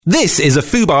This is a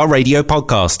Fubar Radio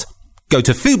podcast. Go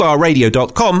to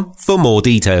fubarradio.com for more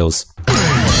details.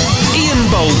 Ian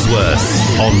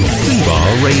Boldsworth on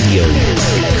Fubar Radio.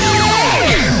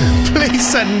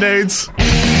 Please send nudes.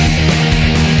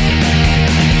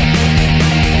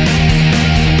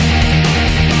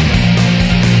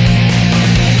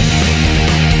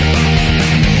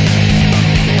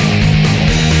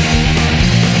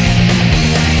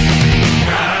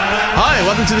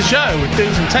 Welcome to the show. We're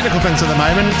doing some technical things at the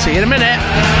moment. See you in a minute.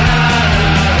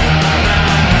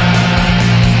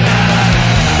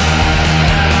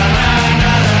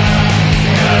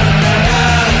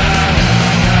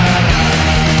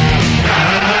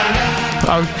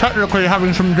 I was technically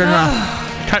having some dinner.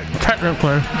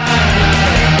 Technically.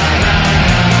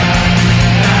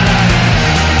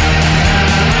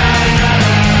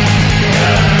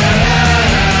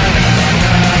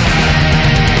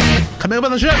 Coming up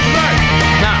on the show tonight.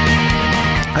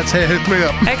 Now, let's hear who's coming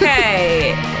up.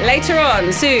 Okay, later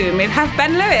on, soon, we have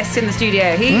Ben Lewis in the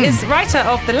studio. He is writer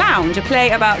of The Lounge, a play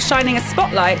about shining a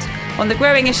spotlight on the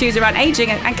growing issues around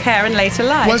ageing and care in later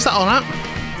life. Where's that on at?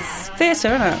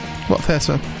 Theatre, isn't it? What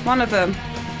theatre? One of them.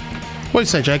 What do you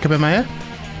say, Jacob and Mayor?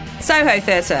 Soho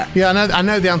Theatre. Yeah, I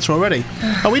know the answer already.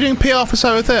 Are we doing PR for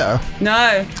Soho Theatre?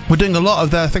 No. We're doing a lot of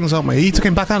their things, aren't we? Are you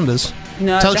taking backhanders?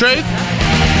 No. Tell the truth?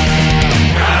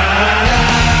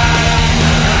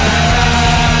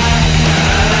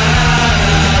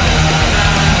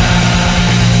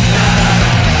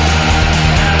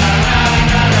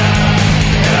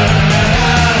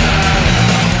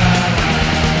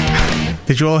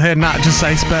 Did you all hear Nat just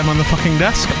say sperm on the fucking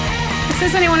desk?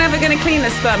 Is anyone ever going to clean the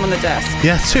sperm on the desk?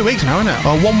 Yeah, it's 2 weeks now, isn't it?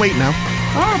 Or 1 week now.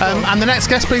 Horrible. And the next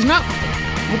guest, please, Nat.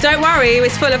 Well, don't worry, it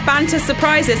was full of banter,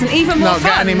 surprises, and even more fun. Not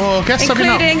get any more guests, have you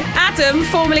not? including Adam,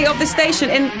 formerly of the station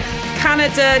in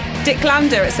Canada, Dick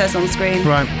Lander, it says on screen.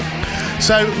 Right.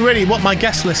 So, really, what my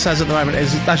guest list says at the moment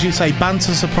is, as you say,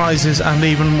 banter, surprises, and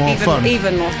even more fun.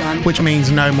 Even more fun. Which means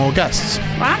no more guests.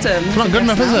 Well, Adam. It's not good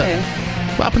enough, is it?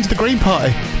 What happened to the Green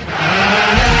Party?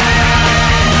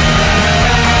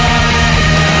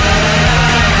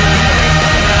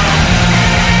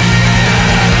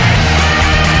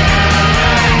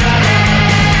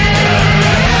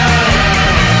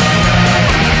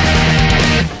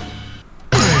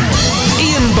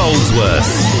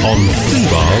 Boldsworth on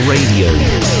Fubar Radio.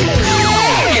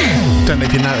 Don't know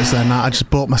if you noticed there, Nat, I just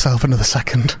bought myself another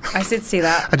second. I did see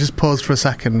that. I just paused for a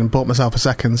second and bought myself a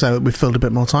second, so we filled a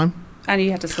bit more time. And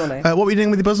you had to swallow. What were you doing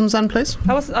with your bosoms then, please?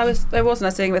 I wasn't. I was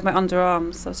doing it with my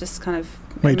underarms. I was just kind of.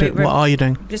 What are you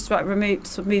doing? Just like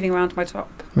sort of moving around my top.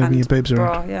 Moving your boobs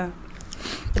bra, around. Yeah.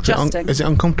 Adjusting. Is it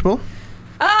uncomfortable?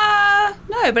 No,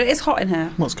 but it is hot in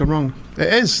here. What's gone wrong?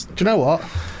 It is. Do you know what?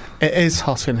 It is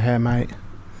hot in here, mate.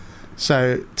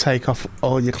 So take off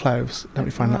all your clothes. Let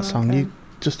me find that song. Okay. You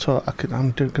just talk.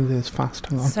 I'm going to do this fast.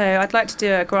 Hang on. So I'd like to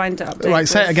do a grinder update. Right,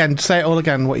 say it again. Say it all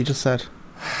again. What you just said.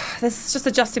 This is just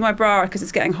adjusting my bra because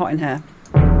it's getting hot in here.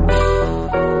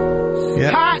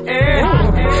 Yeah.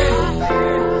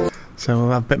 So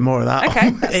we'll have a bit more of that.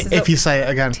 Okay. If you say it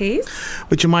again. Tease.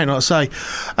 Which you might not say.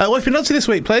 What have you been up to this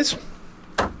week, please?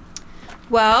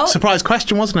 Well. Surprise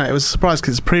question, wasn't it? It was a surprise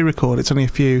because it's pre-record. It's only a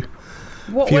few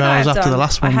hours after the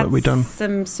last one that we done.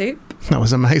 Some soup. That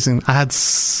was amazing. I had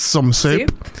some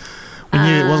soup. We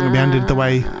knew it wasn't going to be ended the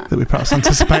way that we perhaps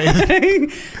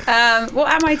anticipated. What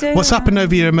am I doing? What's happened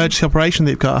over your emergency operation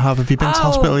that you've got to have? Have you been to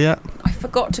hospital yet? I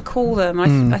forgot to call them.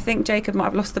 I think Jacob might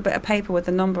have lost a bit of paper with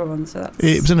the number on. So that's...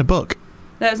 It was in a book.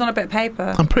 No, it was on a bit of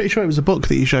paper. I'm pretty sure it was a book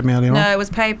that you showed me earlier on. No, it was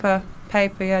paper.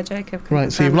 Yeah, Jacob.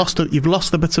 Right, so you've lost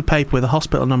the bit of paper with a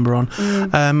hospital number on.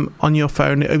 On your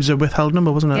phone. It was a withheld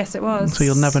number, wasn't it? Yes, it was. So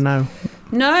you'll never know.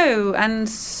 No, and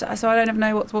so I don't ever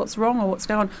know what's wrong or what's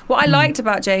going on. What I liked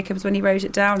about Jacob's when he wrote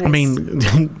it down is... I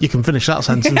mean, you can finish that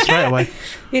sentence straight away.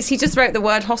 Yes, he just wrote the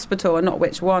word hospital and not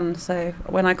which one, so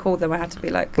when I called them I had to be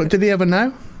like... But did he ever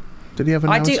know?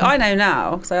 I know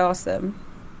now, because I asked them.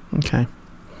 Okay.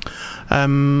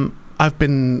 I've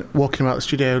been walking about the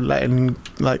studio letting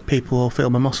people feel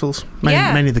my muscles.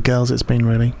 Mainly the girls it's been,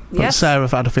 really. But yes. Sarah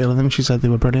had a feel of them. She said they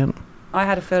were brilliant. I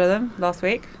had a feel of them last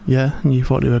week. Yeah, and you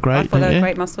thought they were great, I thought they were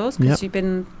great muscles because you've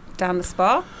been down the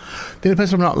spa. The only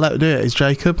person I'm not let do it is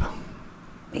Jacob.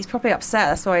 He's probably upset,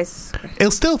 that's why He'll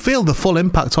still feel the full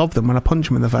impact of them when I punch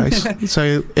him in the face.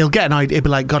 So he'll get an idea, he'll be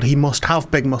like, God, he must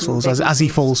have big muscles as he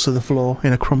falls to the floor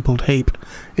in a crumpled heap.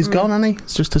 He's gone, hasn't he?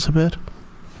 It's just disappeared.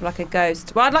 Like a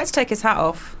ghost. Well, I'd like to take his hat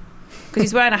off. Because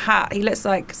he's wearing a hat. He looks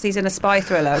like he's in a spy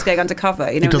thriller. He's going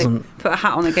undercover. You know, he doesn't put a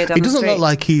hat on and go down the street. He doesn't look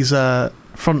like he's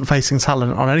front-facing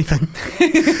talent on anything.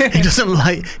 He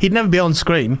doesn't he'd never be on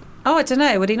screen. Oh, I don't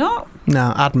know. Would he not?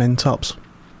 No, admin tops.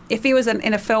 If he was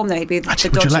in a film, though, he'd be Actually,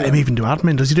 the would you dodgy let him one. even do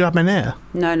admin? Does he do admin here?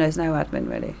 No, there's no admin,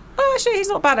 really. Oh, actually, he's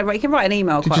not bad at it. He can write an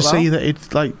email Did quite you well. see that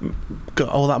he'd like got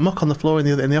all that muck on the floor in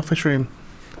the office room?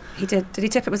 He did. Did he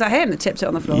tip it? Was that him that tipped it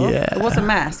on the floor? Yeah. It was a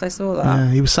mess. I saw that.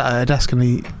 Yeah, he was sat at a desk and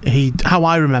he how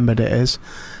I remembered it is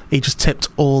he just tipped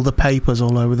all the papers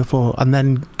all over the floor and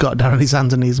then got down on his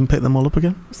hands and knees and picked them all up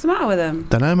again. What's the matter with him?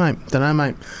 Don't know, mate.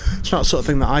 It's not the sort of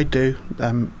thing that I'd do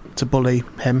to bully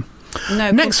him. No.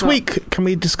 of Next course not. week, can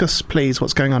we discuss, please,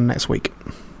 what's going on next week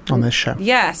on this show?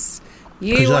 Yes.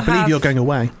 You Because will I believe have, you're going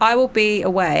away. I will be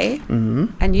away,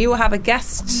 and you will have a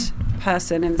guest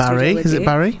person in the Barry? studio with Is it you.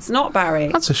 Barry? It's not Barry.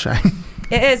 That's a shame.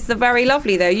 It is the very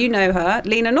lovely, though. You know her,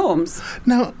 Lena Norms.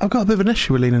 Now, I've got a bit of an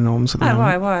issue with Lena Norms at the Oh,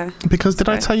 moment. why? Because did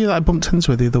I Okay. tell you that I bumped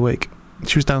into her the other week?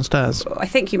 She was downstairs. I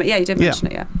think you did Yeah. mention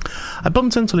it, yeah. I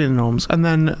bumped into Lena Norms, and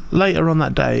then later on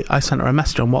that day, I sent her a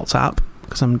message on WhatsApp,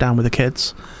 because I'm down with the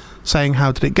kids, saying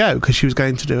how did it go, because she was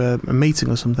going to do a meeting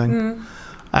or something.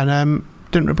 And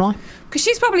didn't reply. Because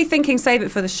she's probably thinking save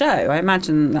it for the show. I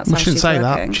imagine that's Well, how she didn't she's say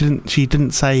working. that. She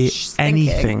didn't say She's thinking.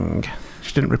 anything.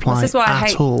 She didn't reply This is why I at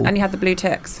hate, all. and you had the blue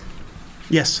ticks.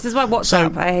 Yes. This is why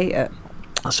WhatsApp, I hate it.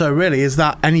 So really, is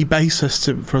that any basis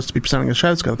for us to be presenting a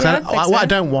show together? 'Cause Yeah, I think what so. I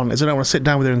don't want is I don't want to sit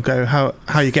down with her and go,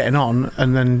 how you getting on,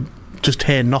 and then just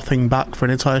hear nothing back for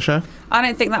an entire show. I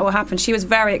don't think that will happen. She was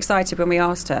very excited when we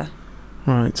asked her.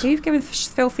 Right. Who you've given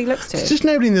filthy looks to? There's just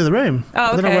nobody in the other room. Oh, I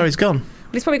don't know okay. where he's gone.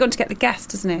 Well, he's probably gone to get the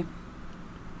guest, isn't he?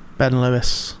 Ben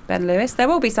Lewis. Ben Lewis. There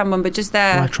will be someone, but just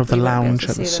there. Writer of the you won't be able Lounge to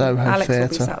at the see them. Soho Alex will be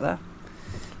Theatre. sat there.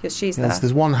 Yes, she's Yes, there.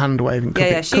 there's one hand waving. Could Yeah,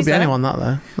 be, yeah, she's could be there. anyone, that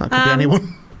though. That could be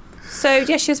anyone. So,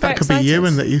 yeah, she was very That could excited. be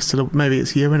Ewan that used to. Maybe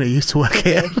it's Ewan who used to work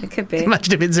here. It could be.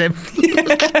 Imagine if it's him.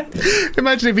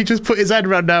 Imagine if he just put his head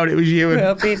round now and it was Ewan.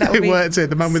 That would Who be worked here,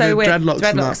 the man with so the weird.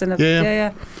 dreadlocks and that.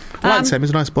 yeah. I liked him. He's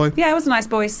a nice boy. Yeah, it was a nice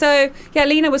boy. So, yeah,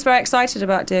 Lena was very excited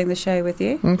about doing the show with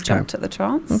you. Okay. Jumped at the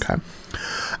chance. Okay.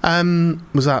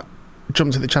 Was that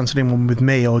jumped at the chance of doing one with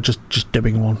me or just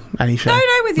doing one? Any show? No,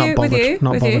 with Not you, bothered. with you,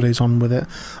 Not with bothered you. who's on with it.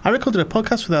 I recorded a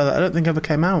podcast with her that I don't think ever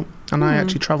came out. And I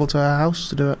actually travelled to her house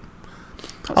to do it.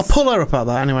 I'll pull her up out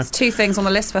that anyway. There's 2 things on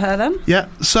the list for her then. Yeah.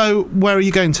 So, where are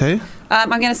you going to? I'm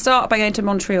going to start by going to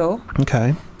Montreal.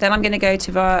 Okay. Then I'm going to go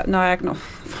to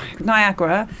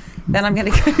Niagara. Then I'm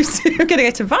going to go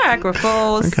to Viagra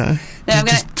Falls. Okay. No, I'm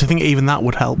do you think even that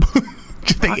would help? Do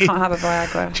you think I can't have a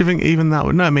Viagra. Do you think even that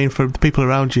would? No, I mean for the people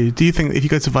around you. Do you think that if you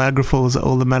go to Viagra Falls, that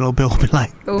all the men will be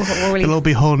like, Ooh, really, they'll all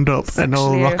be horned up and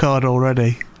all Sexually- rock hard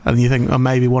already? And you think, oh,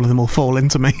 maybe one of them will fall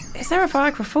into me? is there a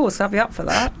Viagra Falls? I'll be up for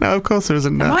that. No, of course there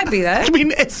isn't. There No. might be though. I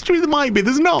mean, it's true. There might be.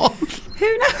 There's not.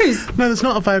 Who knows? No, there's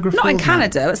not a Viagra Falls. Not in mate.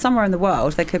 Canada, but somewhere in the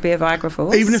world there could be a Viagra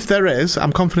Falls. Even if there is,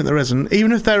 I'm confident there isn't.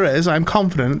 Even if there is, I'm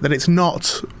confident that it's not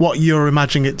what you're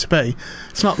imagining it to be.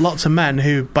 It's not lots of men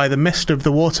who, by the mist of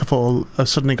the waterfall, have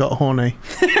suddenly got horny.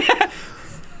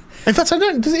 In fact, I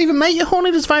don't. Does it even make you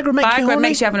horny? Does Viagra make you horny? Viagra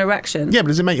makes you have an erection. Yeah, but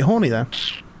does it make you horny though?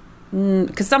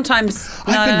 Because sometimes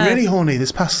I've been really horny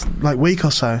this past week or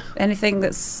so. anything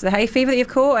that's the hay fever that you've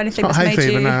caught, anything Not that's hay made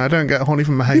fever. you. No, I don't get horny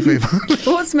from my hay fever.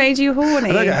 What's made you horny?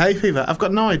 I don't get hay fever. I've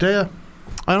got no idea.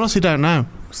 I honestly don't know.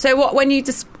 So what? When you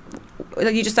just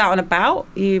are you just out and about?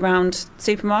 Are you around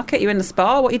supermarket? You in the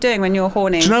spa? What are you doing when you're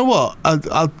horny? Do you know what?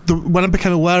 When I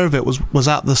became aware of it was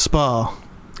at the spa.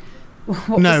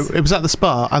 What No, was- it was at the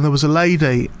spa, and there was a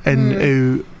lady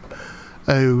who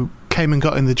came and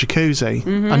got in the jacuzzi.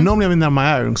 And normally I'm in there on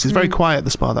my own because it's very quiet,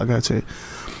 the spa that I go to.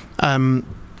 And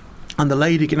the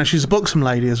lady, she's a buxom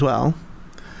lady as well.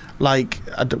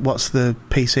 What's the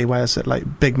PC way? Is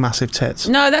it big, massive tits?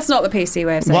 No, that's not the PC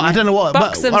way of saying Well, I it. don't know what.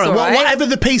 Buxom's all right, all right. whatever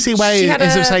the PC way She had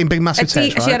is a- of saying big, massive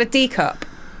tits, right? She had a D cup.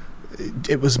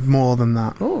 It was more than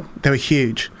that. Ooh. They were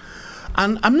huge.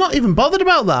 And I'm not even bothered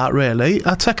about that, really.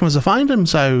 I take them as I find them.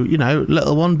 So,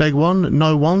 little one, big one,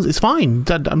 no ones, it's fine.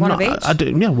 I'm One not, of each? I do,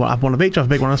 yeah, well, I have one of each. I have a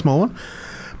big one and a small one.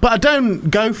 But I don't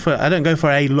go for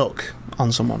a look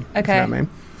on someone. if Okay. You know what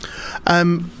I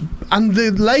mean? And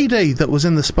the lady that was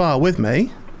in the spa with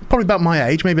me, probably about my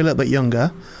age, maybe a little bit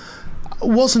younger,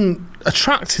 wasn't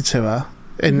attracted to her.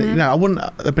 I wouldn't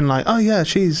have been like, oh yeah,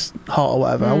 she's hot or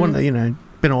whatever. I wouldn't have,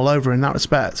 been all over in that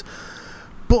respect.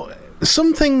 But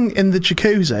something in the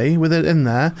jacuzzi with it in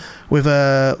there with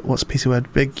what's a piece of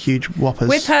word? Big, huge whoppers.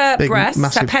 With her big,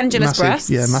 breasts, her pendulous breasts.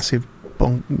 Yeah, massive,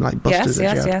 busters.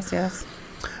 Yes.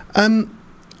 And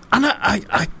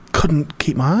I couldn't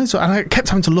keep my eyes on, and I kept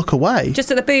having to look away. Just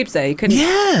at the boobs though, you couldn't.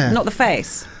 Yeah. Not the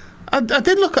face. I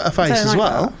did look at her face don't as like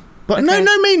well. that. But Okay.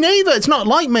 no, me neither. It's not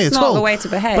like me It's at not all. the way to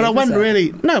behave. But I is went it?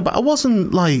 really... No, but I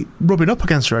wasn't, rubbing up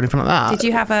against her or anything like that. Did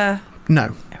you have a?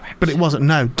 No. But it wasn't,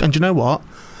 no. And do you know what?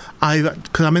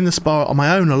 Because I'm in the spa on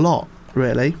my own a lot.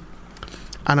 really.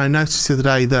 And I noticed the other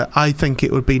day that I think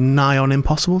it would be nigh on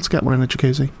impossible to get one in a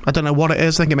jacuzzi. I don't know what it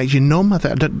is. I think it makes you numb.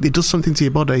 It does something to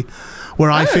your body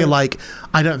where I feel like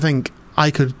I don't think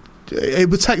I could. It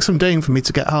would take some doing for me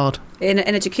to get hard. In a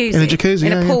jacuzzi? In a jacuzzi,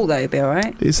 In a pool, though, it'd be all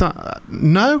right? Is that...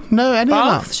 No, any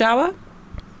Bath? of that. Shower?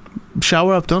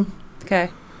 Shower I've done. Okay.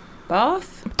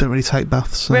 Bath? Don't really take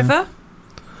baths. So. River?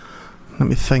 Let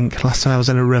me think. Last time I was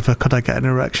in a river, could I get an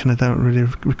erection? I don't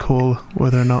really recall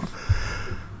whether or not...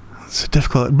 It's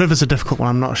difficult. River's a difficult one,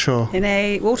 I'm not sure. In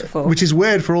a waterfall? Which is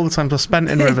weird for all the times I've spent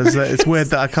in rivers. It's weird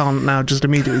that I can't now just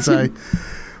immediately say,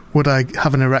 would I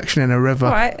have an erection in a river?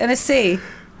 All right. In a sea?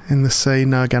 In the sea?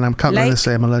 No, again, I can't go in the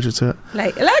sea. I'm allergic to it.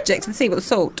 Allergic to the sea with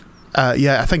salt?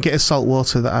 Yeah, I think it is salt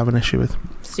water that I have an issue with.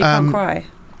 So you can't cry?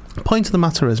 Point of the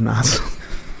matter is, Naz,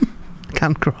 I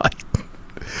can cry.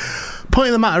 Point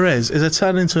of the matter is I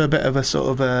turn into a bit of a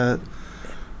sort of a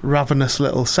ravenous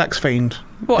little sex fiend.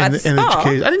 What, in the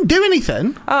jacuzzi. I didn't do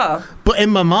anything. Oh. But in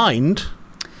my mind,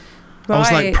 I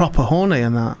was like proper horny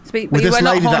and that. But with you this were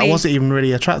not lady that I horny wasn't even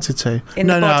really attracted to.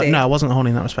 No, I wasn't horny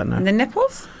in that respect, no. In the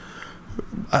nipples?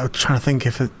 I was trying to think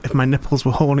if my nipples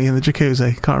were horny in the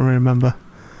jacuzzi. Can't really remember.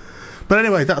 But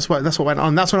anyway, that's what went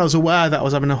on. That's when I was aware that I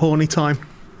was having a horny time.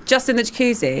 Just in the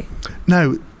jacuzzi?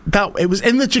 No, it was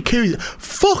in the jacuzzi.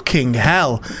 Fucking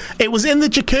hell! It was in the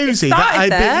jacuzzi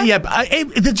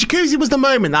the jacuzzi was the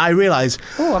moment that I realised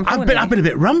I've been a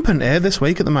bit rampant here this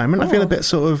week. At the moment, I feel a bit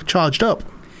sort of charged up.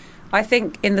 I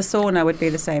think in the sauna would be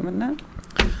the same, wouldn't it?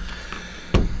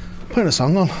 Putting a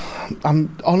song on.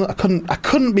 I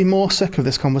couldn't be more sick of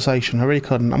this conversation. I really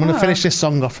couldn't. I'm going to finish this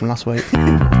song off from last week.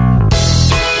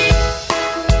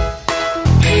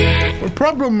 The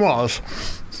problem was.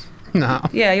 Nah.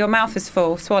 Yeah, your mouth is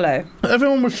full. Swallow.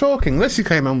 Everyone was talking. Lissy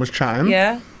came in and was chatting.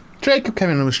 Yeah. Jacob came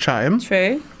in and was chatting.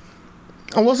 True.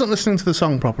 I wasn't listening to the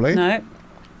song properly. No.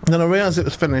 Then I realised it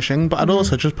was finishing, but I'd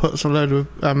also just put some load of...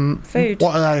 food.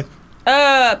 What are they?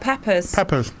 Peppers.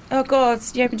 Peppers. Oh, God.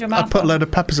 You opened your mouth. I put a load of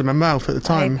peppers in my mouth at the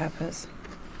time. I hate peppers.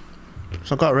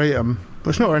 So I've got to eat them.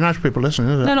 But it's not very nice for people listening,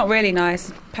 is it? No, not really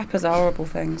nice. Peppers are horrible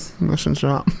things. Listen to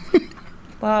that.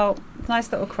 Well, nice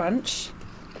little crunch.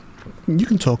 You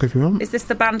can talk if you want. Is this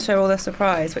the banter or the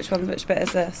surprise? Which bit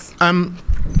is this? I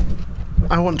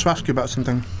want to ask you about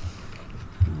something.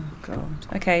 Oh, God.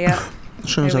 Okay, yeah.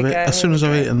 As soon as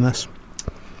I've eaten this.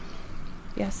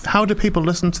 Yes. How do people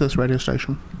listen to this radio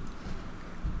station?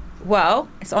 Well,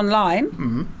 it's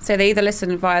online, so they either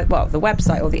listen via the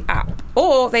website or the app,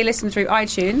 or they listen through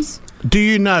iTunes. Do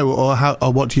you know, or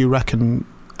what do you reckon,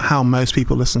 how most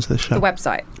people listen to this show? The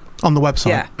website. On the website?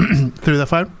 Yeah. Through their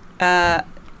phone?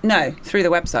 No, through the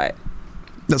website.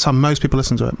 That's how most people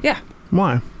listen to it? Yeah.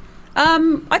 Why? I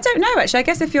don't know, actually. I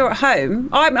guess if you're at home,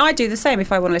 I do the same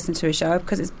if I want to listen to a show,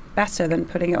 because it's better than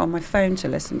putting it on my phone to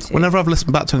listen to. Whenever I've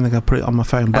listened back to anything, I put it on my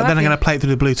phone, but then I'm going to play it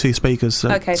through the Bluetooth speakers. So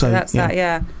that's that,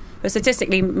 yeah. But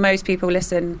statistically, most people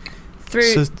listen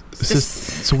through...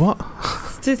 So what?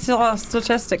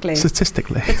 Statistically.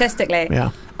 Statistically.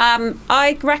 Yeah.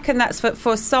 I reckon that's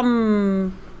for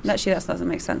some... Actually, that doesn't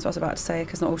make sense what I was about to say,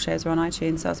 because not all shows are on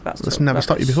iTunes, so I was about to... That's never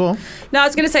stopped you before. No, I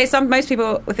was going to say most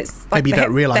people, if it's like maybe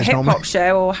the hip-hop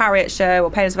show or Harriet show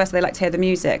or Pain and Sylvester, they like to hear the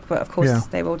music, but of course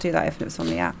they will do that if it's on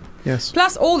the app. Yes.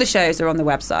 Plus, all the shows are on the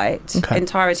website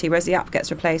entirety, whereas the app gets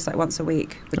replaced like once a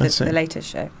week with the latest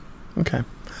show. Okay.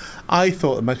 I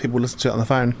thought that most people listen to it on the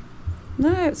phone.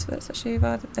 No, it's actually...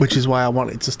 Which is why I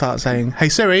wanted to start saying, "Hey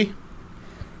Siri."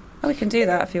 Oh, we can do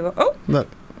that if you want. Oh! Look,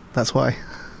 that's why.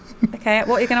 Okay,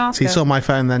 what are you going to ask So you saw my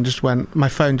phone then just went... My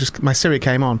Siri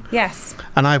came on. Yes.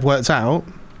 And I've worked out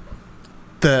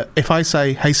that if I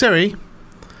say, "Hey Siri,"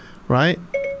 right,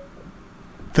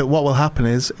 that what will happen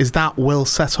is that will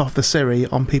set off the Siri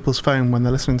on people's phone when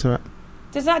they're listening to it.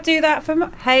 Does that do that for...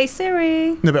 Hey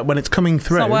Siri? No, but when it's coming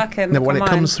through... It's not working. No, but when it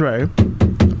comes through...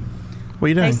 What are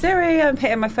you doing? Hey Siri, I'm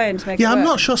hitting my phone to make it work. I'm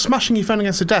not sure smashing your phone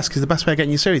against the desk is the best way of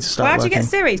getting your Siri to start working. Why'd you get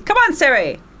Siri? Come on,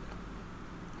 Siri!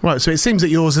 Right, so it seems that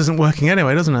yours isn't working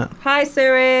anyway, doesn't it? Hi,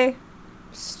 Siri.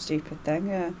 Stupid thing,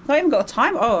 yeah. Not even got a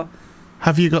time. Oh.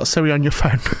 Have you got Siri on your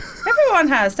phone? Everyone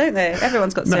has, don't they?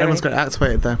 Everyone's got Siri. No, everyone's got it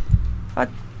activated, though.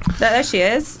 There she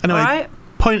is. Anyway, all right.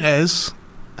 Point is,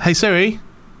 "Hey Siri"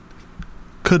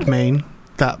 could mean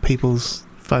that people's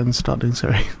phones start doing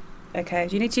Siri. Okay,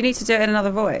 do you need to do it in another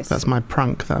voice? That's my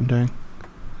prank that I'm doing.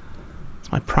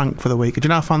 It's my prank for the week. Do you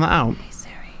know how I found that out? Hey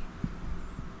Siri.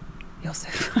 You're so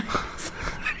funny.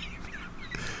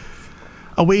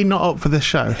 Are we not up for this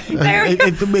show?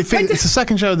 It's the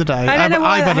second show of the day.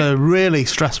 I've had a really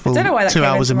stressful 2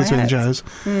 hours in between shows.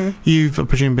 You've, I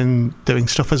presume, been doing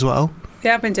stuff as well.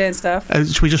 Yeah, I've been doing stuff.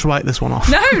 Should we just write this one off?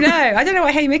 No. I don't know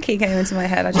why Hey Mickey came into my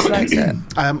head. I just liked it.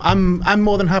 I'm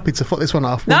more than happy to foot this one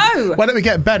off. No! Why don't we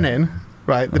get Ben in?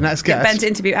 Right, the next guest. Ben to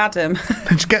interview Adam.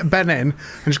 And just get Ben in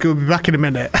and just go, we'll be back in a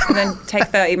minute. And then take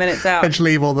 30 minutes out. And just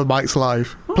leave all the mics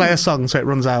live. Play a song so it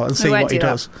runs out and see won't what he do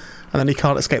that. does. And then he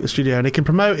can't escape the studio and he can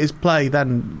promote his play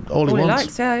then all he wants.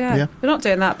 Likes, yeah. We're not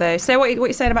doing that though. So what are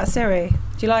you saying about Siri?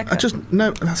 Do you like it?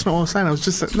 No, that's not what I was saying. I was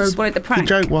just wanted the prank.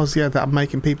 joke was, that I'm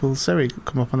making people's Siri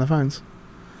come up on their phones.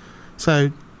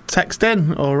 So text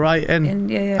in or write in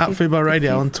at Fubar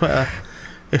Radio on Twitter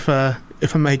if I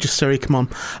made your Siri come on.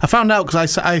 I found out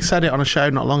because I said it on a show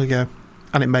not long ago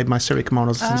and it made my Siri come on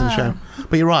as I was listening to the show.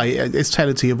 But you're right, it's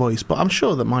tailored to your voice. But I'm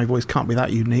sure that my voice can't be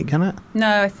that unique, can it?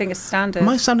 No, I think it's standard. Am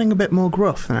I sounding a bit more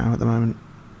gruff now at the moment?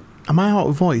 Am I out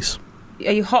of voice?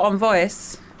 Are you hot on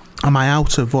voice? Am I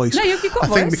out of voice? No, you've got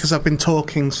voice. I think because I've been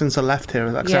talking since I left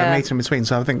here. Because I had a meeting in between,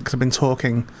 so I think because I've been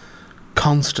talking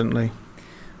constantly.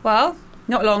 Well,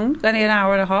 not long. Only an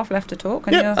hour and a half left to talk.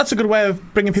 And That's a good way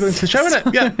of bringing people into the show, isn't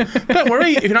it? Yeah. Don't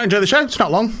worry, if you don't enjoy the show, it's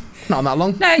not long. Not that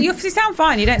long. No, you sound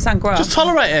fine. You don't sound gruff. Just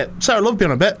tolerate it. Sarah Love be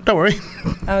on a bit. Don't worry.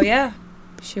 Oh, yeah.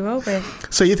 She will be.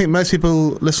 So you think most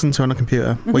people listen to on a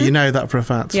computer? Mm-hmm. Well, you know that for a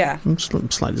fact. Yeah. I'm just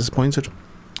slightly disappointed.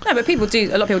 No, but people do.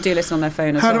 A lot of people do listen on their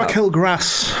phone as How well. do I kill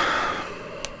grass?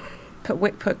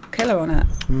 Put killer on it.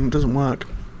 It doesn't work.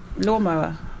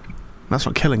 Lawnmower. That's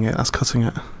not killing it. That's cutting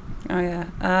it. Oh,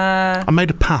 yeah. I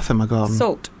made a path in my garden.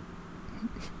 Salt.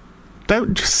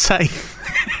 Don't just say...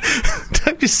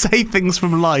 Don't just say things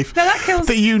from life. No, that kills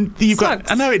you've slugs.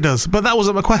 got. I know it does, but that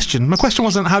wasn't my question. My question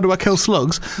wasn't how do I kill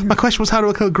slugs. My question was how do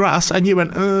I kill grass, and you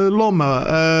went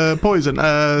lawnmower, poison,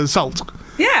 salt.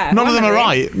 Yeah. None of them are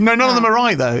right. No, none of them are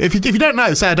right though. If you don't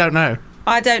know, say I don't know.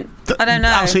 I don't know.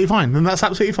 Absolutely fine. Then that's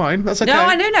absolutely fine. That's okay. No,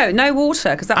 I know. No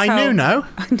water because that's I do know.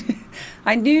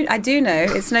 I do know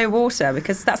it's no water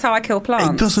because that's how I kill plants.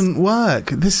 It doesn't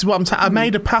work. This is what I'm I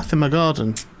made a path in my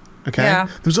garden. Okay. Yeah.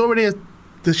 There was already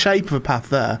the shape of a path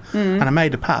there, and I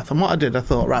made a path. And what I did, I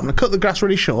thought, right, I'm going to cut the grass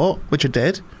really short, which I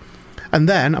did, and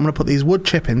then I'm going to put these wood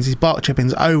chippings, these bark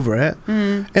chippings over it.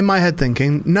 In my head,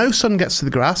 thinking, no sun gets to the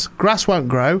grass won't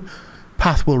grow,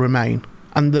 path will remain,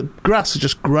 and the grass has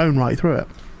just grown right through it.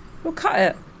 We'll cut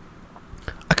it.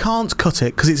 I can't cut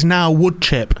it because it's now wood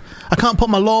chip. I can't put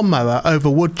my lawnmower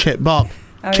over wood chip bark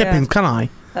chippings, can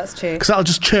I? That's true. Because that'll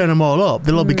just churn them all up.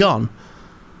 They'll all be gone.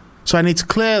 So I need to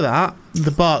clear that,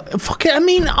 the bark. Fuck it, I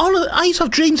mean, I used to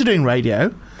have dreams of doing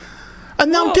radio.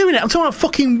 And now I'm doing it. I'm talking about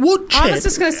fucking wood chip. I was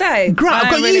just going to say. I've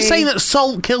got you saying that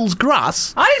salt kills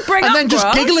grass. I didn't bring and up then just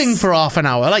grass. giggling for half an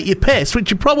hour like you're pissed,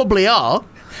 which you probably are.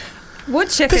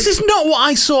 Wood chip This is not what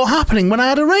I saw happening when I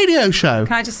had a radio show.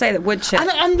 Can I just say that wood chip...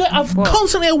 And I'm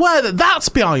constantly aware that that's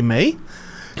behind me.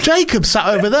 Jacob sat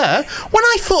over there. When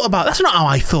I thought about that's not how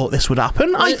I thought this would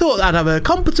happen. I thought I'd have a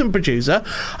competent producer.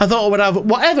 I thought I would have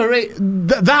whatever.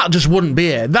 That just wouldn't be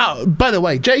it. That, by the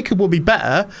way, Jacob would be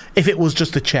better if it was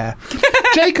just a chair.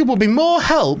 Jacob would be more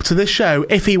help to this show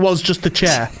if he was just a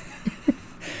chair.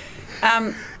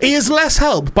 He is less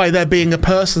help by there being a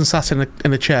person sat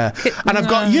in a chair. And I've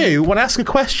got you, when I ask a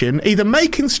question, either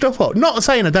making stuff up, not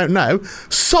saying I don't know,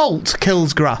 salt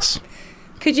kills grass.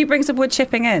 Could you bring some wood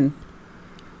chipping in?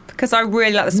 Because I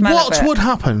really like the smell of it. What would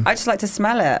happen? I just like to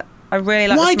smell it. I really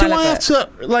like Why the smell of it. Why do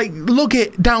I have to, lug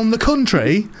it down the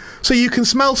country so you can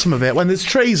smell some of it when there's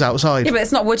trees outside? Yeah, but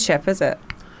it's not wood chip, is it?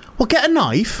 Well, get a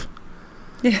knife,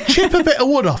 chip a bit of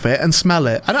wood off it and smell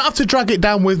it. I don't have to drag it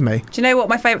down with me. Do you know what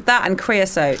my favourite... That and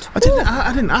creosote. I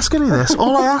didn't ask any of this.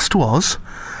 All I asked was,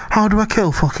 how do I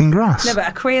kill fucking grass? No, but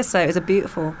a creosote is a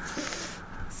beautiful...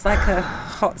 It's like a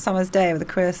hot summer's day with a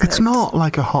creosote. It's not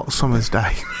like a hot summer's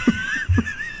day.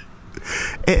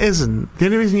 It isn't. The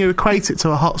only reason you equate it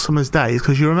to a hot summer's day is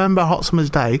because you remember a hot summer's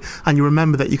day and you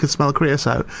remember that you could smell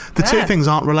creosote. The two things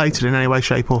aren't related in any way,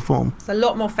 shape or form. There's a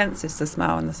lot more fences to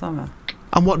smell in the summer.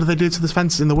 And what do they do to the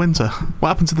fences in the winter? What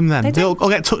happened to them then? They all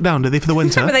get tucked down, do they, for the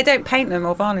winter? But they don't paint them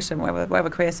or varnish them, wherever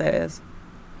creosote is.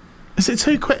 Is it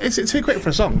too quick for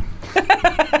a song?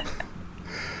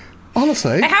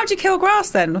 Honestly. Hey, how'd you kill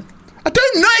grass then? I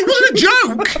don't know. It wasn't a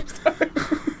joke.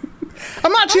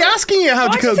 I'm actually asking you how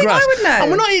to kill grass. I would know? And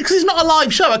we're not, because it's not a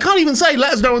live show. I can't even say,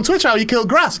 let us know on Twitter how you kill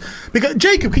grass. Because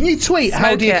Jacob, can you tweet,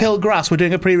 how do you kill grass? We're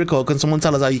doing a pre-record. Can someone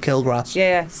tell us how you kill grass?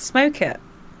 Yeah, smoke it.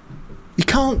 You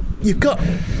can't, you've got,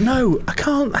 no, I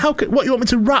can't, what, you want me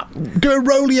to do a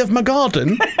rollie of my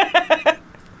garden?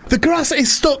 The grass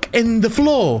is stuck in the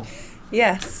floor.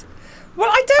 Yes. Well,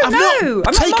 I don't know.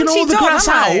 I've taken all the grass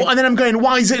out and then I'm going,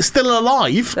 why is it still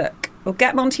alive? Look, we'll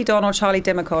get Monty Don or Charlie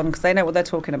Dimmock on because they know what they're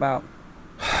talking about.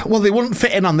 Well, they wouldn't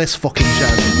fit in on this fucking show.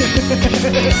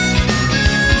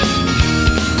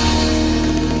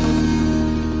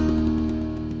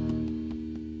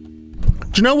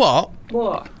 Do you know what?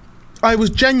 What? I was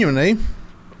genuinely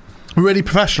really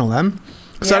professional then.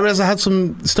 Because I Yep. realised I had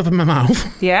some stuff in my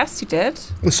mouth. Yes, you did.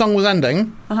 The song was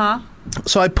ending. Uh-huh.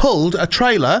 So I pulled a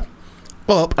trailer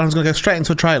up, and I was going to go straight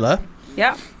into a trailer.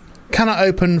 Yep. Cannot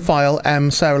open file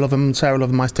Sarah Love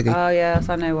and My Sticky. Oh, yes,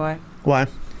 I know why. Why?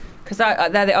 Because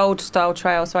they're the old style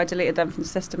trail, so I deleted them from the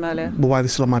system earlier. Well, why are they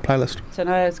still on my playlist? So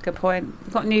no, it's a good point.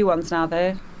 We've got new ones now,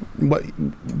 though. But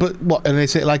what? And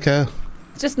is it like a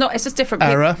It's just not. It's just different.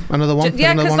 error? Another one?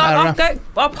 Yeah, Another because one? Error?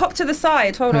 I'll pop to the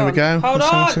side. Hold Here on. we go. Hold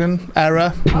Just on. a second.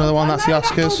 Error. Another one. That's the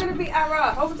That's all Oscars. going to be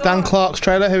error. Hold Dan on. Clark's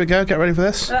trailer. Here we go. Get ready for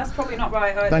this. That's probably not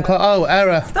right either. Dan Clark. Oh,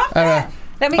 error. Stop Error. it.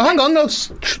 Let me. Oh, hang on. No.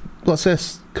 What's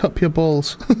this? Cup your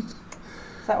balls. Is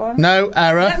that one? No.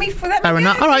 Error. Let me Error. get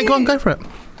Nat. it All right. for Go on. you. Go for it.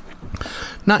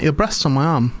 Nat, your breasts on my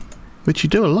arm, which you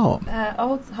do a lot.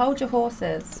 Hold your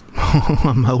horses.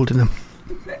 I'm holding them.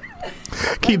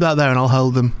 Keep that there, and I'll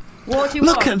hold them. What do you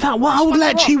Look want? at that. What old Which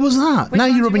one do lechy you want? was that? Which Now one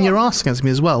do you're you rubbing your want? arse against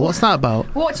me as well. What's that about?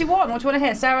 What do you want? What do you want to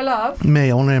hear? Sarah Love? Me,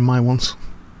 I want to hear my ones.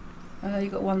 Oh, you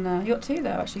got one there. You got two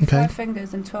there, actually. Okay. 5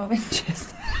 fingers and 12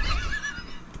 inches.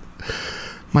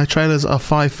 My trailers are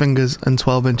 5 fingers and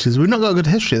 12 inches. We've not got a good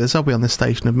history of this, have we, on this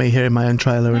station, of me hearing my own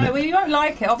trailer No, and well, you won't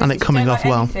like it, obviously. and it you coming don't off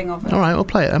like well. anything of it. All right, we'll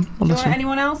play it then. We'll Do you want listen.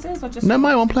 anyone else's or just? No,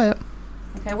 my one, play it.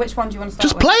 Okay, which one do you want to start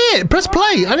Just with? play it. Press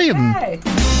play. Any of them. Okay.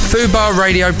 Fubar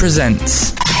Radio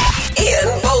presents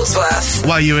Ian Boldsworth.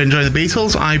 While you were enjoying the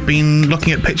Beatles, I've been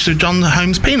looking at pictures of John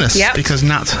Holmes' penis. Yep. Because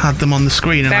Nat had them on the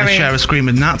screen and I Very. share a screen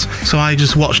with Nat. So I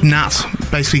just watched Nat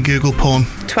basically Google porn.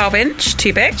 12 inch,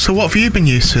 too big. So what have you been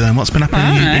used to then? What's been happening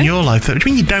I don't know. in your life? What do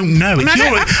you mean you don't know? It's No,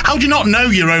 your, how do you not know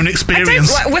your own I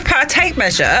experience? don't whip out a tape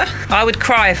measure. I would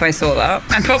cry if I saw that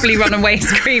and probably run away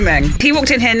screaming. He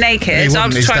walked in here naked. He I wouldn't,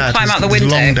 would he's try and dead. climb out the He's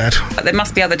window. long dead. But there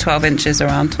must be other 12 inches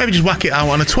around. Maybe just whack it out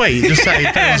on a tweet. Just say,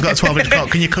 if anyone's got a 12-inch cock,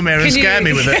 can you come here and Can you- scare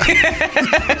me with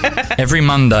it? every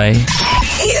Monday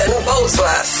Ian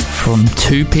Boldsworth. from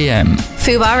 2 p.m.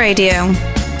 Fubar Radio.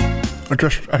 I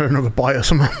just had another bite or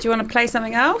something. Do you want to play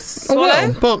something else? I Swallow?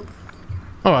 will, but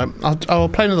all right, I'll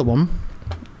play another one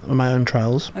on my own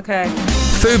trails. Okay.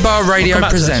 Fubar Radio We'll come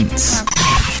back to this. presents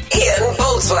Ian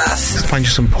Boldsworth. Find you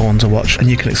some porn to watch, and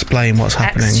you can explain what's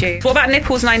happening. X-Tube. What about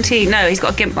Nipples 19? No, he's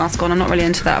got a gimp mask on. I'm not really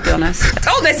into that, I'll be honest.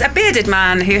 Oh, there's a bearded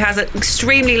man who has an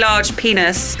extremely large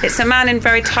penis. It's a man in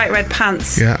very tight red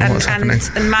pants. Yeah, and what's and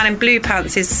happening? a man in blue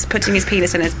pants is putting his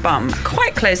penis in his bum.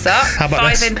 Quite close up. How about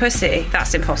 5 this? in pussy.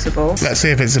 That's impossible. Let's see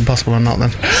if it's impossible or not.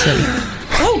 Then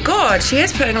Oh, God, she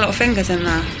is putting a lot of fingers in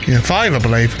there. yeah, 5, I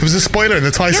believe. There was a spoiler in the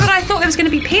Yeah, title. but I thought there was going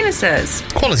to be penises.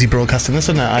 Quality broadcasting, this,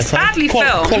 isn't it? It's badly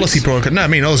filmed. Quality broadcasting. No, I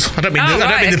mean us. I don't mean Oh, I don't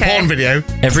right, mean the okay. porn video.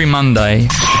 every Monday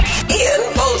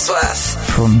Ian Boldsworth.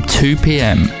 from 2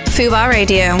 p.m. Fubar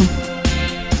Radio.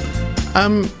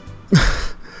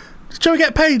 Does Joey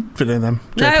get paid for doing them?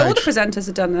 No, Joey all the Page? presenters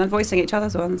have done them. They're voicing each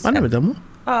other's ones. I never done one.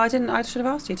 Oh, I didn't. I should have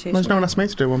asked you to. There's no one asked me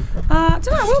to do one. I don't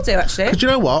know. I will do, actually. Because you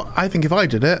know what? I think if I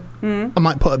did it, I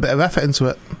might put a bit of effort into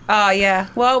it. Oh, yeah.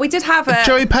 Well, we did have a...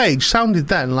 Joey Page sounded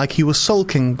then like he was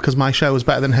sulking because my show was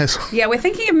better than his. Yeah, we're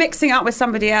thinking of mixing up with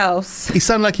somebody else. He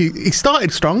sounded like he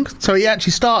started strong, so he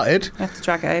actually started. I have to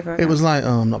drag it over. It was like,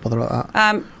 oh, I'm not bothered about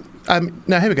that.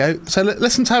 No, here we go. So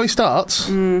listen to how he starts.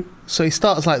 So he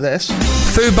starts like this.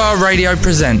 Fubar Radio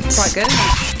presents quite good,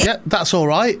 isn't it? Yeah, that's all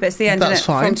right. But it's the end, That's isn't it?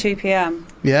 fine. From 2 p.m.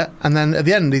 Yeah, and then at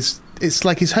the end, it's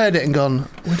like he's heard it and gone,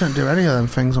 we don't do any of them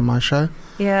things on my show.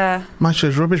 Yeah. My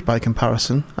show's rubbish by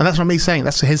comparison. And that's not me saying,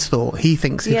 that's his thought. He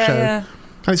thinks his show. Yeah.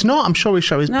 And it's not. I'm sure his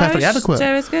show is No, perfectly adequate.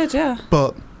 Joe is good, yeah.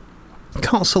 But you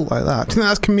can't salt like that. Do you think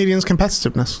that's comedians'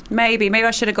 competitiveness? Maybe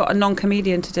I should have got a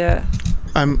non-comedian to do it.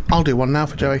 I'll do one now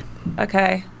for Joey.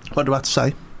 Okay. What do I have to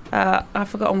say? I've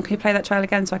forgotten. Can you play that trail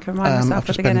again so I can remind I've myself at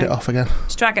just the bend beginning? it off again.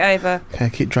 Just drag it over. Okay,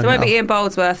 keep So it dragging won't it be off. Ian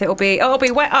Boldsworth. It'll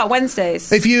be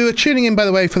Wednesdays. If you are tuning in, by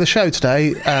the way, for the show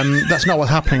today, that's not what's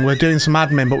happening. We're doing some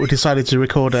admin, but we decided to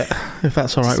record it, if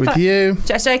that's all right with you.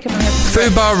 Jacob.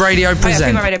 Fubar Radio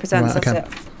presents Fubar Radio presents. Right, That's okay.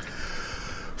 it.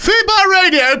 Fubar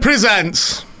Radio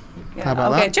presents. Yeah. How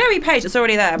about okay, that? Joey Page. It's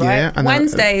already there, right? Yeah, and then-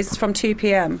 Wednesdays from 2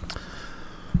 p.m.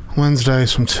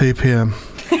 Wednesdays from 2 p.m.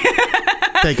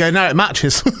 There you go, now it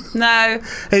matches. No.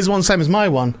 Here's one same as my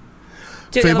one.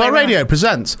 Do it the other way Fubar around. Radio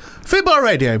presents. Fubar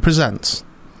Radio presents.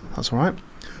 That's all right.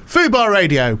 Fubar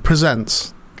Radio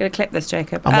presents. Gonna clip this,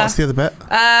 Jacob. And what's the other bit?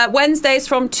 Wednesdays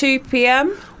from 2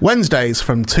 p.m. Wednesdays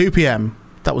from 2 p.m.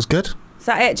 That was good. Is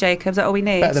that it, Jacob? Is that all we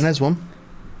need? Better than his one.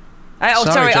 Oh,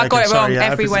 Sorry, sorry, I Jacob, got it wrong. sorry, yeah,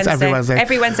 every it's Wednesday. every Wednesday.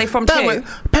 Every Wednesday from 2.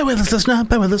 Bear with us, listener.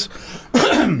 Bear with us.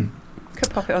 Could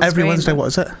pop it on Every screen. Wednesday, what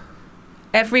is it?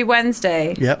 Every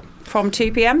Wednesday Yep. from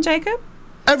 2 p.m, Jacob?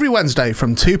 Every Wednesday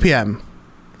from 2 p.m.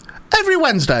 Every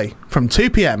Wednesday from 2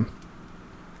 p.m.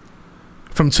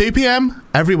 From 2 p.m.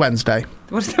 every Wednesday.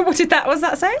 What was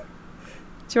that say?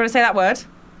 Do you want to say that word?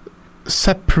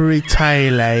 Separately.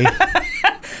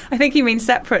 I think you mean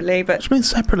separately, but... What do you mean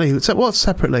separately? What's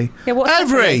separately? Yeah, what's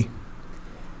every? Separately?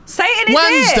 Say it in his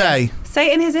Wednesday. ear. Say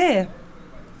it in his ear.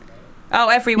 Oh,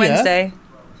 every Wednesday. Yeah.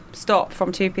 Stop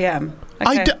from 2 p.m.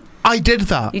 Okay. I did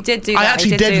that. You did do that. I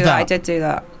actually did that. I did do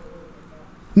that.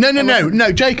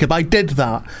 No, Jacob, I did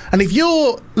that. And if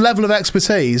your level of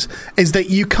expertise is that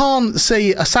you can't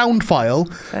see a sound file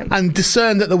and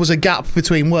discern that there was a gap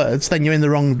between words, then you're in the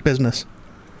wrong business.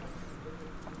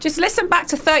 Just listen back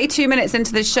to 32 minutes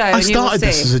into the show. I started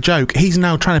this as a joke. He's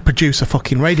now trying to produce a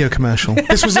fucking radio commercial.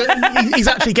 This was he's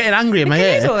actually getting angry in my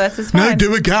ear. All this, it's fine. No,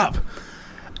 do a gap.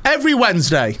 Every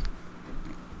Wednesday.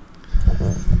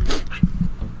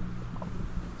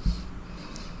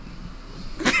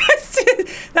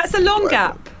 That's a long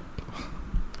gap.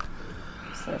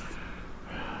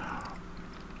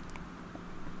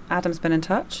 Adam's been in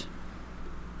touch.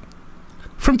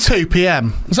 From 2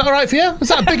 p.m. Is that all right for you? Is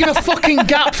that a big enough fucking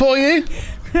gap for you?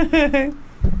 Well,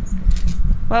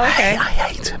 okay. I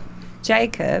hate him.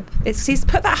 Jacob, he's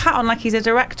put that hat on like he's a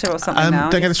director or something now.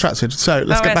 Don't get distracted. So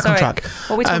let's get back on track.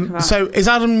 What are we talking about? So is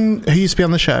Adam, who used to be on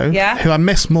the show, who I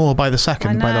miss more by the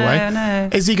second, by the way, I know.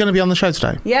 is he going to be on the show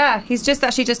today? Yeah, he's just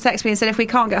texted me and said if we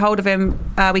can't get hold of him,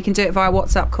 we can do it via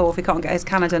WhatsApp call if we can't get his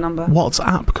Canada number.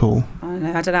 WhatsApp call? I don't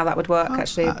know how that would work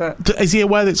actually, but is he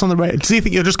aware that it's on the radio? Does he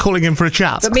think you're just calling him for a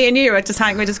chat? But me and you are just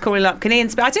we're just calling up. Can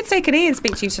Ian I did say can Ian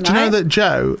speak to you tonight? Do you know that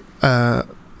Joe,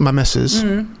 my missus,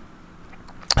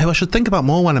 who I should think about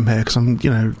more when I'm here, because I'm,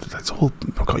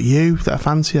 I've got you that I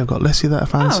fancy, I've got Lissy that I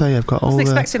fancy, I've got all I was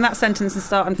expecting that sentence to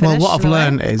start and finish. Well, what I've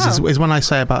learned is when I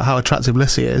say about how attractive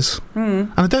Lissy is,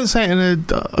 and I don't say it in an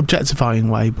objectifying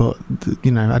way, but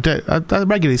I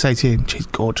regularly say to you, she's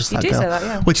gorgeous, that girl. Say that,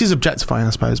 yeah. Which is objectifying,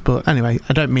 I suppose, but anyway,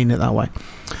 I don't mean it that way.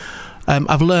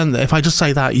 I've learned that if I just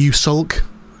say that, you sulk.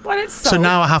 Well, it's sulk. So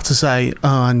now I have to say,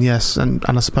 and yes, and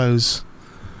I suppose...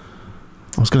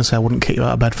 I was going to say I wouldn't kick you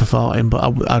out of bed for farting, but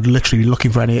I'd literally be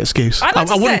looking for any excuse. I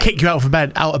wouldn't kick you out of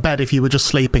bed if you were just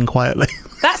sleeping quietly.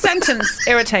 That sentence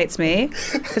irritates me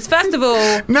because first of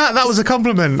all, no, that was a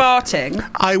compliment. Farting.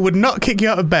 I would not kick you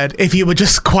out of bed if you were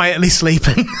just quietly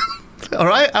sleeping. All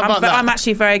right, how about that? I'm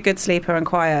actually a very good sleeper and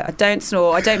quiet. I don't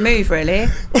snore. I don't move really.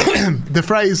 The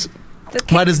phrase.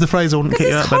 Why does the phrase "I wouldn't kick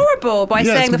you out of bed"? It's horrible by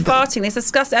saying the farting. It's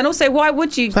disgusting. And also, why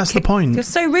would you? That's the point. You're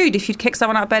so rude if you'd kick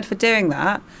someone out of bed for doing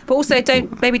that. But also, don't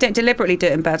deliberately do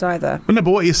it in bed either. Well, no,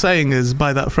 but what you're saying is,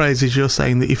 by that phrase, is you're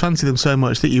saying that you fancy them so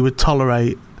much that you would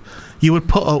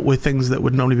put up with things that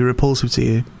would normally be repulsive to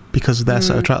you because they're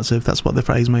so attractive. That's what the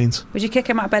phrase means. Would you kick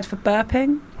him out of bed for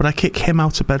burping? Would I kick him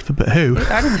out of bed for who?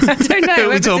 I don't know. Who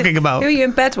are we talking about? Who are you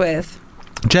in bed with?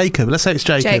 Jacob. Let's say it's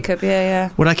Jacob. Jacob,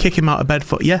 yeah. Would I kick him out of bed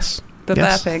for... Yes. For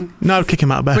burping? No, I'd kick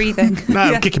him out of bed. Breathing? No,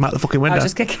 I'd kick him out the fucking window. I'll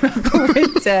just kick him out the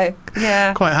window.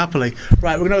 Yeah. Quite happily.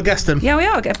 Right, we're going to guess them. Yeah, we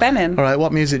are. Get Ben in. All right,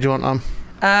 what music do you want on?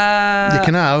 You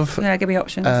can have... Yeah, give me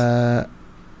options.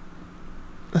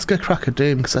 Let's go Crack of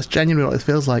Doom, because that's genuinely what it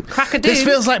feels like. Crack of Doom? This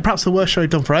feels like perhaps the worst show we've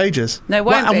done for ages. No,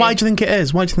 won't And why do you think it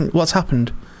is? Why do you think... What's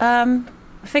happened? I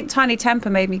think Tiny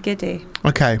Temper made me giddy.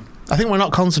 Okay. I think we're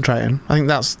not concentrating. I think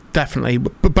that's definitely...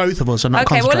 But both of us are not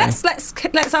concentrating. Okay,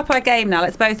 well, let's up our game now.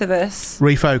 Let's both of us...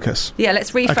 Refocus. Yeah,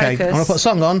 let's refocus. Okay, I'm going to put a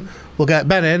song on. We'll get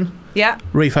Ben in. Yeah.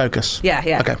 Refocus.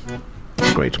 Yeah. Okay.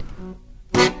 Agreed.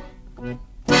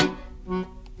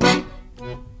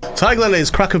 Tiger Lilies,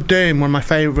 Crack of Doom, one of my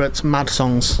favourite mad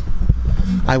songs.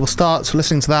 I will start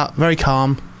listening to that very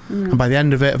calm, and by the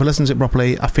end of it, if I listen to it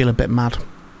properly, I feel a bit mad.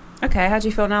 Okay, how do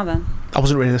you feel now then? I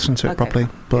wasn't really listening to it properly,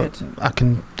 but good.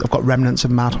 I've got remnants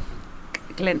of mad.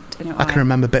 Glint in your eye. I can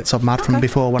remember bits of mad from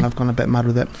before when I've gone a bit mad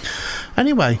with it.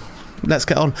 Anyway, let's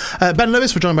get on. Ben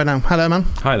Lewis, we're joined by now. Hello, man.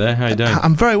 Hi there, how you doing?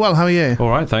 I'm very well, how are you? All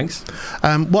right, thanks.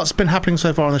 What's been happening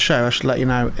so far on the show, I should let you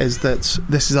know, is that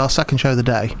this is our second show of the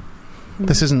day.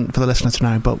 This isn't for the listener to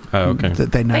know, but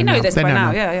they know. They know now. this they by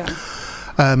know now, yeah.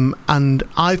 And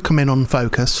I've come in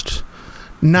unfocused.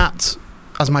 Nat,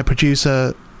 as my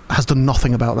producer, has done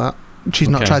nothing about that. She's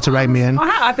not tried to rein me in.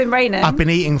 I've been reining. I've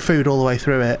been eating food all the way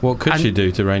through it. What could she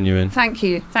do to rein you in? Thank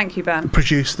you, Ben.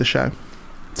 Produce the show.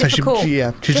 Difficult.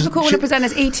 So difficult when the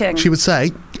presenter's eating. She would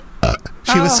say...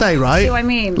 right? See what I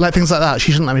mean? Like things like that.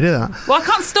 She shouldn't let me do that. Well, I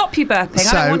can't stop you burping.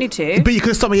 I don't want you to. But you could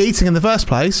have stopped me eating in the first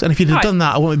place, and if you'd have done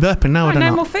that, I wouldn't be burping now. Right,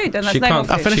 no more food, then there's no more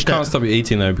food. She can't stop you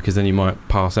eating, though, because then you might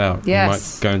pass out.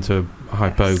 Yes. You might go into a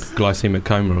hypoglycemic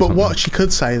coma or something. But what she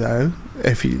could say, though,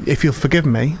 if you'll forgive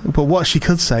me, but what she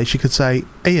could say,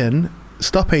 Ian,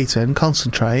 stop eating,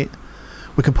 concentrate.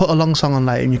 We can put a long song on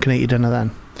later and you can eat your dinner then.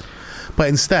 But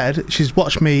instead, she's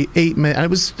watched me eat me, and it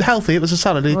was healthy. It was a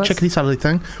salad, a chickeny salad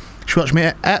thing. She watched me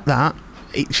at that.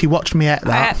 She watched me at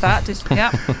that. I ate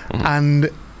that. Yeah.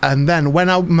 And then when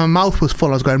my mouth was full,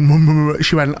 I was going.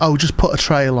 She went, "Oh, just put a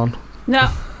trail on." No,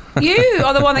 you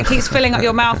are the one that keeps filling up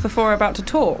your mouth before we're about to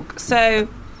talk. So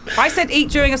I said eat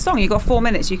during a song. You've got 4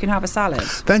 minutes. You can have a salad.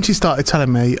 Then she started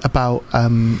telling me about. I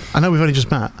know we've only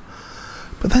just met,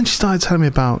 but then she started telling me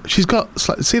about. She's got.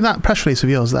 See that press release of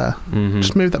yours there? Mm-hmm.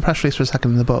 Just move that press release for a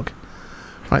second in the book.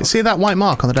 Right. See that white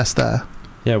mark on the desk there?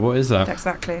 Yeah, what is that?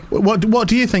 Exactly. What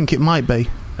do you think it might be?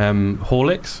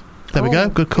 Horlicks? There we go.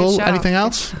 Good call. shout. Anything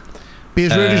else? Be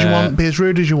as rude as you want. Be as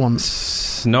rude as you want.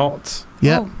 Snot?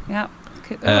 Yeah. Oh,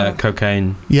 yeah.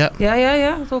 Cocaine? Yeah.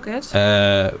 Yeah. It's all good.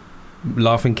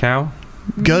 Laughing cow?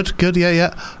 Good.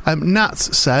 Yeah. Nat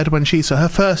said when she saw her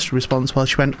first response was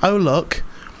she went, "Oh look,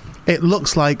 it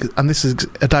looks like," and this is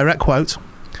a direct quote,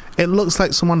 "it looks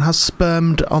like someone has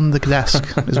spermed on the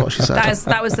desk," is what she said.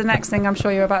 That was the next thing I'm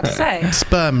sure you're about to say.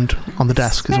 Spermed on the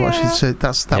desk is what she said.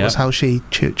 That was how she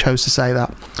chose to say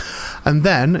that. And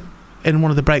then in one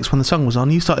of the breaks when the song was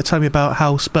on, you started telling me about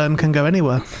how sperm can go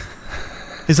anywhere.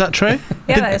 Is that true?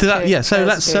 Yeah, that is true. Yeah. So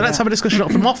let's have a discussion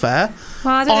from off air,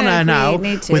 well, I don't on know air if now, we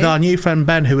need to. with our new friend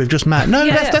Ben, who we've just met. No,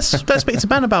 Yeah. let's speak to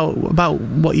Ben about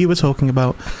what you were talking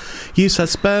about. You said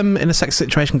sperm in a sex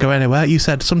situation can go anywhere. You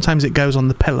said sometimes it goes on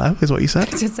the pillow, is what you said.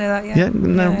 I did say that, yeah. Yeah,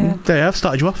 no, there you have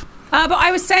started you off. But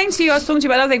I was saying to you, I was talking to you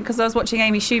about another thing because I was watching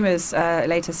Amy Schumer's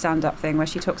latest stand-up thing where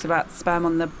she talks about sperm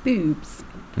on the boobs.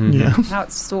 Mm-hmm. Yeah. How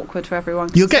it's just awkward for everyone.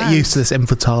 You'll get concerned. used to this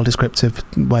infantile descriptive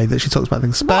way that she talks about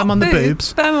things. Sperm What on the boobs.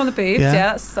 Sperm on the boobs, Yeah.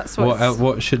 yeah, that's what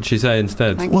What should she say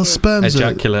instead? Thank Well, you. sperms are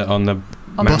Ejaculate on the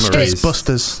On the mammaries.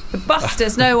 busters. The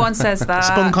busters, no one says that.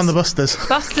 Spunk on the busters.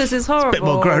 Busters is horrible. Bit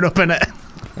more grown up in it.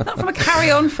 Not from a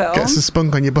Carry-On film. Get some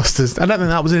spunk on your busters. I don't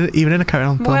think that was even in a Carry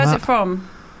On film. Where's that. it from?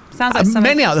 Sounds like something.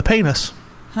 Mainly out of the penis.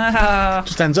 Yeah.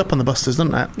 Just ends up on the busters,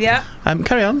 doesn't it?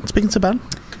 Carry on. Speaking to Ben.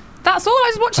 That's all.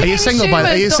 I was watching. Are you Amy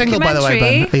single by the way,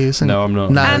 Ben? Are you single? No, I'm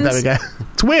not. No, And- there we go.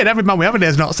 It's weird. Every man we have in here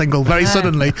is not single. Very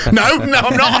suddenly. No, I'm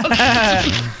not.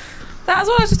 That's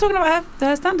what I was just talking about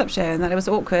her stand-up show, and that it was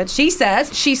awkward. She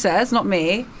says, not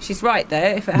me. She's right though.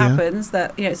 If it happens,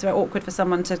 that it's very awkward for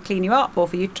someone to clean you up, or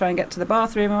for you to try and get to the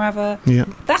bathroom or whatever. Yeah.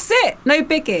 That's it. No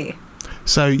biggie.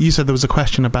 So you said there was a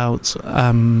question about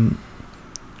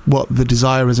what the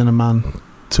desire is in a man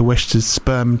to wish to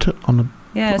spermed on a.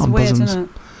 Yeah, it's On weird, bosoms. isn't it?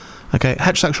 Okay,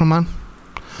 heterosexual man.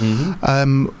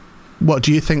 Mm-hmm. What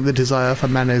do you think the desire for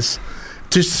men is?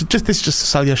 Just to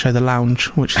sell your show, The Lounge,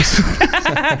 which is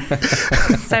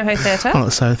Soho Theatre. on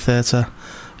at Soho Theatre.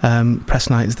 Press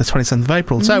night is the 27th of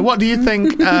April. So, what do you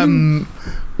think?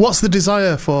 What's the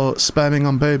desire for sperming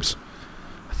on boobs?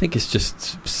 I think it's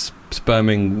just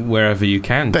sperming wherever you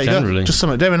can, There you generally. go. Just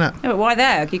something doing it. Yeah, but why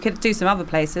there? You could do some other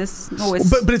places. Always.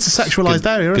 But it's a sexualised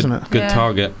area, isn't it? Good Yeah.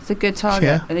 target. It's a good target.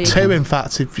 Yeah. And you Two, can- in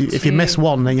fact. If you Two. miss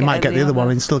one, then you Get might get the the other other. one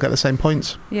and still get the same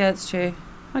points. Yeah, it's true.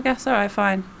 I guess. All right,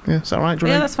 fine. Yeah, is that right? Do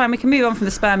you Yeah, want that's fine. We can move on from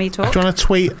the spermy talk. to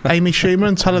tweet Amy Schumer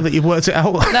and tell her that you've worked it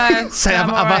out? No, Say, I'm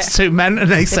I've all right. asked two men and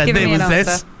they They've said given it me was an this.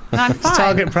 answer. No, I'm It's fine.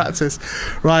 target practice.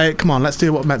 Right, come on, let's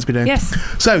do what we're meant to be doing. Yes.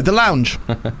 So, The Lounge,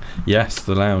 Yes,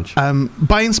 the lounge.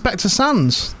 by Inspector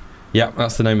Sands. Yeah,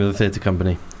 that's the name of the theatre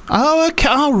company. Oh, okay.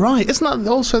 Oh, right. Isn't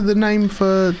that also the name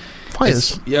for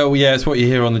fires? It's what you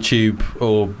hear on the Tube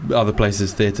or other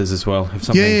places, theatres as well.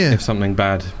 If something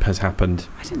bad has happened.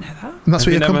 I didn't know that. And that's Have what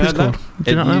you your never company's heard called? that?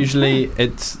 Do you not know? Usually,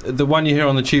 it's the one you hear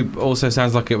on the Tube. Also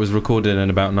sounds like it was recorded in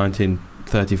about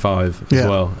 1935 as Yeah.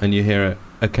 well, and you hear it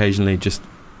occasionally, just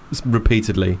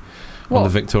repeatedly. On the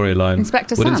What? Victoria line.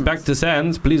 Inspector Would Sands? Inspector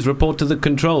Sands please report to the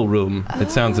control room?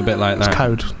 It sounds a bit like that. It's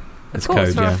code. It's Of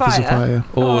course, code, for a yeah. fire. There's a fire.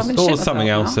 Oh, I'm in Or shit something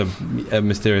else, myself a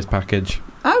mysterious package.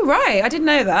 Oh, right. I didn't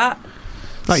know that.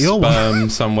 Like your one.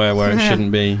 Somewhere where it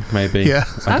shouldn't be, maybe. Yeah.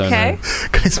 I don't Okay. know.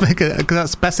 Cause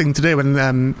that's the best thing to do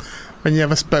when you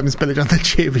have a sperm spillage on the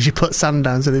tube is you put sand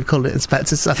down, so they've called it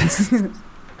Inspector Sands.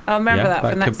 I'll remember Yeah, that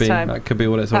for next could be, time. That could be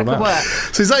what it's all That could about. work.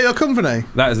 So is that your company?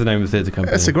 That is the name of the theatre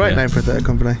company. It's a great yeah. name for a theatre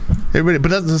company. It really.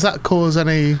 But does that cause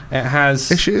any It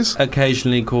has issues?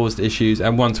 occasionally caused issues,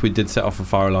 and once we did set off a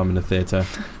fire alarm in the theatre,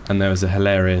 and there was a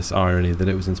hilarious irony that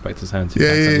it was Inspector Sands who Yeah,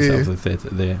 set yeah, himself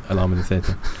the alarm in the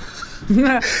theatre.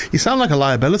 You sound like a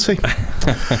liability.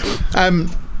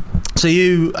 So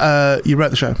you wrote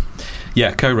the show.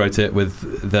 Yeah, co-wrote it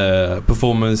with the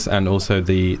performers and also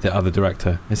the other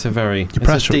director. It's a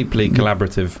deeply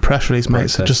collaborative. Press release, mate.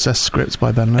 So process. just says scripts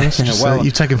by Ben Lewis. Just, well,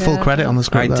 you've taken full credit on the I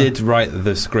script. there. did write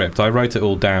the script. I wrote it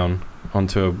all down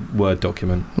onto a Word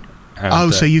document,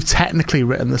 And, so you've technically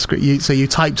written the script. You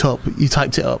typed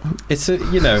it up. It's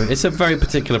a very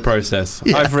particular process.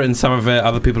 Yeah. I've written some of it.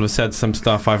 Other people have said some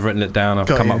stuff. I've written it down. I've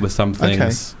Got come you. up with some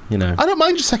things. Okay. I don't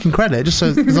mind just taking credit, just so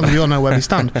as long as you all know where we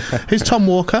stand. Who's Tom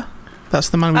Walker? That's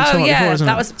the man we were talking about before, isn't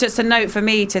that it? was just a note for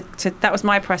me to that was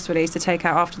my press release to take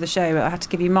out after the show, but I had to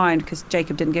give you mine because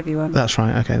Jacob didn't give you one. That's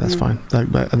right. Okay, that's fine.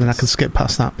 And then I can skip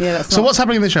past that. Yeah, that's so what's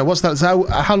happening in the show? What's that? So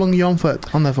how long are you on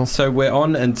there for? So we're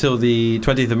on until the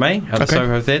 20th of May at the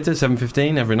Soho Theatre,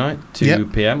 7:15 every night, 2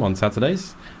 p.m. on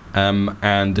Saturdays.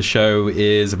 And the show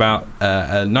is about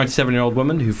a 97-year-old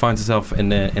woman who finds herself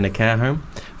in a care home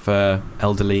for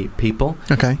elderly people.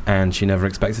 Okay. And she never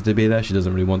expected to be there. She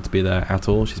doesn't really want to be there at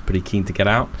all. She's pretty keen to get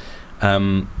out.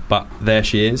 But there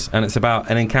she is, and it's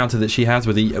about an encounter that she has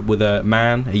with a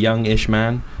man, a young-ish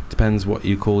man, depends what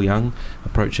you call young,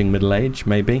 approaching middle age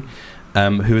maybe,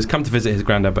 who has come to visit his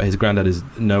granddad, but his granddad is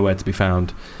nowhere to be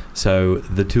found. So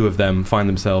the two of them find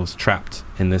themselves trapped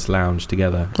in this lounge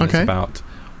together. And it's about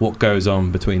what goes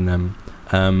on between them.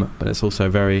 But it's also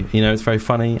very, it's very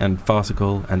funny and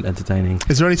farcical and entertaining.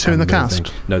 Is there only two in the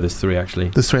cast? No, there's three actually.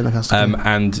 There's three in the cast.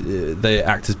 And the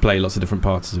actors play lots of different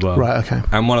parts as well. Right, okay.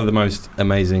 And one of the most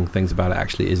amazing things about it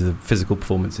actually is the physical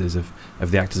performances of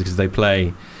the actors, because they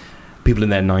play people in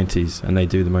their 90s and they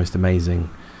do the most amazing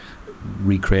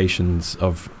recreations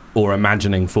of, or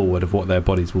imagining forward of what their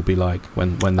bodies will be like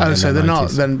when they're in their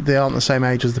 90s. Then they aren't the same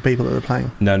age as the people that they're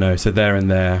playing? No, so they're in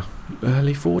their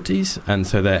early 40s, and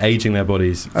so they're aging their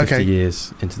bodies 50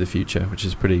 years into the future, which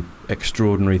is a pretty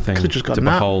extraordinary thing to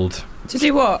behold. To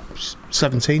do what?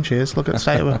 17 cheers, look at the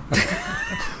state of her.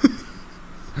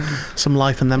 Some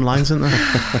life in them lines, isn't there?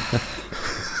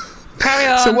 Carry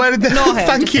on. So where did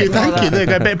thank you. There you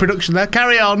go, a bit of production there.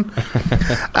 Carry on.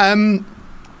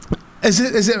 Is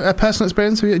it a personal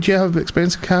experience? Do you have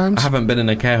experience in care homes? I haven't been in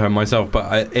a care home myself,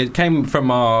 but it came from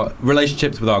our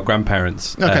relationships with our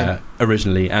grandparents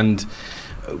originally, and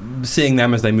seeing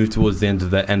them as they move towards the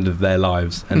end of their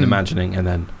lives, and imagining, and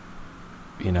then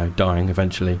dying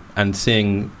eventually, and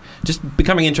just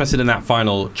becoming interested in that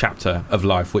final chapter of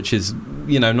life, which is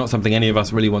not something any of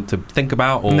us really want to think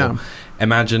about or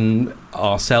imagine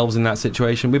ourselves in that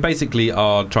situation. We basically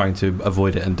are trying to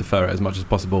avoid it and defer it as much as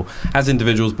possible as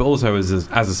individuals, but also as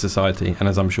a society. And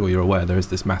as I'm sure you're aware, there is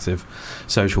this massive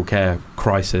social care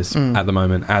crisis at the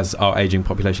moment as our ageing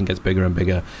population gets bigger and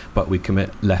bigger, but we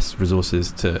commit less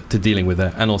resources to dealing with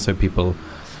it. And also people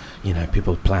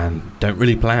don't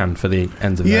really plan for the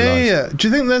ends of their lives. Yeah. Do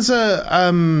you think there's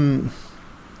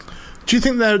do you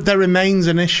think there remains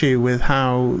an issue with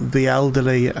how the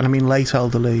elderly, and I mean late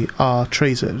elderly, are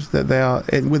treated? That they are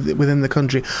within the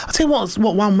country. I'll tell you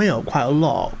what wound me up quite a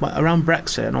lot around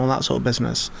Brexit and all that sort of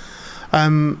business.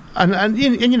 And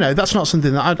that's not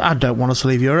something that I don't want us to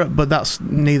leave Europe, but that's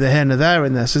neither here nor there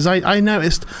in this. Is I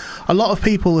noticed a lot of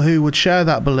people who would share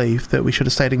that belief that we should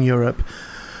have stayed in Europe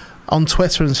on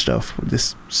Twitter and stuff, with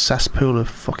this cesspool of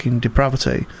fucking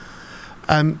depravity,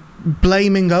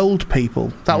 blaming old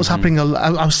people. That was happening.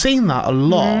 I've seen that a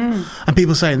lot, and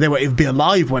people saying they won't even be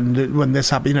alive when this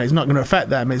happened. It's not going to affect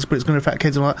them, but it's going to affect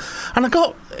kids and all that. And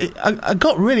I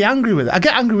got really angry with it. I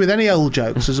get angry with any old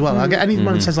jokes as well. I get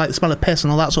anyone who says like the smell of piss and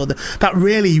all that sort of thing. That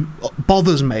really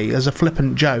bothers me as a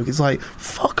flippant joke. It's like,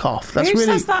 fuck off. That's Who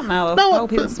really says that now? No,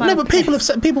 but people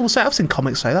will say. I've seen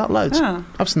comics say that loads. Oh.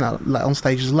 I've seen that on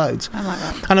stages loads. I like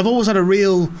that. And I've always had a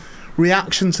real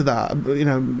reaction to that,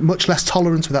 much less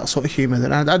tolerance with that sort of humour.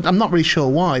 And I'm not really sure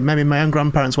why. Maybe my own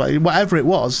grandparents, whatever it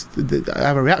was, I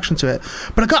have a reaction to it.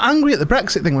 But I got angry at the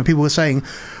Brexit thing when people were saying,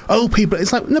 old people,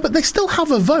 it's like, no, but they still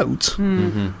have a vote.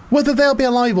 Whether they'll be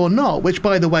alive or not, which,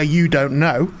 by the way, you don't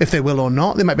know if they will or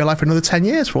not. They might be alive for another 10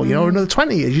 years for you, or another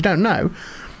 20 years, you don't know.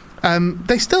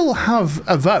 They still have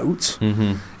a vote,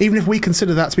 even if we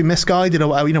consider that to be misguided or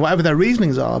whatever their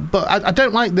reasonings are. But I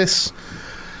don't like this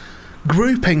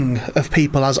grouping of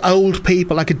people as old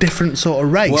people, like a different sort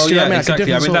of race. Well, Do you know what I mean?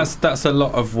 exactly. Like that's a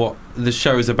lot of what the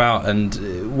show is about,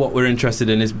 and what we're interested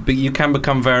in is you can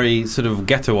become very sort of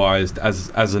ghettoized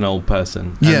as an old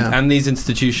person. And these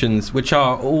institutions, which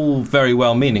are all very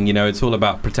well-meaning, it's all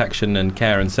about protection and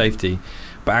care and safety.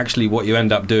 But actually what you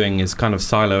end up doing is kind of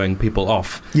siloing people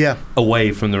off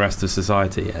away from the rest of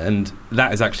society. And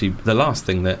that is actually the last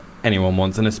thing that anyone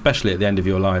wants, and especially at the end of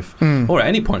your life, or at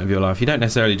any point of your life. You don't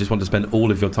necessarily just want to spend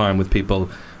all of your time with people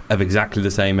of exactly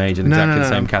the same age and exactly the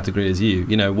same category as you.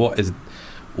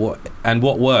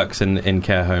 What works in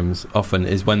care homes often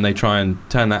is when they try and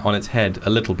turn that on its head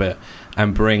a little bit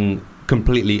and bring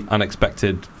completely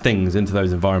unexpected things into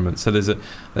those environments. So there's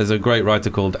a great writer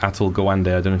called Atul Gawande,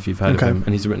 I don't know if you've heard of him,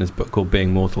 and he's written this book called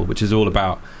Being Mortal, which is all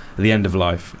about the end of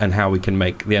life and how we can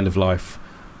make the end of life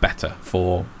better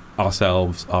for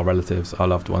ourselves, our relatives, our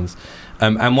loved ones.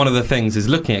 And one of the things is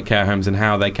looking at care homes and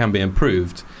how they can be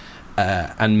improved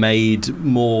and made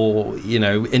more,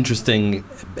 interesting,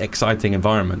 exciting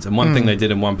environments. And one thing they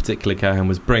did in one particular care home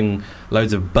was bring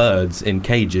loads of birds in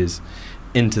cages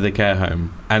into the care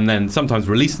home and then sometimes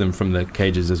release them from the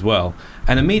cages as well.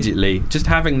 And immediately, just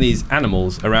having these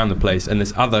animals around the place and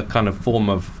this other kind of form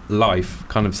of life,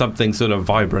 kind of something sort of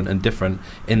vibrant and different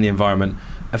in the environment,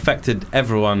 affected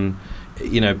everyone.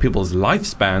 People's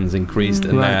lifespans increased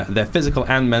and their physical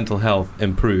and mental health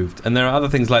improved. And there are other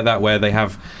things like that where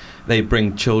they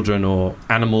bring children or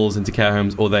animals into care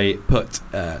homes, or they put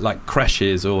like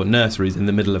creches or nurseries in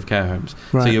the middle of care homes.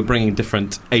 Right. So you're bringing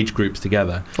different age groups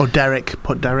together. Or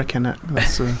put Derek in it.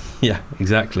 That's, yeah,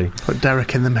 exactly. Put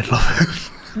Derek in the middle of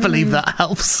it. Believe that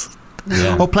helps.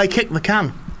 Yeah. Or play Kick the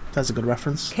Can. That's a good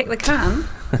reference. Kick the Can?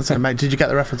 That's it, mate. Did you get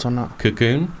the reference or not?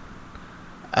 Cocoon?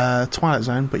 Twilight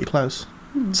Zone, but you're close.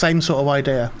 Same sort of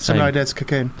idea. Similar idea to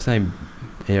Cocoon. Same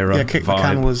era. Yeah, Kick vibe. the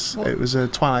Can was a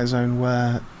Twilight Zone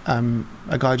where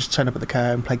a guy just turned up at the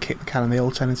care and played Kick the Can, and they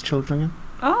all turned into children again.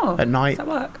 Oh, at night. Does that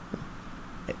work?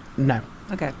 No.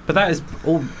 Okay. But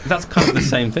that's kind of the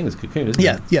same thing as Cocoon, isn't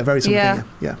it? Yeah, very similar.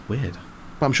 Yeah. Weird.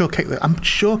 But I'm sure Kick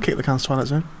the Can's Twilight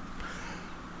Zone.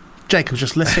 Jacob's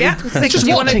just listening. Yeah. He's just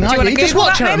watching, aren't you? Just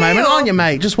watching at the moment, aren't you,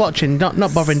 mate? Just watching, not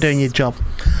bothering doing your job.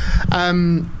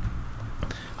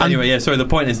 Anyway, yeah, sorry, the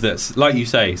point is that, like you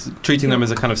say, treating them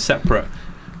as a kind of separate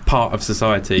part of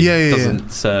society doesn't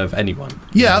serve anyone.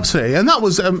 Yeah, absolutely. And that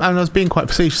was, and I was being quite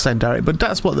facetious saying, Derek, but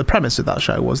that's what the premise of that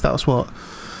show was. That was what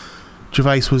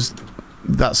Gervais was,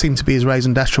 that seemed to be his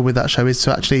raison d'etre with that show, is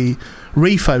to actually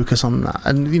refocus on that.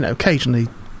 And, occasionally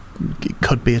it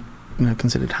could be,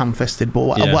 considered ham-fisted, but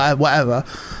whatever.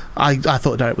 I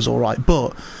thought Derek was all right,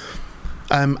 but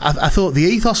I thought the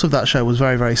ethos of that show was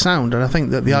very, very sound, and I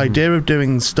think that the idea of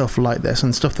doing stuff like this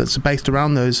and stuff that's based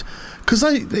around those, because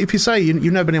if you say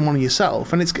you've never been in one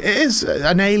yourself, and it is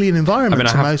an alien environment. I mean,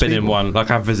 to I have most been people. in one, like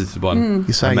I've visited one.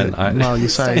 You say,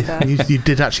 you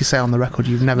did actually say on the record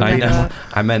you've never been in one.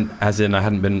 I meant as in I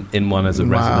hadn't been in one as a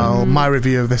resident. Well, my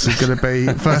review of this is going to be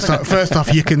first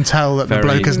off, you can tell that the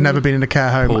bloke has never been in a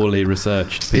care home. Poorly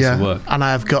researched piece of work. And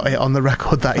I have got it on the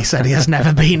record that he said he has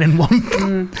never been in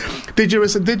one. Did you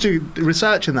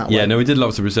research in that way? Yeah, no, we did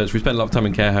lots of research. We spent a lot of time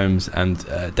in care homes and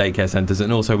daycare centres,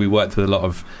 and also we worked with a lot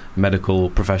of medical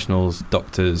professionals,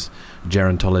 doctors,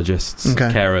 gerontologists,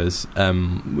 carers,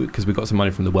 because we got some money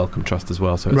from the Wellcome Trust as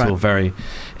well. So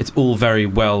it's all very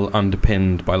well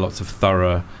underpinned by lots of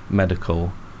thorough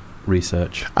medical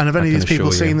research. And have any of these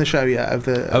people seen the show yet?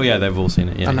 They've all seen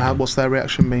it. Yeah, and what's their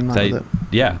reaction been like with it?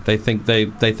 Yeah, they think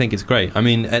it's great. I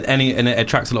mean, and it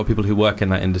attracts a lot of people who work in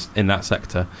that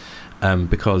sector.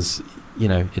 Because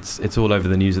it's all over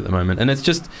the news at the moment, and it's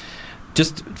just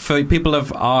for people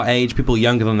of our age, people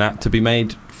younger than that, to be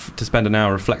made to spend an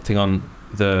hour reflecting on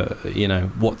the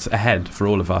what's ahead for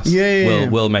all of us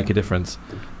will make a difference.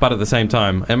 But at the same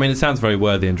time, I mean, it sounds very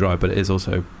worthy and dry, but it is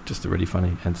also just a really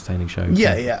funny, entertaining show.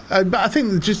 But I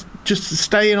think just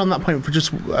staying on that point for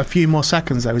just a few more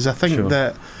seconds though, is I think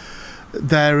that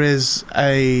there is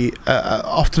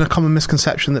often a common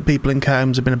misconception that people in care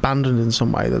homes have been abandoned in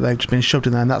some way, that they've just been shoved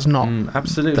in there, and that's not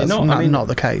absolutely not. Not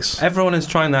the case. Everyone is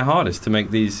trying their hardest to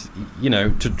make these,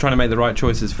 trying to make the right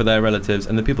choices for their relatives,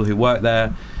 and the people who work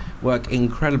there work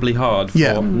incredibly hard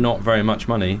for not very much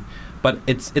money. But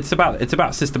it's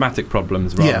about systematic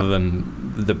problems rather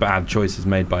than the bad choices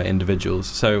made by individuals.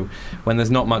 So when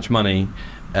there's not much money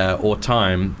or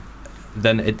time,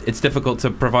 then it's difficult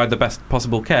to provide the best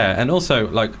possible care. And also,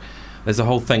 like, there's a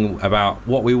whole thing about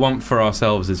what we want for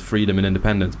ourselves is freedom and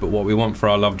independence, but what we want for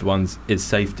our loved ones is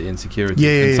safety and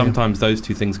security. And sometimes those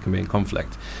two things can be in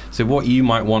conflict. So what you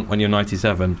might want when you're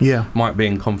 97 might be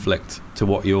in conflict to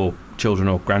what your children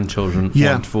or grandchildren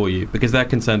want for you, because they're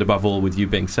concerned above all with you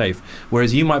being safe,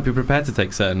 whereas you might be prepared to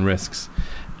take certain risks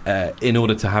in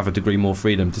order to have a degree more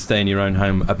freedom to stay in your own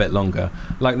home a bit longer.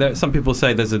 Like some people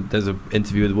say, there's a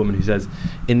interview with a woman who says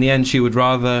in the end she would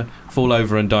rather fall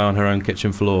over and die on her own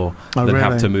kitchen floor than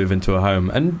have to move into a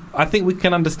home. And I think we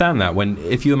can understand that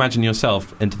if you imagine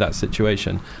yourself into that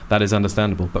situation, that is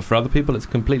understandable. But for other people it's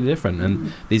completely different,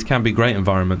 and these can be great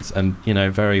environments and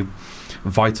very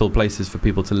vital places for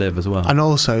people to live as well. And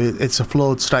also it's a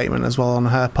flawed statement as well on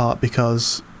her part,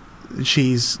 because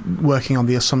she's working on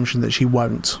the assumption that she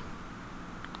won't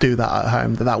do that at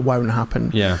home, that won't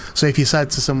happen. So if you said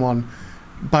to someone,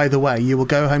 by the way, you will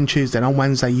go home Tuesday and on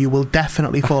Wednesday you will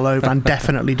definitely fall over and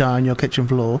definitely die on your kitchen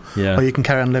floor, or you can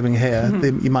carry on living here,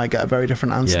 you might get a very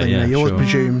different answer than you always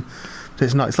presume that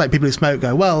it's not. It's like people who smoke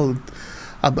go, well,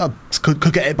 I could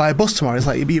get hit by a bus tomorrow. It's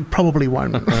like, you probably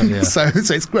won't. Yeah. So it's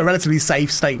a relatively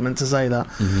safe statement to say that.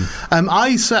 Mm-hmm.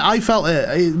 I felt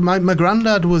it. My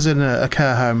granddad was in a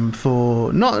care home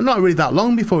for not really that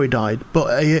long before he died,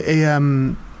 but he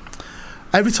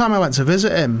every time I went to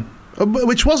visit him,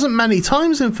 which wasn't many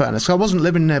times in fairness, I wasn't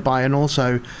living nearby, and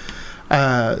also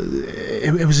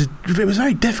it was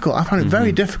very difficult. I found it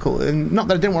very difficult, and not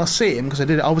that I didn't want to see him, because I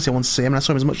did obviously want to see him, and I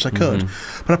saw him as much as I could,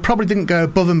 but I probably didn't go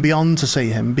above and beyond to see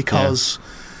him because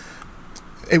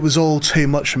it was all too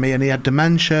much for me, and he had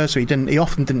dementia, so he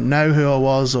often didn't know who I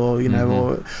was, or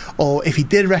or if he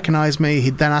did recognise me,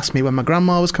 he'd then ask me when my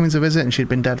grandma was coming to visit, and she'd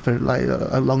been dead for like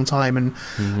a long time, and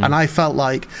I felt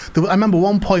like I remember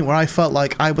one point where I felt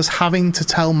like I was having to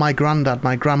tell my granddad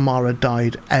my grandma had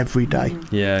died every day.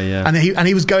 And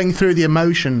he was going through the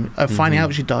emotion of finding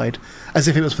out she died as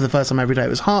if it was for the first time every day. It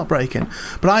was heartbreaking,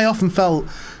 but I often felt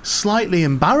slightly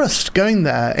embarrassed going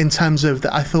there, in terms of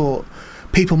that I thought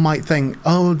people might think,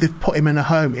 oh, they've put him in a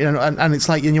home, and it's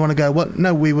like, and you want to go, what?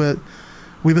 No, we were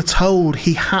told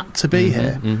he had to be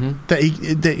here,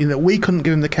 that we couldn't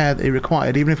give him the care that he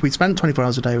required, even if we spent 24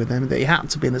 hours a day with him, that he had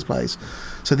to be in this place.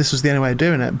 So this was the only way of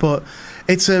doing it. But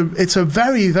it's a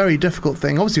very, very difficult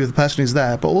thing, obviously, with the person who's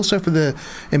there, but also for the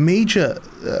immediate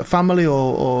family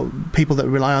or people that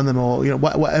rely on them, or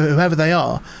whoever they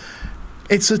are.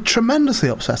 It's a tremendously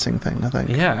upsetting thing, I think.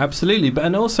 Yeah, absolutely. But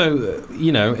and also,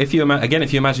 if you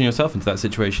imagine yourself into that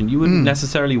situation, you wouldn't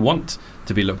necessarily want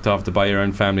to be looked after by your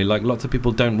own family. Like, lots of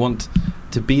people don't want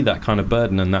to be that kind of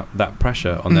burden and that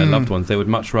pressure on their loved ones. They would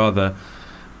much rather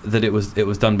that it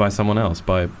was done by someone else,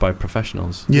 by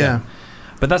professionals. Yeah.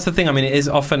 But that's the thing. I mean, it is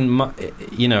often,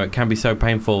 it can be so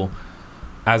painful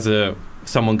as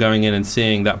someone going in and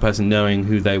seeing that person, knowing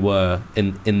who they were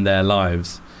in their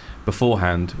lives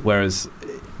beforehand, whereas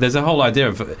there's a whole idea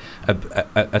of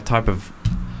a type of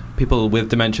people with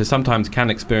dementia sometimes can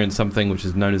experience something which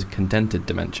is known as contented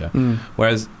dementia,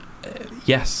 whereas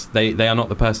yes, they are not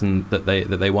the person that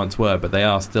they once were, but they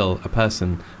are still a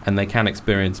person, and they can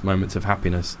experience moments of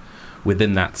happiness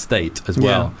within that state as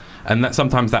well. And that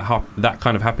sometimes that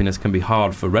kind of happiness can be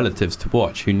hard for relatives to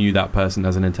watch, who knew that person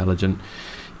as an intelligent,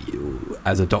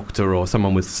 as a doctor or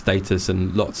someone with status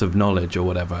and lots of knowledge or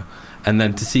whatever, and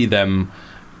then to see them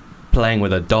playing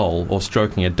with a doll or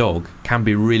stroking a dog can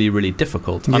be really, really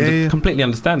difficult, completely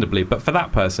understandably. But for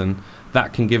that person,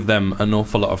 that can give them an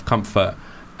awful lot of comfort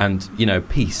and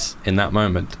peace in that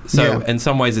moment. So in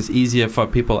some ways, it's easier for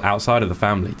people outside of the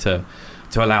family to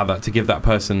allow that, to give that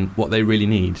person what they really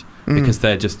need, because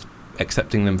they're just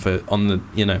accepting them on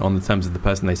the terms of the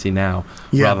person they see now,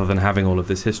 rather than having all of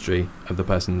this history of the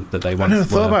person that they once were. I never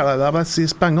thought about it like that, but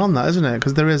it's bang on that, isn't it?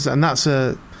 Because there is, and that's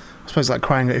I suppose, like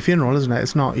crying at a funeral, isn't it?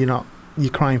 It's not, you're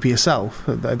crying for yourself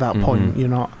at that point. You're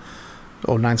not,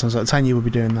 or 9 times out of 10 you would be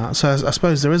doing that. So I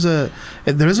suppose there is a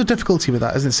difficulty with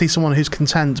that, isn't it? See someone who's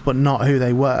content but not who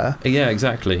they were. Yeah,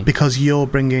 exactly. Because you're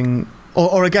bringing,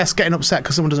 or I guess getting upset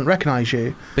because someone doesn't recognise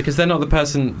you. Because they're not the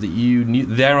person that you knew.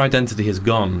 Their identity has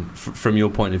gone from your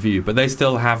point of view, but they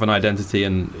still have an identity,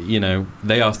 and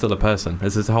they are still a person.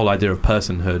 There's this whole idea of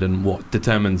personhood, and what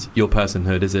determines your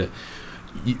personhood. Is it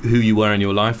who you were in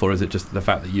your life, or is it just the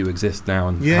fact that you exist now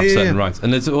and have certain rights?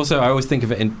 And it's also, I always think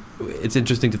of it it's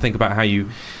interesting to think about how you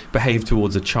behave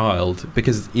towards a child,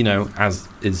 because as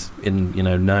is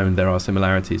known, there are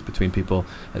similarities between people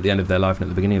at the end of their life and at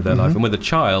the beginning of their life. And with a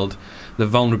child, the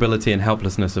vulnerability and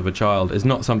helplessness of a child is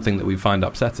not something that we find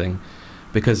upsetting,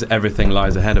 because everything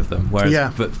lies ahead of them,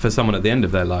 whereas for someone at the end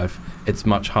of their life, it's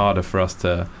much harder for us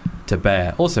to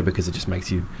bear, also because it just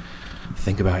makes you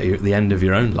think about the end of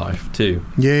your own life too.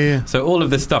 So all of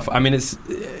this stuff, I mean,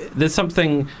 there's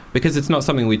something, because it's not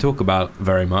something we talk about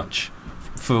very much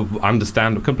for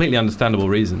completely understandable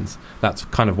reasons. That's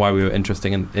kind of why we were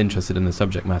interested in the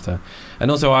subject matter. And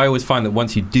also, I always find that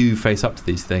once you do face up to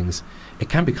these things, it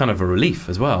can be kind of a relief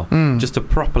as well. Just to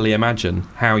properly imagine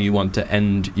how you want to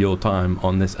end your time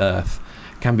on this earth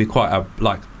can be quite a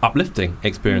uplifting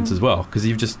experience as well, because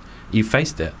you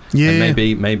faced it, and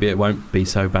maybe it won't be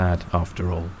so bad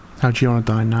after all. How do you want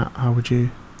to die, Nat? How would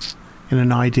you, in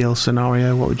an ideal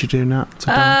scenario, what would you do, Nat, to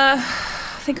die? I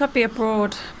think I'd be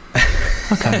abroad.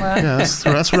 Okay, that's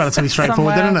relatively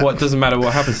straightforward, isn't it? What, doesn't matter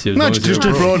what happens to you? No, just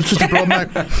abroad, mate.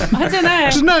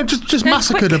 I don't know. Just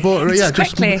massacred abroad.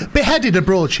 Just beheaded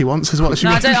abroad. She wants, is what she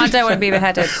wants. I don't want to be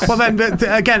beheaded. Well, then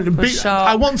again,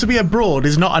 I want to be abroad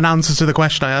is not an answer to the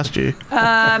question I asked you.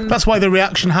 That's why the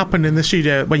reaction happened in the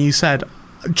studio when you said,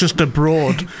 just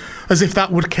abroad, as if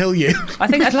that would kill you. I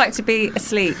think I'd like to be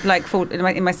asleep, like fall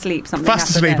in my sleep. Something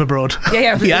Fast happen, asleep yeah. abroad.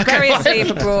 Yeah, Yeah, okay, very fine. asleep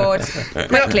abroad,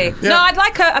 quickly. Yeah. No, I'd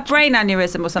like a brain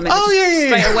aneurysm or something. Oh, just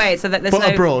yeah. straight away, so that there's But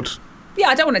no. abroad. Yeah,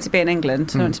 I don't want it to be in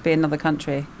England. I want it to be in another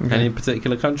country. Any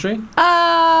particular country?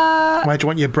 Where do you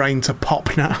want your brain to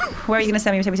pop now? Where are you going to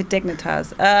send me? Take me to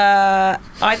Dignitas.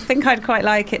 I think I'd quite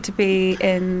like it to be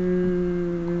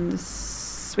in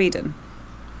Sweden.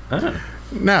 Oh.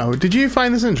 Now, did you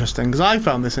find this interesting? Because I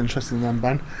found this interesting then,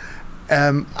 Ben.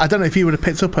 I don't know if you would have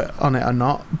picked up on it or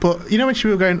not, but you know when you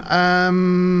were going,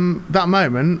 that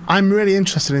moment, I'm really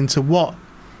interested into what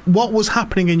was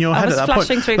happening in your I head was at that point.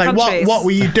 flashing through Like, countries. what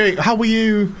were you doing? How were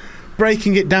you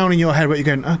breaking it down in your head? Where you're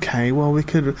going, okay, well,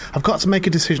 I've got to make a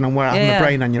decision on where I have Yeah. a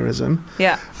brain aneurysm.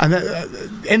 Yeah. And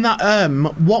in that,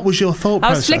 what was your thought I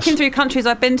process? was flicking through countries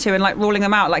I've been to and like ruling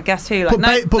them out, like guess who?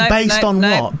 Like, But based on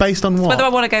what? Based on It's what? whether I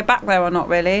want to go back there or not,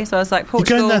 really. So I was like, You're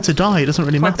Portugal. going there to die. It doesn't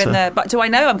really I've been matter. there, but do I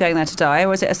know I'm going there to die,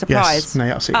 or is it a surprise? Yes. No,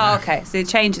 absolutely. Oh, no. okay. So it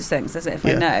changes things, does it? If I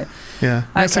Yeah. know. Yeah.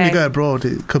 Next time you Okay. go abroad,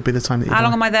 it could be the time that you How die.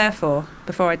 long am I there for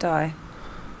before I die?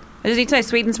 I just need to know.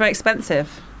 Sweden's very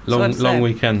expensive. That's what Long I'm saying. long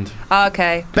weekend. Oh,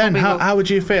 okay. Ben, Probably will- how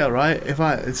would you feel, right? It's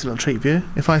a little treat for you.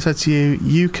 If I said to you,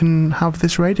 you can have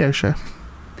this radio show.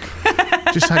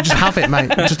 just have it, mate.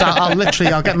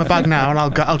 I'll get my bag now and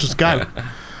I'll just go.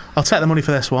 I'll take the money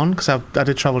for this one because I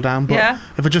did travel down. But Yeah.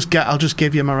 if I'll just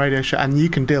give you my radio show and you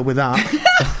can deal with that.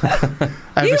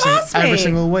 You asked me. every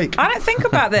single week. I don't think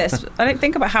about this. I don't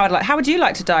think about how I'd like. How would you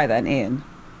like to die then, Ian?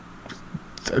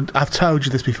 I've told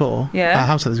you this before. Yeah. I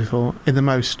have said this before in the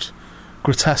most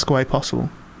grotesque way possible.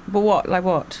 But what? Like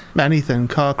what? Anything,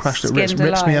 car crash that rips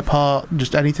Skinned me alive. apart,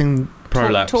 just anything.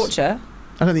 Prolapse. Torture?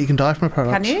 I don't think you can die from a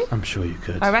prolapse. Can you? I'm sure you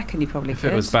could. I reckon you probably If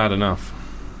could. it was bad enough.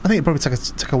 I think it probably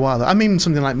took a while. Though. I mean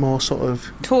something like more sort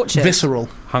of Torture. visceral.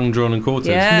 Hung, drawn and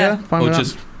quartered. Yeah. Fine Or with that.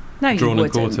 just No, you drawn and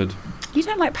wouldn't. quartered. You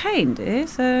don't like pain, do you?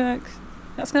 So like,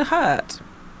 that's going to hurt.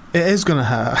 It is going to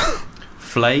hurt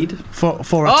Flayed. for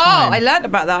a Oh, time. I learnt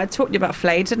about that. I talked to you about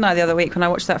flayed, didn't I, the other week when I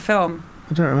watched that film,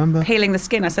 I don't remember. Peeling the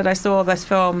Skin. I said I saw this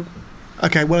film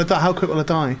Okay, well, how quick will I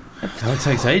die? Oh, it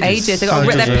takes ages. ages. They're Oh,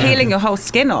 does they're it? peeling your whole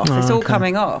skin off. Oh, It's all okay.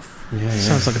 coming off. Yeah.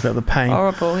 Sounds like a bit of a pain.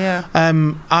 Horrible, yeah.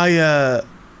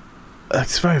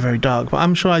 It's very, very dark, but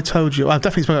I'm sure I told you, I've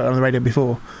definitely spoken about it on the radio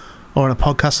before, or on a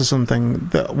podcast or something,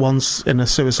 that once in a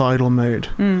suicidal mood,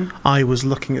 I was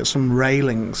looking at some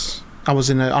railings. I was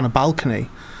on a balcony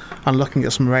and looking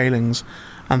at some railings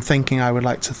and thinking I would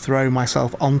like to throw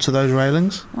myself onto those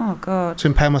railings, Oh, God. to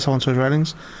impale myself onto those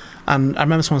railings. And I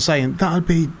remember someone saying, that would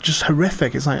be just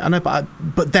horrific. It's like, I know,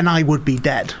 but then I would be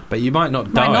dead. But you might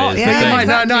not Might die. not, is the yeah, thing. might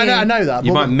not. I know that.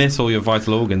 You but might miss all your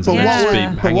vital organs But and Yeah. just be Yeah.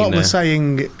 But hanging what there. we're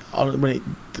saying,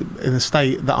 in the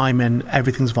state that I'm in,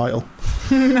 everything's vital.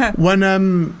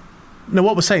 When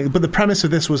what we're saying, but the premise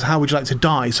of this was, how would you like to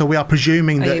die? So we are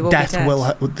presuming Oh, you that will be death dead.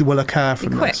 will occur Be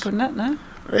from quick, this. wouldn't it? No?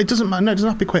 It doesn't matter. No, it doesn't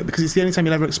have to be quick because it's the only time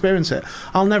you'll ever experience it.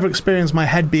 I'll never experience my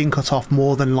head being cut off.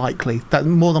 More than likely, that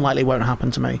more than likely won't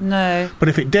happen to me. No. But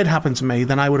if it did happen to me,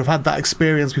 then I would have had that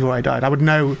experience before I died. I would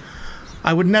know.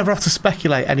 I would never have to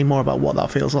speculate anymore about what that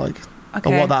feels like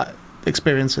Okay. or what that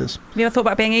experience is. Have you ever thought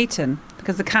about being eaten?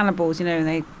 Because the cannibals,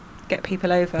 they get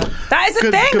people over. That is a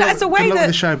Good thing. That is a luck way with the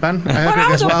that. show, Ben. I Well, hope it how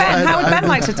goes would well. Ben? How would Ben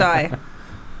like to die?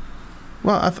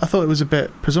 Well, I thought it was a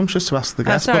bit presumptuous to ask the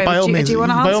guest, sorry, but by all do means, you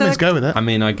wanna by all answer? means, go with it. I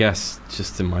mean, I guess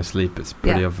just in my sleep, it's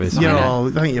pretty Yeah. obvious. Yeah.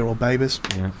 I think you're all babies.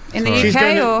 Yeah. In the Sorry. She's UK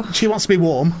going or she wants to be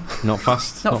warm, Not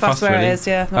fussed. not fast where really. it is?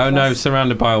 Yeah. not Oh no, fussed.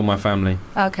 surrounded by all my family.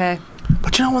 Okay.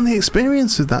 but you don't want the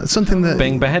experience of that. It's something that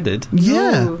Being beheaded.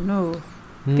 yeah. No.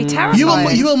 Be Mm.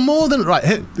 terrified. You are more than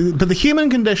right. But the human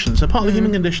condition. So part of the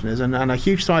human condition is, and a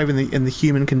huge thrive in the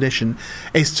human condition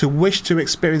is to wish to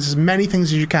experience as many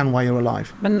things as you can while you're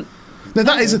alive. But, Now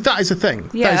that is a thing.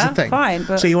 yeah, that is a thing. fine.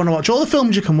 But So you want to watch all the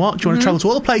films you can watch. You want to travel to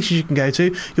all the places you can go to.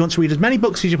 You want to read as many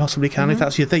books as you possibly can. If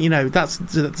that's your thing,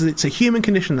 it's a human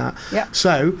condition. That. Yeah.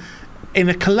 So, in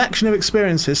a collection of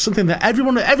experiences, something that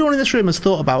everyone in this room has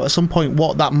thought about at some point,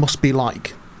 what that must be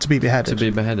like to be beheaded. To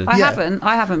be beheaded. I yeah. haven't.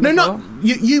 I haven't. No, before. not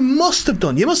you. You must have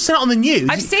done. You must have seen it on the news.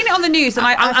 I've seen it on the news, and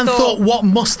I and thought, what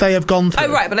must they have gone through?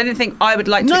 Oh right, but I didn't think I would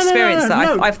like to No, no, no, experience no,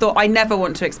 that. no. I've thought I never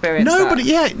want to experience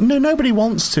Nobody, that. nobody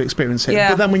wants to experience it. Yeah.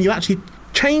 But then when you actually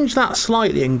change that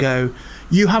slightly and go,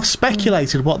 you have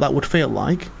speculated what that would feel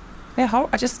like. Yeah,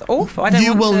 I just awful. I don't. You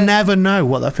want will to, never know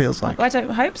what that feels like. I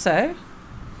don't hope so.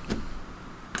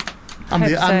 Am hope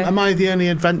so. I the only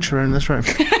adventurer in this room?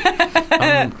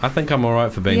 I think I'm all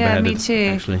right for being Yeah, beheaded. me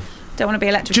too. Actually, Don't want to be Do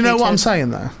electrocuted. you know what I'm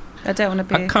saying there? I don't want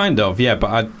to be. kind of, yeah, but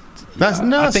I That's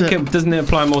think it. it doesn't it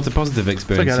apply more to positive Forget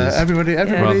experiences it. Everybody,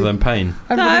 rather than pain.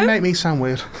 everybody No. make me sound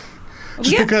weird.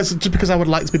 Just because I would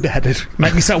like to be beheaded.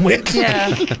 Make me sound weird. Yeah.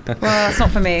 Well, that's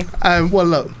not for me. Well,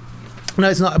 look. No,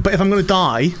 it's not. But if I'm going to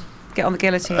die, Get on the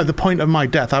guillotine. at the point of my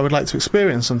death, I would like to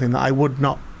experience something that I would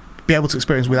not be able to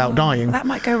experience without dying. That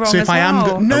might go wrong So if as I am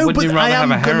well. no, wouldn't but you rather I am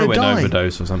have a going to heroin die.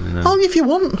 overdose or something then? Oh, if you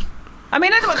want. I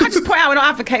mean, can I just point out we're not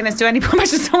advocating this to anyone.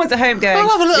 Imagine someone's at home going, I'll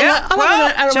have a little. yeah, I'll well,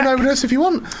 have an check. overdose if you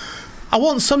want. I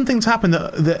want something to happen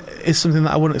that is something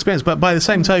that I wouldn't experience. But by the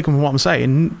same token, from what I'm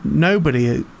saying,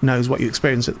 nobody knows what you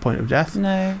experience at the point of death.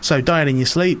 No. So dying in your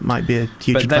sleep might be a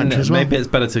huge But then adventure as well. maybe it's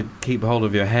better to keep hold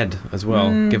of your head as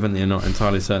well, given that you're not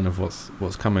entirely certain of what's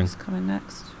coming. What's coming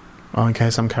next? Oh, in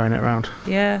case I'm carrying it around,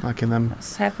 Yeah. like in them.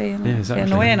 That's heavy. Isn't Yeah, it? exactly.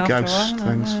 It's annoying after a Ghost while. isn't it?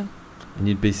 things. And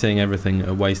you'd be seeing everything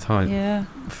at waist height Yeah.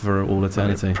 for all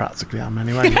eternity. Practically am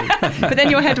anyway. But then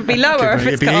your head would be lower if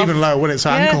It'd it's be cut even off. lower, wouldn't it? So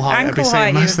ankle height, I'd be seeing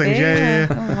height most you'd things. be, Yeah.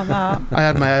 I don't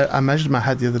want that. I measured my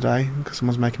head the other day because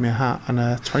someone's making me a hat,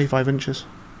 and 25 inches.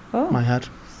 Oh. My head.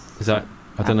 Is that?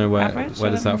 I don't know where Average?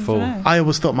 where does I that don't fall? know. I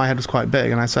always thought my head was quite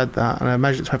big, and I said that, and I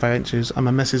measured it 25 inches, and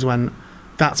my missus went,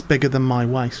 "That's bigger than my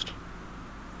waist."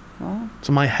 Oh.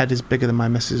 So my head is bigger than my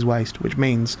missus' waist, which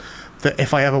means that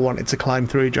if I ever wanted to climb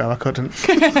through Joe, I couldn't.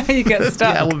 You get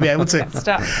stuck. Yeah, I wouldn't be able to. Get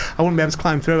stuck. I wouldn't be able to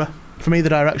climb through her from either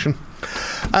direction.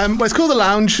 Well, it's called The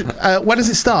Lounge. When does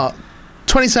it start?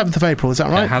 27th of April, is that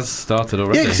right? It has started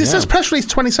already. Yeah, because it says press release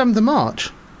 27th of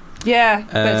March. Yeah,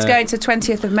 but it's going to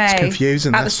 20th of May. It's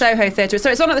confusing. At the this. Soho Theatre.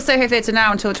 So it's on at the Soho Theatre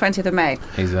now until 20th of May.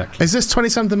 Exactly. Is this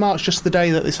 27th of March just the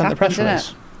day that they sent the press Happened,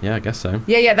 release? Yeah, I guess so.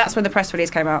 Yeah, that's when the press release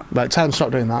came out. Right, tell them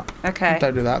stop doing that. Okay.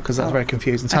 Don't do that because that's Oh. very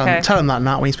confusing. Okay. Tell them that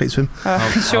now when you speak to him.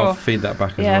 Sure. I'll feed that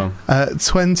back as Yeah. well.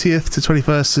 20th to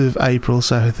 21st of April,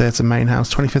 Soho Theatre Main House.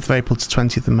 25th of April to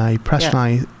 20th of May. Press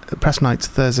night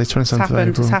Thursday, 27th It's of happened.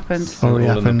 April. It's happened. It's Already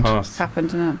all in happened. the It's past. happened,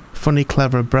 isn't it? Funny,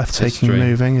 clever, breathtaking, History.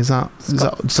 moving. Does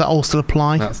that all still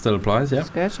apply? That still applies, yeah. It's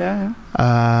good, yeah.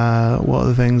 What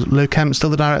other things? Lou Kemp still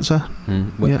the director,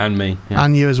 Yeah. And me. Yeah.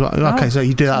 and you as well. Okay, Oh. so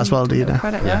you do that as well, do you? Now?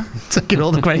 Credit, yeah. Taking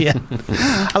all the credit. Yeah.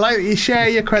 I like that you share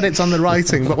your credits on the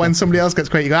writing, but when somebody else gets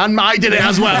credit, you go, "And I did it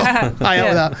as well." I help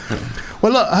with that.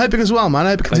 Well, look, I hope it goes well, man. I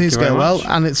hope it continues to you go very well, much.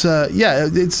 and it's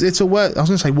it's a I was going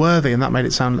to say worthy, and that made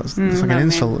it sound it's like an not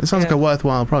insult. me. It sounds like Yeah. a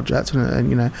worthwhile project, and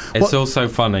you know. It's also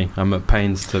funny. I'm at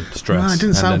pains to stress. No, it didn't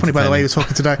and sound funny by the way you were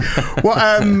entertain. talking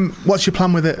today. What's your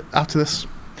plan with it after this?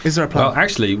 Is there a plan? Well,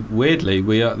 actually, weirdly,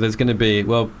 there's going to be.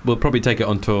 Well, we'll probably take it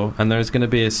on tour, and there's going to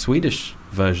be a Swedish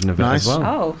version of it Nice. as well.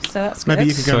 Oh, so that's good. Maybe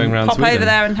you could go Going and around Pop Sweden. over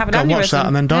there and have an Go and aneurysm. watch that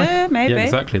and then die. Yeah, maybe. Yeah,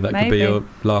 exactly. That could be Maybe. your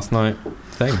last night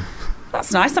thing.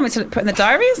 That's nice. Something to put in the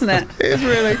diary, isn't it? It is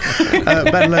really.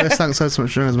 Ben Lewis, thanks so much for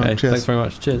joining us, man. Okay, Cheers. thanks very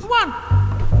much. Cheers.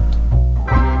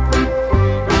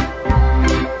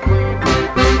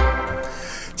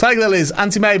 Tiger Lilies,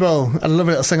 Auntie Mabel. I love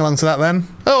a little sing along to that then.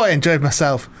 Oh, I enjoyed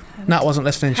myself. Nat wasn't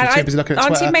listening. She was too busy looking at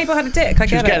Auntie Twitter. Mabel had a dick. I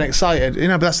She was get getting it. excited, you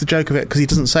know, but that's the joke of it because he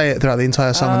doesn't say it throughout the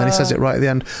entire song and then he says it right at the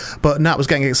end. But Nat was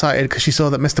getting excited because she saw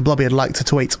that Mr. Blobby had liked a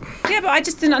tweet. Yeah, but I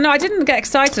just didn't. No, I didn't get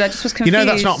excited. I just was confused. You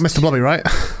know that's not Mr. Blobby, right?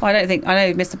 I don't think. I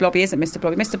know Mr. Blobby isn't Mr.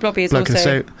 Blobby. Mr. Blobby is Bloke in a also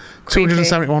suit.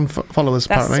 271 followers,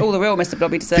 That's apparently. all the real Mr.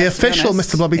 Blobby deserves. The to be official honest.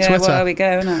 Mr. Blobby yeah, Twitter. Well, there we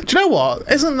go, isn't it? Do you know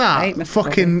what? Isn't I hate that Mr.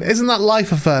 fucking? Isn't that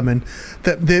life affirming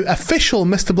that the official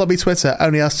Mr. Blobby Twitter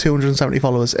only has 270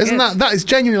 followers? Isn't Good. that is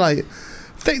genuinely like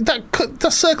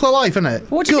that's circle of life, isn't it?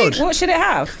 What do you Good. think? What should it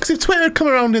have? Because if Twitter had come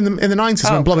around in the 90s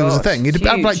when Oh, Blobby was a God. thing, you'd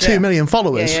have like Huge, 2 yeah. million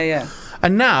followers. Yeah.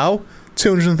 And now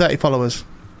 230 followers.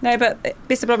 No, but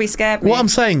Mr. Blobby scared me. What I'm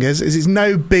saying is it's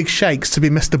no big shakes to be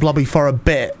Mr. Blobby for a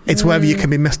bit. It's whether you can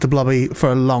be Mr. Blobby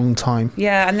for a long time.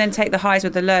 Yeah, and then take the highs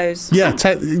with the lows. Yeah,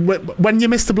 when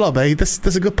you're Mr. Blobby,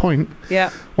 there's a good point.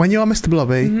 Yeah. When you are Mr.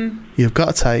 Blobby, you've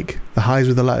got to take the highs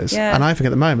with the lows. Yeah. And I think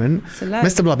at the moment, It's a low.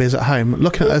 Mr. Blobby is at home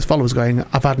looking at those followers going,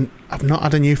 I've not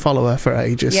had a new follower for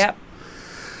ages. Yep.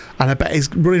 And I bet he's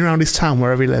running around his town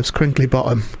wherever he lives, Crinkly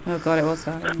Bottom, Oh God, it was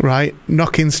that. Yeah, right?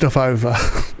 Knocking stuff over.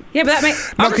 yeah, but that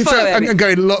makes. I would Knocking follow stuff him. and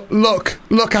going,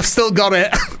 look, I've still got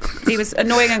it. He was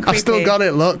annoying and creepy. I've still got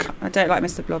it, look. I don't like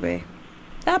Mr. Blobby.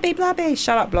 Blobby.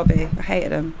 Shut up, Blobby. I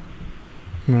hated him.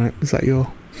 Right, is that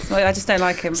your I just don't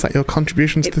like him.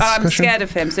 contribution to this I'm discussion? scared of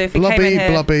him. So if he came Blobby, in here,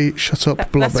 Blobby, shut up, that's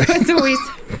Blobby. what it's always.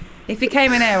 If he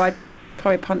came in here, I'd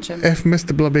probably punch him. If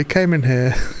Mr. Blobby came in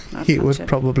here, I'd he punch would him.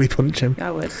 probably punch him. I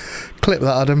would. Clip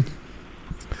that, Adam.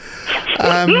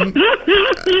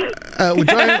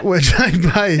 We're joined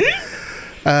by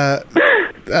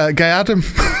Gay Adam.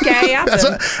 Gay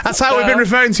Adam. That's how we've been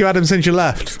referring to you, Adam, since you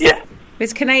left. Yeah.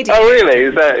 It's Canadian. Oh, really?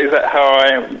 Is that how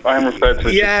I am referred to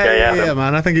as Gay Adam? Yeah,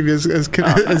 man. I think of you as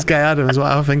Gay Adam is what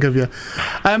I think of you.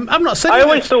 I'm not saying. I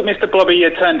always thought Mr. Blobby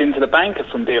had turned into the banker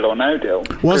from Deal or No Deal.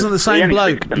 Wasn't the same He only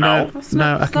bloke. speaks to No, Noel.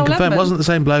 no, I can Noel confirm. Lemon. Wasn't the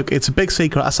same bloke. It's a big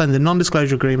secret. I signed a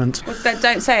non-disclosure agreement Well,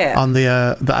 don't say it. on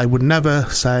the that I would never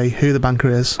say who the banker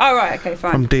is Oh, right, okay,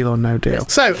 fine. from Deal or No Deal.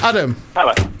 So, Adam,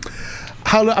 Hello.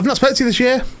 I've not spoken to you this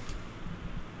year.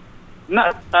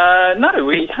 No,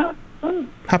 we have.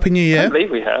 Happy New I Year. believe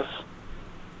we have.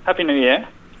 Happy New Year.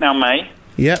 It's now May.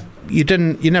 Yeah, you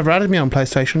didn't. You never added me on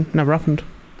PlayStation. Never happened.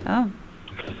 Oh.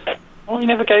 Oh, you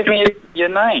never gave me your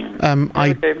name.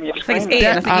 I Gave me your I think it's name.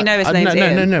 Ian. I think you know his name's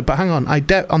Ian. No. But hang on.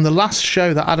 On the last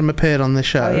show that Adam appeared on the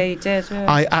show, Oh, yeah, you did.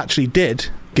 Yeah. I actually did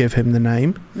give him the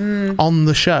name on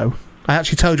the show. I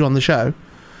actually told you on the show.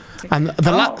 And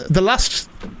the last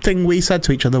thing we said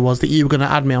to each other was that you were going to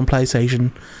add me on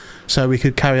PlayStation so we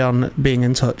could carry on being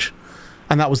in touch.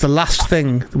 And that was the last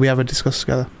thing that we ever discussed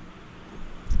together.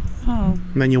 Oh.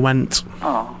 And then you went.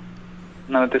 Oh.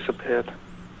 No, it disappeared.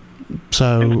 Into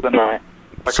So the night.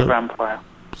 Like so- a vampire.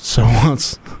 so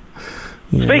what's...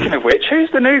 Yeah. Speaking of which, who's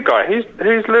the new guy? Who's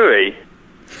Louis?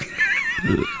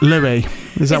 Louis.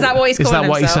 Is that what he's calling Is that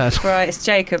what he himself? said? Right, it's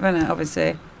Jacob, isn't it,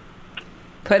 obviously.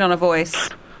 Putting on a voice.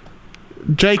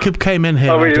 Jacob came in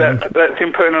here. Oh, really? Adam. That's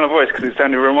him putting on a voice because it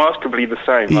sounded remarkably the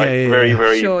same. Like, Yeah. very,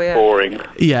 very Sure, yeah. boring.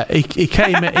 Yeah, he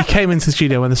came he came into the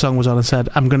studio when the song was on and said,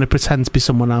 "I'm going to pretend to be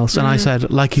someone else." And I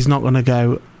said, like he's not going to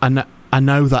go, I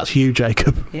know that's you,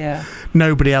 Jacob. Yeah.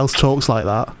 Nobody else talks like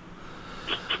that.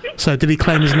 So did he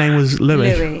claim his name was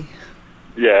Louis? Louis.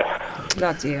 Yeah.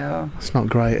 Bloody hell. It's not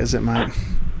great, is it, mate?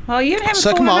 Well, you and him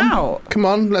So falling out. come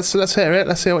on, let's hear it.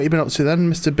 Let's hear what you've been up to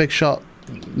then, Mr. Big Shot,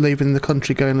 leaving the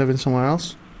country, going living somewhere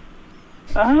else.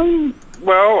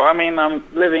 Well, I mean, I'm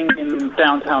living in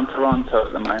downtown Toronto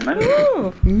at the moment.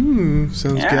 Ooh,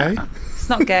 Sounds Yeah. gay. it's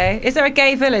not gay. Is there a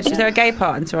gay village? Is there a gay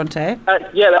part in Toronto?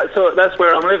 Yeah, that's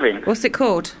where I'm living. What's it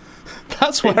called?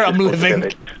 That's where I'm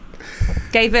living.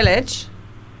 Gay village?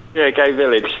 Yeah, gay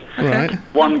village. Right.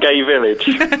 One gay village.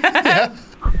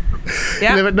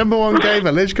 Yeah. Live at number one gay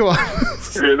village. Go on.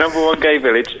 The number one gay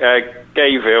village,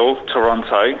 Gayville,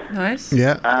 Toronto. Nice.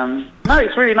 Yeah. No,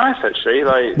 it's really nice actually.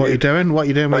 Like, What are you doing? What are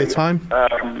you doing with your time?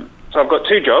 so I've got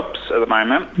two jobs at the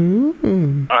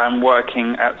moment. I'm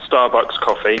working at Starbucks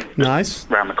Coffee Nice.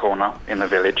 round the corner in the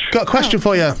village. Got a question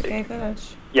for you Gay village.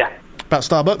 Yeah. about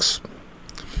Starbucks.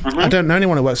 I don't know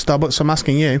anyone who works at Starbucks, so I'm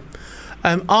asking you.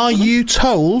 Are you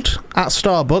told at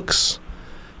Starbucks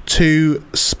to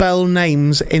spell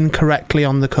names incorrectly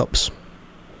on the cups?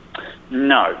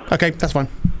 No. Okay, that's fine.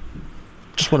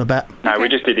 Just want to bet. No, we're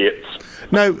just idiots.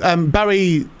 No,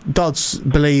 Barry Dodds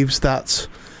believes that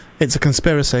it's a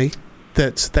conspiracy,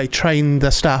 that they train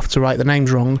their staff to write the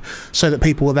names wrong so that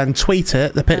people will then tweet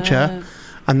it, the picture,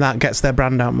 and that gets their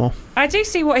brand out more. I do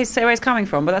see where he's coming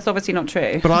from, but that's obviously not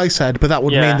true. But I said, but that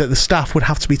would Yeah. mean that the staff would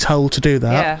have to be told to do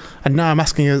that. Yeah. And now I'm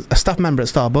asking a staff member at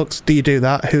Starbucks, do you do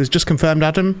that? Who's just confirmed,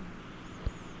 Adam?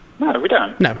 No, we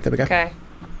don't. No, there we go. Okay.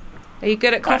 Are you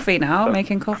good at coffee now,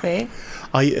 making coffee?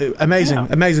 Amazing, Yeah.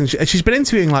 amazing. She's been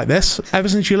interviewing like this ever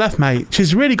since you left, mate.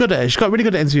 She's really good at it. She's got really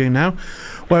good at interviewing now.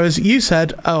 Whereas you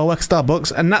said, oh, I work at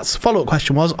Starbucks, and that's follow-up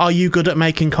question was, are you good at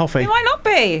making coffee? It might not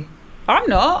be. I'm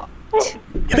not.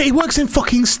 But he works in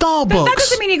fucking Starbucks. That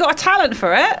doesn't mean you got a talent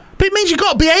for it. But it means you've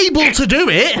got to be able to do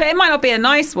it. But it might not be a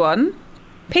nice one.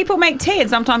 People make tea and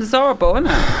sometimes it's horrible, isn't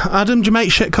it? Adam, do you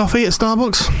make shit coffee at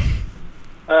Starbucks?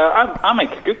 I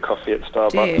make a good coffee at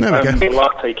Starbucks. Do you? There we go.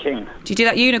 Latte King. Do you do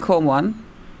that unicorn one?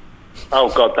 Oh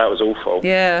God, that was awful.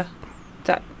 Yeah.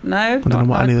 No? I don't know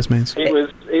what any of this means. It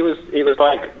was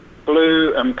like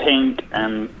blue and pink,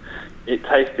 and it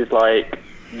tasted like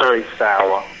very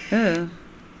sour. Ew.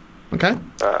 Okay.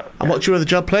 And what's your other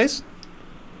job, please?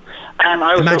 And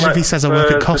I also Imagine if worked he says I work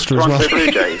for at Costa the as well. Toronto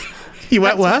Blue Jays. You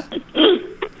went where?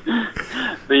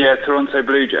 The Toronto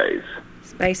Blue Jays.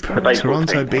 Baseball. The baseball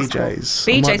Toronto team.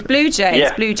 BJs. BJ's, Blue Jays,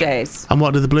 Yeah. Blue Jays. And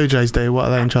what do the Blue Jays do? What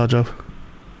are they in charge of?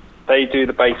 They do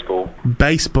the baseball.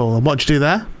 Baseball. And what do you do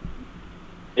there?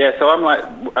 Yeah, so I'm like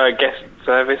a guest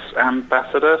service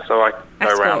ambassador, so I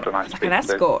go around and I It's like speak an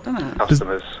escort, to isn't it?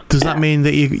 customers. Does that mean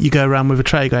that you go around with a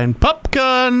tray going,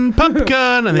 popcorn,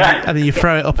 popcorn, and then you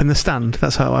throw it up in the stand?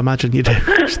 That's how I imagine you do.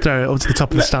 Just throw it up to the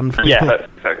top of the stand for Yeah, people.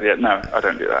 that's exactly it. No, I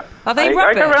don't do that. Are they I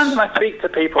rubbish? go around and I speak to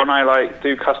people and I like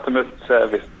do customer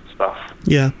service stuff.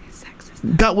 Yeah.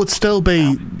 That would still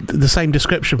be the same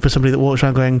description for somebody that walks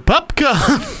around going, popcorn.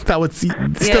 That would still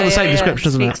the same description,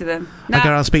 isn't Speak it? to them. I go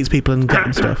No, around, speak to people and get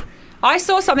them stuff. I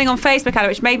saw something on Facebook, Adam,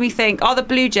 which made me think: are the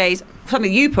Blue Jays,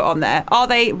 something you put on there, are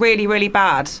they really, really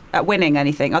bad at winning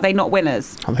anything? Are they not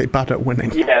winners? Are they bad at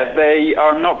winning? Yeah, they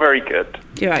are not very good.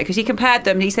 You're right, because he compared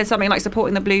them. He said something like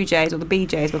supporting the Blue Jays or the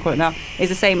BJs, we'll call it now, is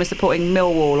the same as supporting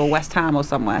Millwall or West Ham or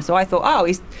somewhere. So I thought,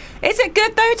 is it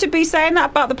good though to be saying that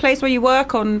about the place where you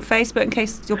work on Facebook in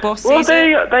case your boss sees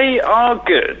it? Well, they are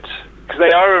good because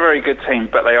they are a very good team,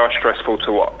 but they are stressful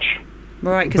to watch.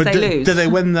 Right, because they lose. Do they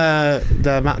win their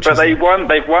matches? But they've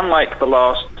won like the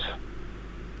last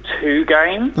 2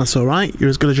 games. That's all right.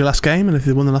 You're as good as your last game, and if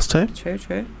they won the last 2.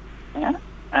 True. Yeah.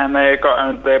 And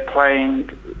they're playing.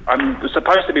 I'm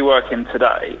supposed to be working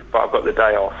today, but I've got the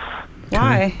day off.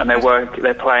 Why? And they're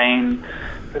playing.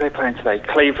 Who are they playing today?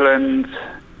 Cleveland.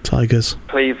 Tigers.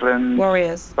 Cleveland.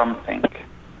 Warriors. Something.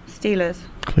 Steelers.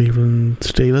 Cleveland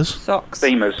Steelers. Sox.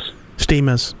 Steamers.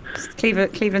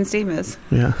 Cleveland Steamers.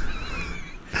 Yeah.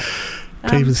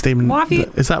 Cleveland Steamers. What have you?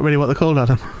 Is that really what they're called,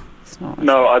 Adam? It's not.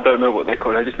 No, I don't know what they're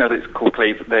called. I just know that it's called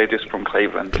Cleveland. They're just from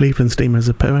Cleveland. Cleveland Steamers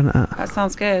are poo, innit? That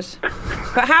sounds good.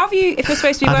 But how have you? If you're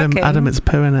supposed to be working, Adam, it's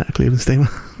poo, innit? A Cleveland Steamer.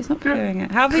 He's not doing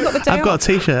it. How have you got the day I've got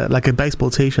a off? T-shirt, like a baseball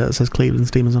T-shirt that says Cleveland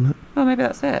Steamers on it. Oh, maybe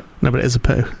that's it. No, but it is a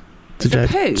poo. It's a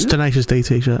poo? It's a Tenacious D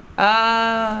T-shirt.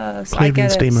 So Cleveland I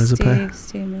get Steamer is a poo.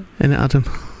 Steamer. Innit, Adam?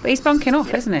 But he's bunking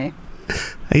off, isn't he?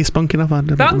 Are you spunking off,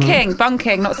 Adam? Bunking,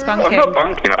 not spunking. I'm not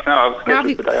bunking off. No, I was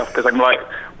scheduled the day off because I'm like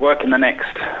working the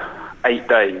next 8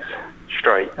 days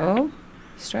straight. Oh,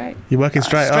 straight. You're working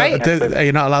straight. Straight. Are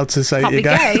you not allowed to say Can't you're be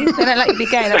gay. They don't let you be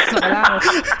gay. That's not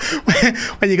allowed.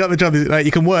 When you got the job, like,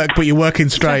 you can work, but you're working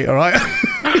straight. All right.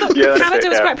 Yeah, Canada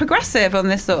was quite progressive on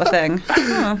this sort of thing.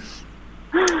 Oh.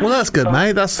 Well, that's good,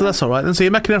 mate. That's all right. Then, so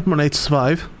you're making enough money to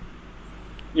survive.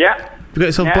 Yeah. You got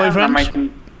yourself a boyfriend? I'm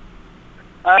making.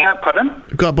 Pardon?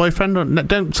 You've got a boyfriend? Or, no,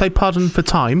 don't say pardon for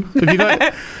time. Have you got?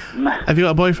 Have you got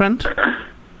a boyfriend?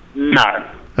 No.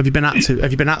 Have you been active?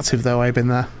 Have you been active though? I've been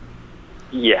there.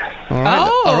 Yes. All right.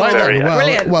 Oh, all right. Then. Well,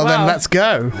 brilliant. Well, Wow. then let's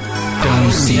go.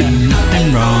 Don't see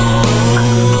nothing wrong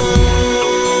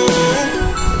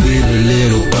with a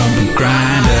little bump and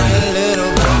grinder.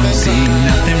 Don't see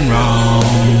nothing wrong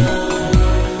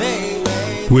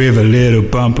with a little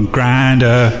bump and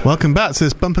grinder. Welcome back to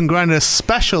this Bump and Grinder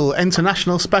special,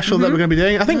 international special that we're going to be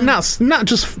doing. I think Nat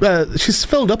just she's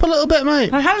filled up a little bit,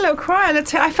 mate. I had a little cry.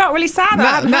 I felt really sad.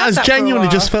 Nat has genuinely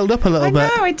just filled up a little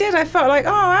bit. I know, I did. I felt like,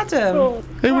 Adam.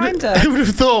 Who would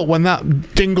have thought when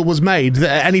that jingle was made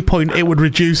that at any point it would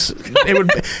reduce,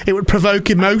 it would provoke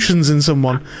emotions in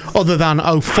someone other than,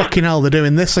 oh fucking hell, they're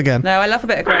doing this again. No, I love a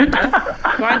bit of Grinder.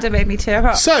 Grinder made me tear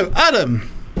up. So, Adam,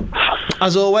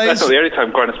 as always. That's not the only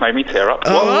time Grinders made me tear up.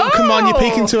 Oh, come on, you're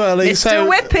peeking too early. Mr.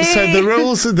 Whippy. So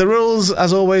the rules,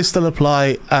 as always, still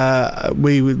apply.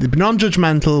 We will be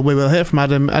non-judgmental. We will hear from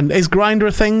Adam. And is Grindr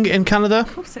a thing in Canada?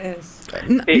 Of course it is.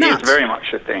 It is very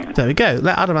much a thing. There we go.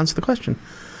 Let Adam answer the question.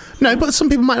 No, but some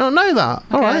people might not know that.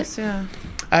 All right. Yeah.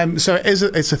 So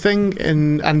it's a thing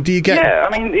and do you get? Yeah,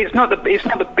 I mean it's not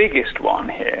the biggest one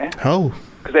here. Oh.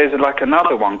 Because there's like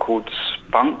another one called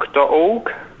spunk.org.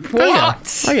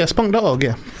 What? Oh yeah, spunk.org.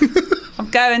 Yeah. I'm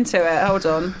going to it. Hold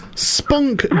on.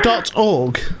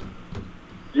 Spunk.org.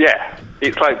 Yeah,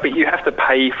 it's like, but you have to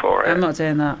pay for it. I'm not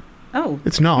doing that. Oh.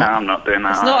 It's not. No, I'm not doing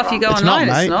that. It's not if you go It's online.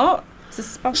 not, mate. It's not. It's a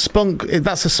spunk. Spunk.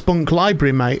 That's a Spunk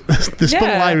library, mate. The Spunk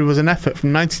Yeah. library was an effort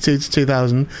from '92 to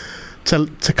 2000 to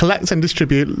collect and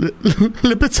distribute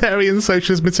libertarian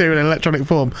socialist material in electronic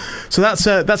form. So that's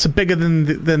a bigger than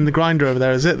the Grindr over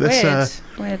there, is it?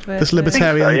 Weird. This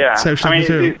libertarian So, yeah. socialist I mean,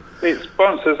 material. it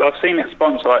sponsors. I've seen it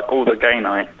sponsor like all the gay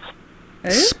nights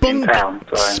in town.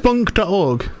 So.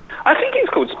 Spunk.org. I think it's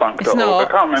called spunk.org. It's not.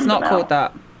 I can't remember It's not now. called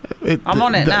that. I'm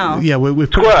on it now. Yeah, we've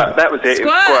put Squirt. That was it. It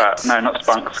was Squirt. Squirt. No, not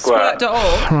spunk. Squirt.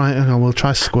 Squirt.org. Right, hang on, we'll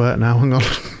try Squirt now. Hang on.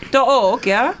 .org,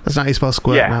 yeah? That's not how you spell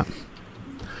Squirt Yeah. now.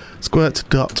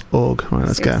 Squirt.org. Right,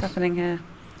 let's See go. what's happening here.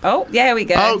 Oh, yeah, here we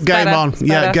go. Oh, It's game better. on. It's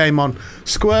Yeah, better. game on.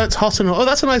 Squirt, hot and... Oh,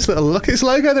 that's a nice little look. Its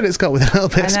logo that it's got with a little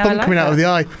bit of I know, I spunk like coming out of that. the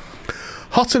eye.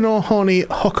 Hot and or horny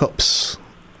hookups.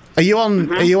 Are you on?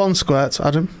 Mm-hmm. Are you on Squirt,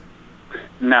 Adam?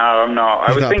 No, I'm not. I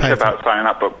You've was got to thinking pay for about signing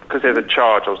up, but because there's a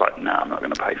charge, I was like, no, I'm not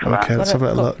going to pay for Okay, that. let's have a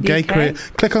little look. What, Gay UK?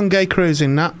 Click on gay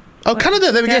cruising. Nat. Oh,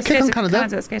 Canada. There we go. Let's Click go on to Canada.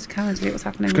 Let's go to Canada to see what's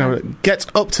happening Just now. gonna get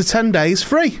up to 10 days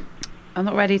free. I'm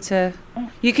not ready to...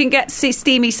 You can get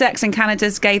steamy sex in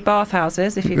Canada's gay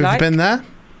bathhouses if you'd Have like. you been there?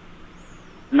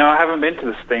 No, I haven't been to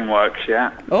the Steamworks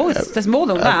yet. Oh, there's more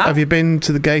than that. Have you been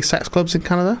to the gay sex clubs in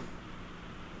Canada?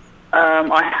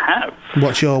 I have.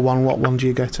 What's your one? What one do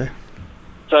you go to?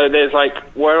 So there's like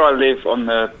where I live on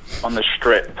the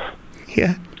strip,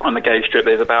 Yeah. on the gay strip.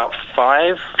 There's about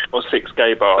 5 or 6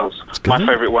 gay bars. good. My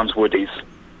favourite one's Woody's.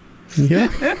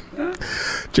 Yeah.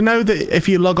 Do you know that if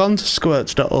you log on to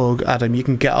squirts.org, Adam, you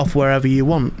can get off wherever you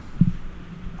want?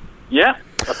 Yeah,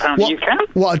 apparently you can.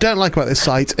 What I don't like about this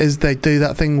site is they do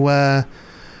that thing where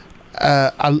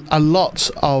a lot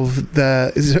of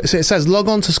the... So it says log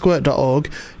on to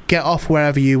squirt.org, get off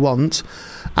wherever you want,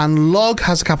 and log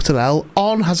has a capital L,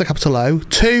 on has a capital O,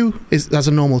 to has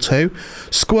a normal 2,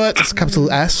 squirt has a capital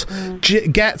S,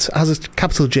 get has a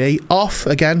capital G, off,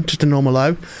 again, just a normal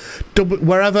O,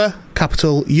 wherever,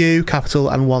 capital U, capital,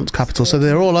 and want, capital. So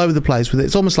they're all over the place with it.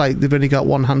 It's almost like they've only got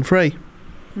one hand free.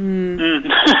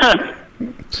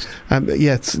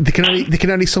 Yeah, they can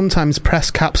only sometimes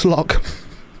press caps lock.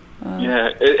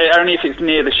 Yeah, only if it's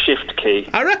near the shift key.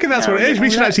 I reckon that's what it is. We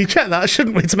should actually check that,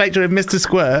 shouldn't we, to make sure if Mr.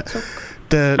 Squirt,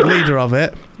 the leader of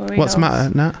it, what's the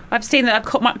matter, Nat? I've seen that.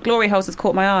 Glory holes has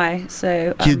caught my eye.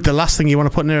 So the last thing you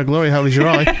want to put near a glory hole is your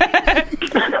eye.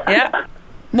 Yeah.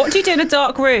 What do you do in a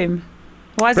dark room?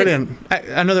 Why is Brilliant.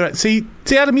 Another. See,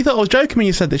 Adam, you thought I was joking when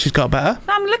you said that she's got better.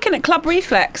 I'm looking at Club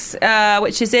Reflex,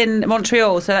 which is in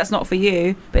Montreal, so that's not for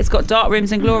you. But it's got dark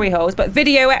rooms and glory holes. But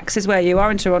Video X is where you are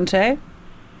in Toronto.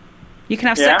 You can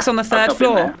have sex on the third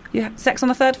floor. You have sex on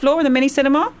the third floor in the mini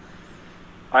cinema?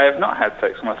 I have not had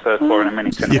sex on the third floor in a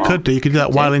mini cinema. You could do. You could do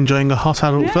that while enjoying a hot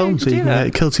adult film, so you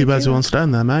can kill two birds with one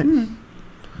stone there, mate.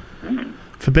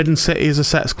 Forbidden City is a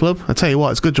sex club. I tell you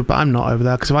what, it's a good job, but I'm not over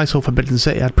there, because if I saw Forbidden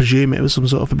City, I'd presume it was some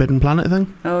sort of Forbidden Planet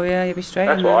thing. Oh, yeah, you'd be straight.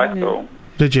 That's what I thought.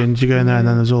 Did you? Did you go in there and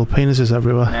then there's all penises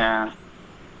everywhere? Yeah.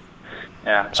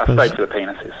 Yeah, I stayed for the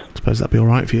penises. I suppose that'd be all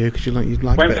right for you, because you'd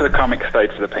like Went for the comic,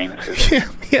 stayed for the penises.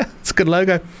 yeah, it's a good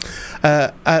logo.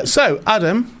 So,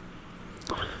 Adam,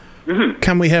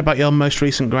 can we hear about your most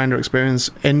recent Grindr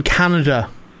experience in Canada?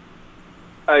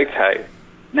 Okay.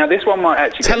 Now, this one might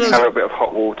actually get me a little bit of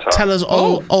hot water. Tell us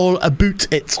all about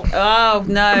it. Oh,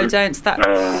 no, don't.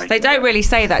 They don't really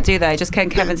say that, do they? Just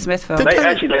Kevin Smith film.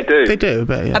 They do. They do,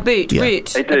 but yeah. A boot, root.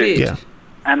 They do. Yeah.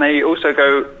 And they also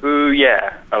go, ooh,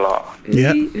 yeah, a lot.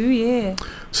 Yeah. Ooh, yeah.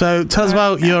 So tell us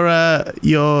about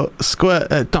your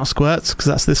squirt, not squirts, because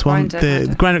that's this one.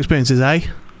 The Grindr experience is A.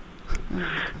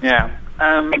 Yeah.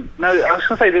 No, I was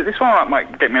going to say that this one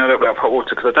might get me a little bit of hot water,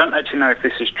 because I don't actually know if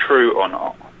this is true or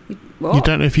not. What? You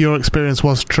don't know if your experience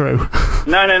was true.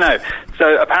 No.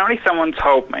 So apparently someone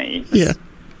told me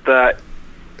that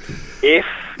if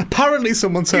apparently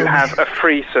someone told you have a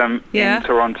threesome in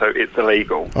Toronto, it's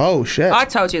illegal. Oh, shit. I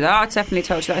told you that. I definitely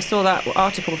told you that. I saw that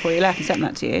article before you left and sent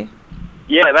that to you.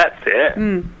 Yeah, that's it.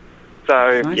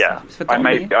 So, nice. yeah, I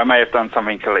may have done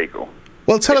something illegal.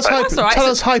 Well, tell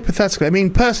us hypothetically. I mean,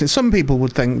 personally, some people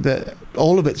would think that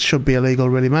all of it should be illegal,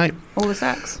 really, mate. All the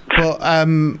sex. But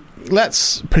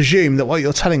let's presume that what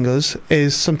you're telling us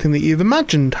is something that you've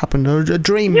imagined happened, or a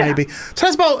dream, maybe. Tell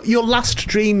us about your last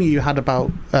dream you had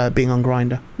about being on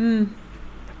Grindr.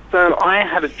 So I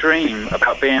had a dream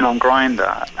about being on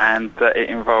Grindr, and it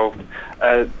involved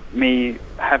me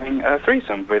having a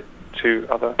threesome with two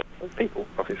other people,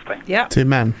 obviously. Yeah. 2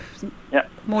 men. Yeah.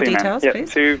 More details,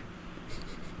 please.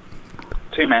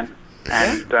 Two men,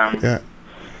 and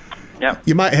yeah.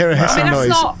 You might hear a hissing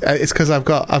noise. It's because I've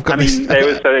got.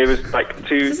 It was like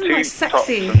two tops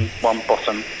and one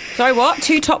bottom. Sorry, what?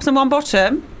 2 tops and 1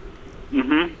 bottom.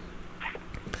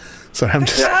 Sorry, I'm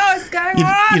just. What's going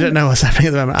on? You don't know what's happening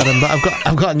at the moment, Adam. But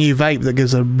I've got a new vape that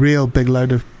gives a real big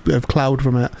load of cloud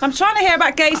from it. I'm trying to hear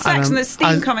about gay sex and there's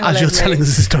steam coming. As you're telling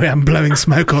us this story, I'm blowing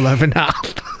smoke all over now.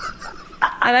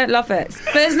 I don't love it.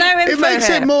 But there's no info It makes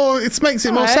here. it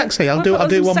more sexy. I'll do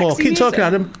one more. Keep talking,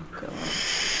 Adam.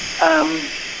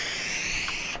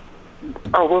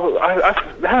 Well, I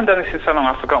haven't done this in so long.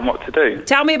 I've forgotten what to do.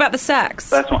 Tell me about the sex.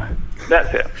 That's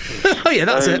it. Oh yeah,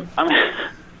 that's it.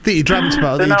 That you dreamt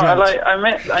about. So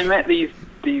I met this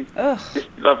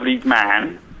lovely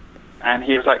man, and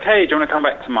he was like, "Hey, do you want to come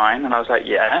back to mine?" And I was like,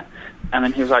 "Yeah." And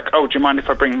then he was like, "Oh, do you mind if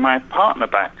I bring my partner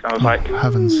back?" I was like,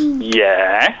 "Heavens,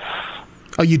 yes."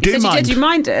 Oh, you do mind? You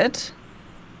minded?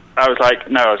 I was like,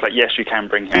 "No." I was like, "Yes, you can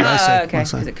bring him." Okay,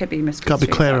 because it could be misconstrued. Got to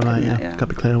be clearer, mate. Yeah, got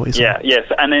to be clear what you say. Yeah,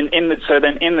 yes. And then in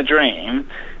the dream,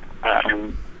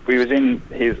 we was in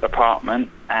his apartment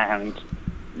and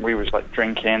we was like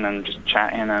drinking and just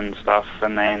chatting and stuff,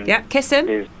 and then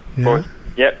kissing.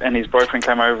 And his boyfriend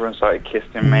came over and started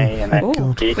kissing me, and then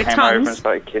he came over and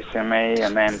started kissing me,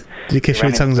 and then did you kiss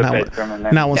your tongues now?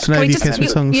 Now wants to know if you kiss your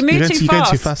tongues. You move too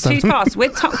fast. Too fast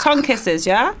with tongue kisses,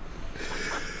 yeah.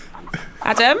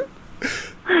 Adam.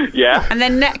 Yeah. And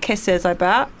then neck kisses, I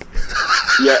bet.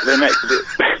 Yeah, the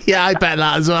next. Yeah, I bet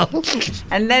that as well.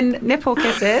 And then nipple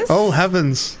kisses. Oh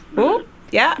heavens! Ooh.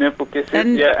 Yeah. Nipple kisses.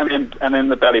 And- and then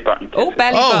the belly button kisses. Oh,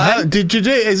 belly Oh, button. did you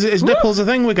do? Is nipples a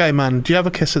thing with gay man? Do you have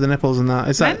a kiss of the nipples and that?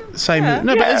 Is that Men? same? Yeah.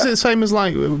 No, but Yeah. is it the same as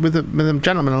like with a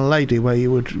gentleman and a lady where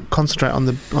you would concentrate on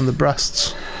the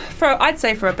breasts? I'd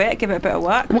say for a bit, give it a bit of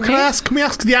work. Well, can I ask? Can we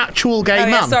ask the actual gay Oh, man?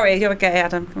 yeah, sorry, you're gay,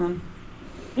 Adam. Come on.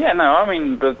 Yeah, no, I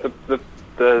mean the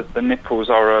nipples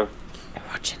are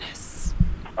Erogenous.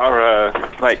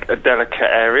 like a delicate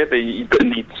area that you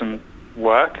need some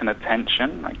work and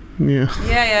attention. Like, Yeah,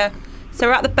 Yeah. So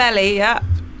we're at the belly, yeah.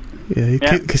 yeah. You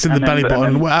Yeah. kissing the And belly then-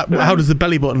 button. and then- How does the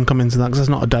belly button come into that? Because that's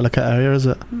not a delicate area, is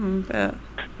it? But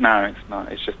no, it's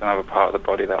not. It's just another part of the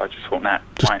body that I just thought that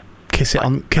Just might. Kiss it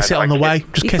on. Kiss I it on the like way.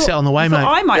 it. Just you kiss thought- it on the way, you mate.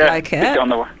 thought I might Yeah, like stick it. on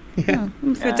the way. If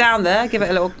we're Yeah. down there, give it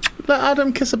a little. Let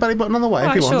Adam kiss the belly button on the way if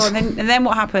Right, he sure. wants. And then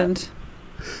what happened?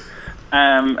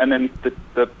 And then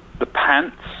the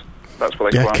pants. That's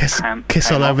what they Yeah, call kiss them.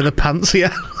 kiss all over the pants.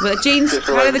 Yeah. Well, the jeans. Just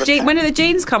all How do over the the when do the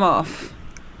jeans come off?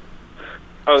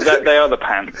 Oh, they are the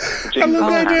pants. The I jeans love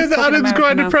are the the idea pants. that Talking Adam's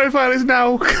American grindr now. profile is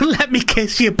now. Let me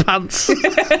kiss your pants.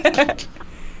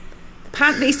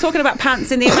 He's talking about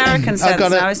pants in the American sense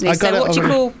got it. now, isn't he? I got So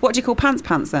it what do you call pants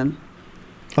then?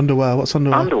 Underwear. What's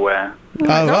underwear? Underwear.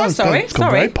 Sorry. It's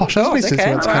gone very posh, hasn't it, since we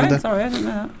went to Canada? Sorry, I didn't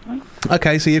know that.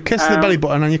 Okay, so you kiss the belly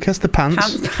button and you kiss the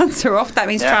pants. Pants are off. That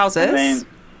means Yeah, trousers. and then-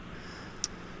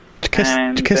 Do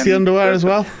you kiss the then underwear as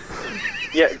well?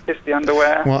 Yeah, kiss the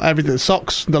underwear. Well, everything.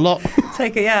 Socks, the lot.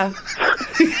 Take it, yeah.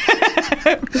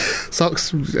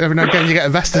 Socks. Every now and again you get a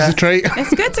vest as a treat.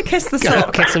 It's good to kiss the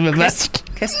sock. Kiss him a vest.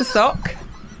 Kiss the sock.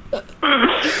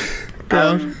 Go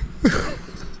on.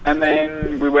 And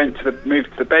then we moved to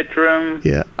the bedroom.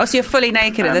 Yeah. Oh, so you're fully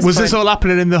naked at this Was point. this all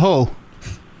happening in the hall?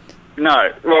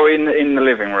 No, well, in the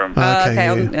living room.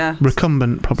 okay, yeah.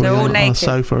 Recumbent, probably So all on a naked.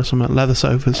 sofa or something. Leather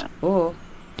sofas. Oh,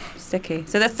 sticky.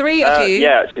 So the three of you.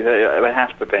 Yeah, actually, they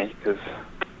have to be because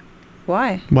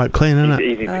Why? Wipe clean, it's isn't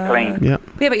it? easy to clean. Yeah.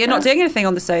 Yeah, but you're not doing anything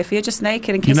on the sofa. You're just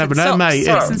naked and You kissing never know, socks. mate.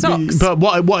 Kissing socks. But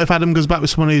what if Adam goes back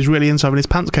with someone who's really into having his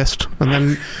pants kissed, and then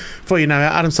before you know it,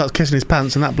 Adam starts kissing his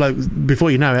pants, and that bloke, before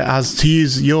you know it, has, to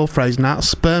use your phrase now,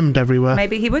 spermed everywhere.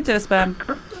 Maybe he would do a sperm.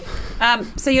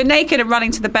 So you're naked and running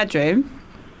to the bedroom.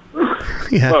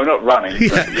 Yeah. Well, not running. Yeah.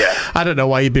 But yeah. I don't know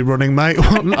why you'd be running, mate,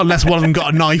 unless one of them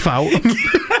got a knife out.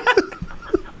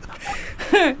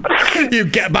 You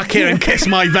get back here and kiss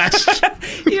my vest.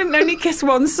 You didn't only kiss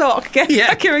one sock. Get Yeah.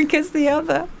 back here and kiss the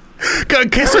other. Go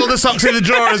and kiss all the socks in the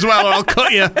drawer as well, or I'll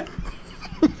cut you.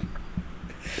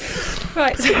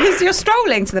 Right, so you're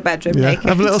strolling to the bedroom Yeah. naked.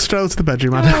 Have a little stroll to the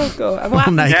bedroom, Adam. Oh, God. And All what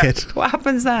happens, naked. what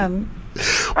happens then?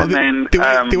 Well, And then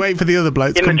they wait for the other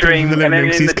bloke to in the come dream, from the and living room then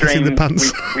because in he's the kissing the dream,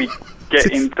 pants.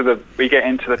 we get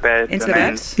into the bed. Into and the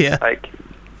then, bed? Yeah. Like,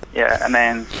 yeah, and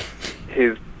then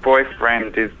his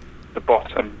boyfriend is the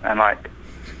bottom, and like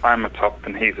I'm a top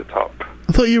and he's a top.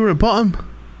 I thought you were a bottom.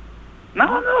 No,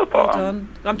 I'm not a Hold bottom. on.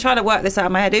 I'm trying to work this out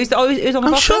in my head. Who's on the I'm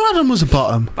bottom? sure Adam was a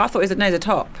bottom. I thought he was the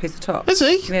top. He's the top. Is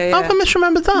he? Yeah, yeah. Have I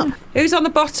misremembered that? Who's on the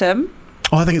bottom?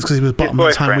 Oh, I think it's because he was bottom by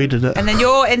the time we did it. And then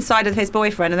you're inside of his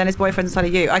boyfriend, and then his boyfriend's inside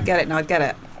of you. I get it now. I get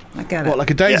it. What, like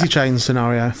a daisy Yeah. chain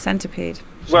scenario? Centipede.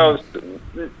 Well,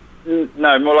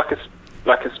 no, more like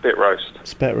a spit roast.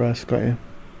 Spit roast, got you.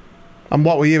 And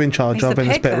what were you in charge He's of the in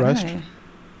a pig, spit then, roast? isn't he?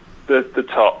 The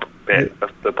top bit of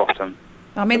the bottom.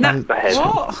 I mean, that. The head.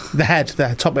 What?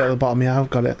 The top bit at the bottom, yeah, I've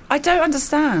got it. I don't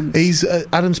understand. He's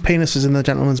Adam's penis is in the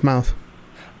gentleman's mouth.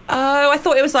 Oh, I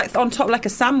thought it was like on top, like a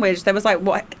sandwich. There was like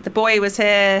what the boy was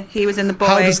here, he was in the boy.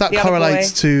 How does that the other correlate boy.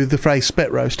 to the phrase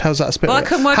spit roast? How's that a spit Well, I roast?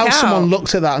 couldn't work How out. someone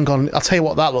looked at that and gone, I'll tell you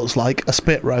what that looks like, a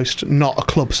spit roast, not a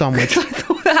club sandwich. I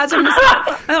thought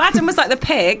that Adam was like the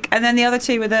pig, and then the other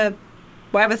two were the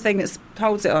whatever thing that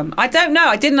holds it on. I don't know.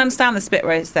 I didn't understand the spit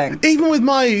roast thing. Even with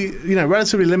my,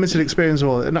 relatively limited experience,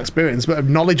 not experience, but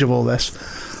knowledge of all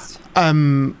this,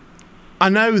 I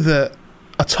know that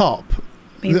a top,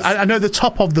 Means- I know the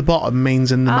top of the bottom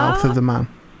means in the mouth of the man.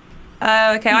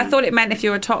 Oh, okay. I thought it meant if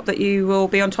you're a top that you will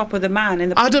be on top of the man in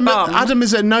the bum. Adam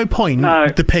is at no point No.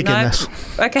 the pig in No. this.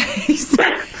 Okay. So,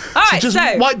 all right. Just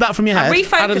so wipe that from your head.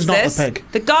 refocus Adam's not this. the pig.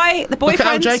 The guy, the Look at how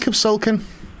boyfriend. Jacob's sulking.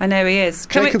 I know he is.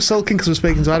 Can we- Jacob's sulking because we're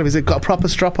speaking to Adam. He's got a proper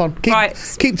strap on.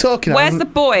 Keep talking. Where's Adam. the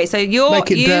boy? So you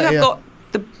Make it have dirtier. got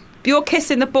you're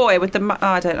kissing the boy with the.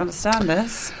 I don't understand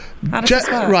this. How does this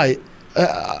work? Right.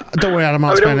 Don't worry, Adam.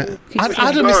 I'll explain it.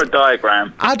 Adam, Draw a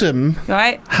diagram. Adam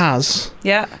Right. has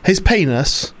Yeah. his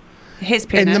penis His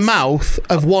penis in the mouth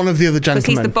of one of the other because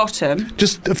he's gentlemen. the bottom.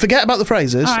 Just forget about the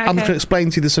phrases. All right, I'm okay. going to explain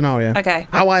to you the scenario. Okay.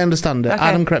 How I understand it. Okay.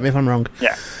 Adam, correct me if I'm wrong.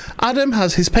 Yeah. Adam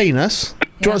has his penis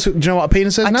Do you know what a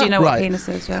penis is I now? do know right. what penis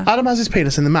is, yeah. Adam has his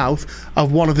penis in the mouth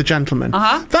of one of the gentlemen.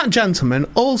 Uh-huh. That gentleman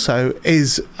also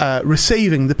is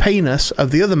receiving the penis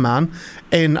of the other man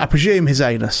in, I presume, his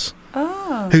anus.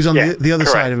 Oh. Who's on Yeah, the other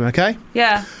correct. side of him, okay?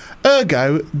 Yeah.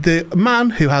 Ergo, the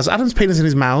man who has Adam's penis in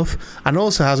his mouth and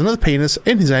also has another penis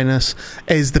in his anus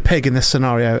is the pig in this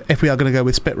scenario, if we are going to go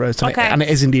with spit roast. Okay. And it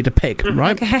is indeed a pig,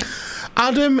 right? Okay.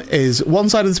 Adam is one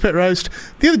side of the spit roast,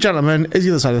 the other gentleman is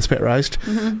the other side of the spit roast,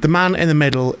 the man in the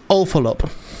middle, all full up.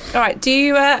 All right. Do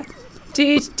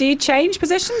you change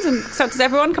positions, and so does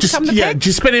everyone become the pig?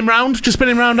 Just spin him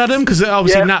round, Adam, because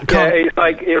obviously Nat can't.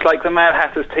 it's like the Mad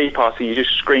Hatter's Tea Party. You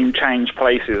just scream change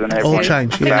places and everything. All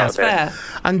change, I think yeah. that's fair.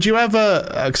 And do you ever,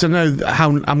 because I know how,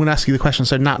 I'm going to ask you the question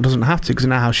so Nat doesn't have to, because I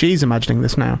know how she's imagining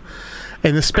this now.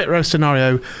 In the spit roast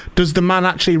scenario, does the man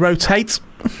actually rotate?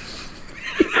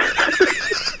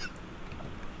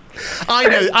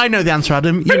 I know the answer,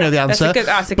 Adam. You know the answer.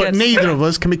 That's a but good. neither of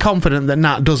us can be confident that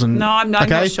Nat doesn't. No, I'm not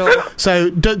okay? sure. So,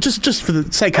 just for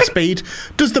the sake of speed,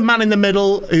 does the man in the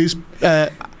middle, whose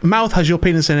mouth has your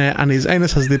penis in it and his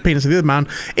anus has the penis of the other man,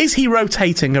 is he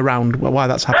rotating around while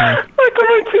that's happening? Like a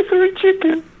rotisserie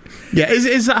chicken. Yeah,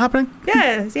 is that happening?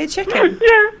 Yeah, is he a chicken?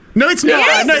 Yeah. No, it's not.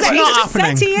 Yes, No, it's he not just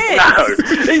happening. said he is.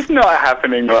 No, it's not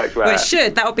happening like that. Well, it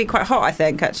should. That would be quite hot, I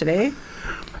think, actually.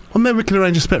 Well, maybe we can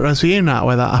arrange a spit roast for you, Nat,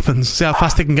 where that happens. See how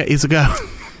fast it can get you to go.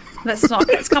 Let's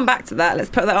come back to that. Let's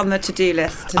put that on the to-do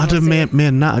list. Adam, me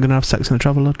and Nat are going to have sex in a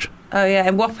travel lodge. Oh yeah,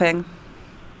 in Wapping.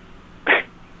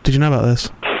 Did you know about this?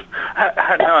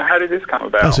 How did this come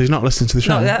about? Oh, so he's not listening to the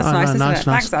show. No, that's Oh, nice, no, isn't nice, it?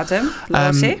 nice. Thanks, Adam.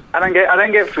 Loyalty. I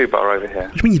don't get food bar over here.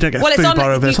 What do you mean you don't get Well, it's food on bar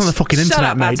the- over there? It's on the fucking shut internet,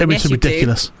 up, mate. Adam. Don't be Yes, so you do.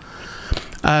 ridiculous.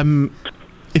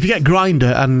 If you get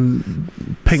Grindr and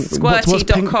pink,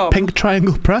 Squirty.com. pink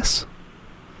triangle press?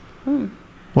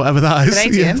 Whatever that is.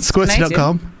 Canadian. Yeah,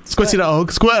 squirty.com.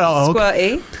 Squirty.org. Squirt.org.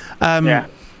 Squirty. Yeah.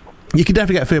 You can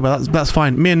definitely get food bar. That's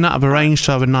fine. Me and Nat have arranged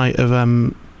to have a night of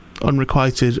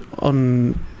unrequited,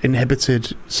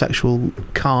 uninhibited sexual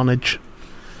carnage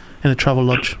in a travel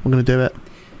lodge. We're going to do it.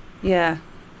 Yeah.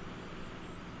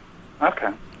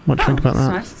 Okay. What do you think about that's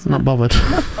that? nice, isn't Not it? bothered.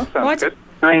 That sounds Why good.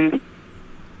 I mean,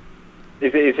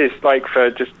 is this like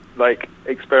for just like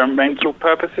experimental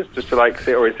purposes, just to like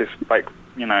see, or is this like,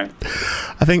 you know,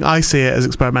 I think I see it as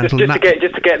experimental. just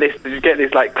to get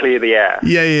this like clear the air?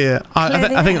 Yeah. Clear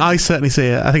the I think air. I certainly see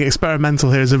it. I think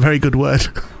experimental here is a very good word.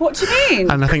 What do you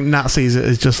mean? And I think Nat sees it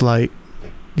as just like,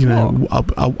 you know,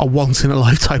 a once in a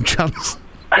lifetime chance.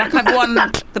 Like I've won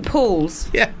the pools.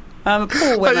 Yeah. I'm a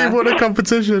pool Like winner. you've won a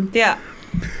competition. Yeah.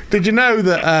 Did you know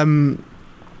that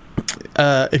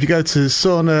if you go to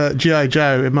Sauna G.I.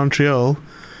 Joe in Montreal,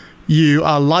 you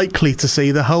are likely to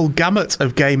see the whole gamut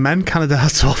of gay men Canada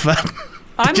has to offer?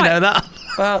 Did you know that?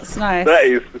 Well, it's nice. That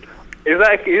is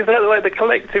that like the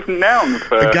collective noun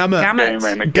for The gamut. gay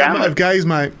men? A Gamut of gays,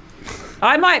 mate.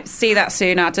 I might see that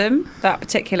soon, Adam. That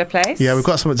particular place. Yeah, we've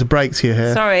got something to break to you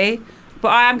here. Sorry, but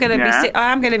I am going to Yeah. be.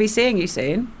 I am going to be seeing you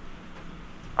soon.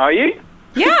 Are you?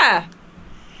 Yeah.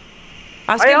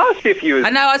 I asked if you was... I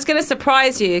know, I was going to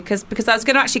surprise you because I was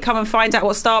going to actually come and find out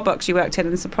what Starbucks you worked in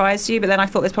and surprise you, but then I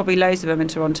thought there's probably loads of them in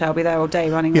Toronto. I'll be there all day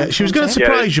running. Yeah, around she was going to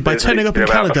Toronto. surprise you by there's turning up in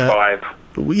about Canada.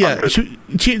 5. Yeah,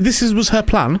 this was her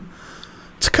plan.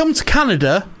 To come to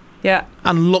Canada Yeah.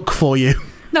 and look for you.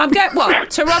 No, I'm going.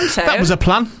 What? Toronto? That was her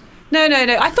plan. No. I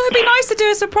thought it'd be nice to do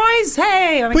a surprise.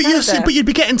 Hey, I'm in Canada. But you'd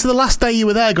be getting to the last day you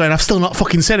were there going, I've still not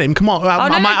fucking seen him. Come on, I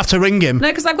no. might have to ring him. No,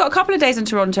 because I've got a couple of days in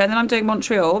Toronto and then I'm doing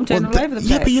Montreal. I'm doing all over the place.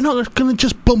 Yeah, but you're not going to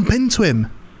just bump into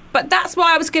him. But that's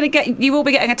why I was going to get... You will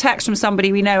be getting a text from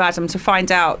somebody we know, Adam, to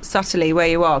find out subtly where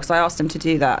you are, because I asked him to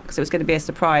do that, because it was going to be a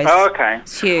surprise. Oh, okay.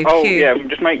 It's Hugh. Oh, Hugh. yeah,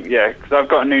 because I've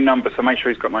got a new number, so make sure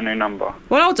he's got my new number.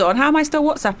 Well, hold on. How am I still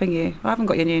WhatsApping you? I haven't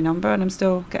got your new number, and I'm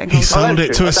still getting He hold of sold that's it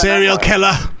true. to a I don't serial know.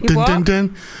 killer. You Dun what? dun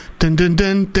dun. Dun dun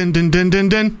dun dun dun dun dun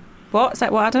dun. What? Is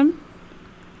that what, Adam?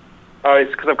 Oh, it's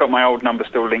because I've got my old number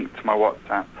still linked to my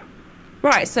WhatsApp.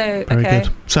 Right, so, Very okay.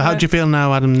 good. So how do you feel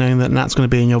now, Adam, knowing that Nat's going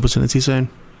to be in your vicinity soon?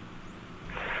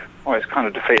 Well, it's kind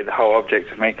of defeated the whole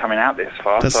object of me coming out this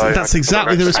far. That's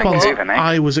exactly the response Moving, eh?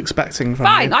 I was expecting from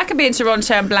Fine, you. I can be in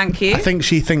Toronto and blank you. I think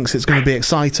she thinks it's going to be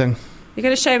exciting. You're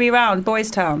going to show me around Boys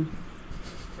Town.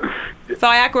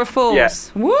 Niagara Falls. Yeah.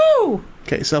 Woo!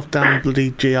 Get yourself down,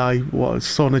 bloody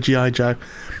Sauna G.I. Joe.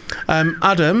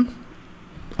 Adam,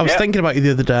 I was Yeah. thinking about you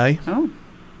the other day. Oh.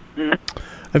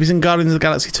 Have you seen Guardians of the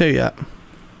Galaxy 2 yet?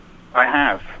 I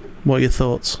have. What are your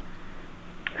thoughts?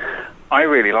 I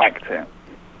really liked it.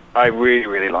 I really,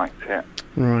 really liked it.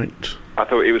 Right. I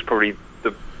thought it was probably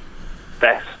the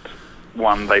best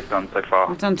one they've done so far.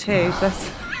 I've done two, so that's...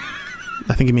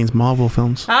 I think it means Marvel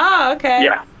films. Ah, okay.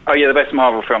 Yeah. Oh yeah, the best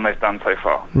Marvel film they've done so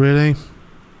far. Really?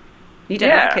 You don't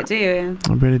Yeah. like it, do you, Ian?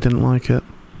 I really didn't like it.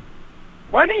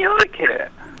 Why don't you like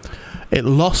it? It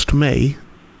lost me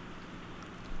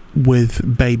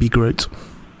with Baby Groot.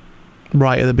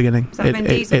 Right at the beginning. Is that Vin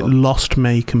Diesel? It lost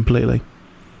me completely.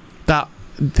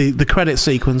 The credit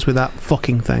sequence with that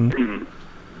fucking thing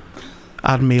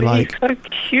had me like... He's so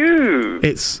cute.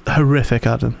 It's horrific,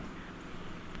 Adam.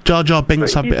 Jar Jar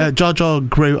Binks, Jar Jar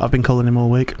Groot, I've been calling him all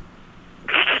week.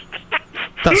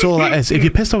 That's all that is. If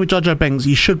you're pissed off with Jar Jar Binks,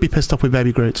 you should be pissed off with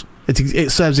Baby Groot.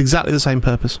 It serves exactly the same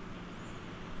purpose.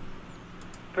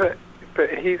 But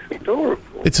he's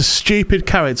adorable. It's a stupid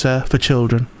character for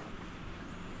children.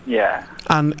 Yeah.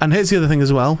 And here's the other thing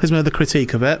as well. Here's my other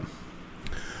critique of it.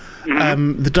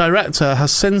 The director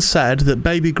has since said that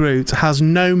Baby Groot has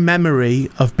no memory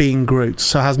of being Groot,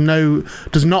 so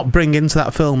does not bring into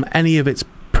that film any of its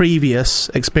previous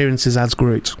experiences as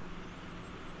Groot.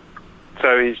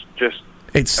 So he's just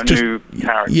new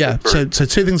character. Yeah, of Groot. so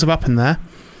two things have happened there.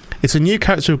 It's a new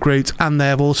character of Groot, and they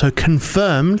have also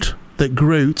confirmed that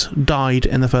Groot died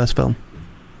in the first film.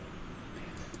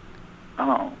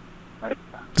 Oh.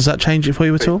 Does that change it for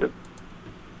you at all?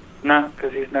 No,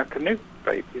 because he's no canoe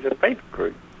baby. He's a baby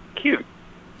Groot. Cute.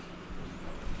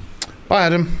 Bye,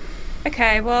 Adam.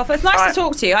 Okay, well, it's nice to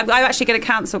talk to you. I'm actually going to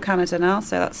cancel Canada now,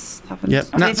 so that's happened.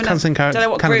 Yep, Nat's cancelling Canada. I don't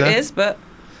know what Groot is, but...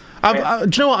 do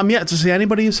you know what? I'm yet to see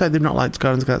anybody who said they've not liked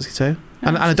Guardians of the Galaxy 2.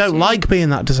 And I don't like being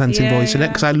that dissenting voice in it,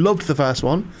 because I loved the first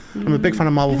one. I'm a big fan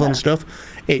of Marvel film stuff.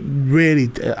 It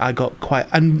really... I got quite...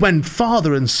 And when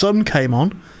Father and Son came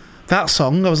on, that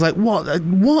song, I was like,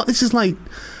 what? This is like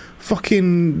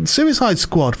fucking Suicide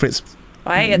Squad for its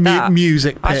I hated that.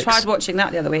 Music picks. I tried watching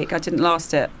that the other week. I didn't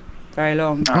last it very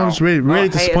long. I was really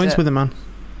disappointed with it, man.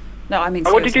 No, I mean...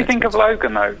 What did you think of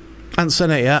Logan, though? I haven't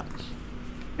seen it yet.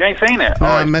 You ain't seen it? No, Oh,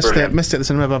 I it's missed brilliant. it. Missed it at the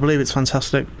cinema, but I believe it's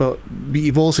fantastic. But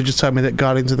you've also just told me that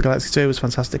Guardians of the Galaxy 2 was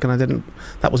fantastic, and I didn't...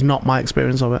 That was not my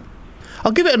experience of it.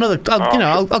 I'll give it another...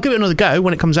 I'll give it another go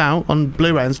when it comes out on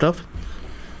Blu-ray and stuff.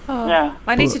 Oh, yeah.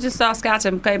 I need to just ask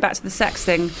Adam, going back to the sex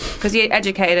thing, because he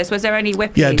educated us. Was there any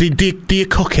whippies? Yeah, do you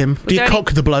cook him? Do you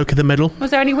cook the bloke in the middle?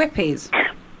 Was there any whippies?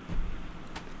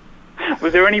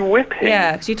 Was there any whipping?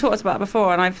 Yeah, because you taught us about it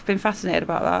before, and I've been fascinated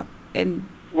about that.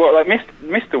 What, like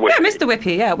Mr. Whippy? Yeah, Mr.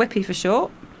 Whippy, yeah, Whippy for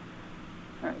short.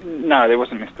 No, there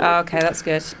wasn't Mr. Whippy. Oh, okay, that's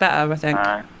good. Better, I think.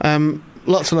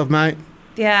 Lots of love, mate.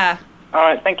 Yeah. All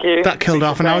right, thank you. That killed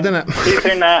half an hour, didn't it? See you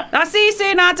soon, Nat. I'll see you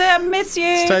soon, Adam. Miss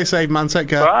you. Stay safe, man. Take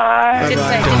care. Bye. Didn't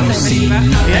say Don't see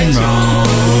nothing wrong.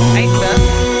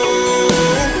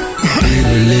 With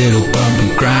a little bump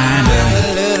and grinder.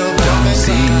 Don't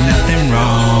see nothing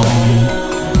wrong.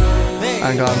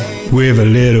 Hang on. With a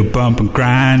little bump and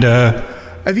grinder.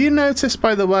 Have you noticed,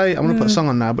 by the way, I'm going to put a song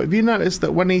on now, but have you noticed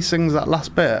that when he sings that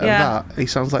last bit of that, he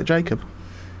sounds like Jacob?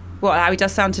 What, how he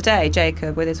does sound today,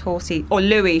 Jacob, with his horsey... Or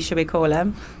Louis, should we call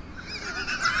him?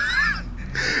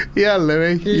 Yeah,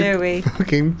 Louis. Louis. You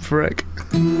fucking prick.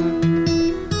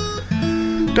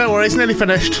 Don't worry, it's nearly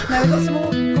finished. No, we've got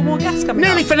some more guests coming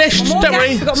Nearly up. finished. More Don't guests,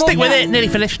 worry. we've got more Stick with guests. it. Nearly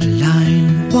finished.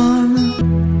 Line 1.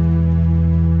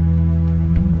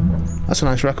 That's a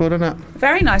nice record, isn't it?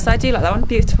 Very nice. I do like that one.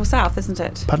 Beautiful South, isn't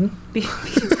it? Pardon?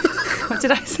 What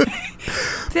did I say?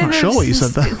 Not sure what you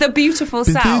said there. The Beautiful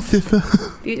South. Beautiful.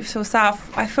 Beautiful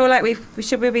South. I feel like we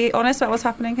should be honest about what's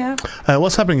happening here?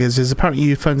 What's happening is apparently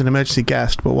you phoned an emergency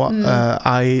guest, but what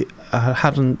I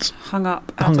hadn't hung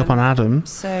up on Adam.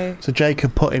 So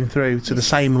Jacob put him through to the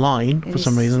same line for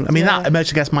some reason. I mean, that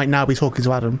emergency guest might now be talking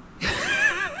to Adam.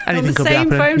 Anything could be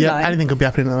happening. Phone yeah, line? anything could be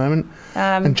happening at the moment.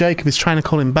 And Jacob is trying to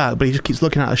call him back, but he just keeps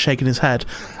looking at us, shaking his head.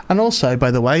 And also,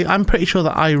 by the way, I'm pretty sure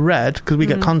that I read, because we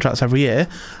get contracts every year,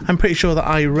 I'm pretty sure that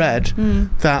I read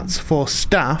that for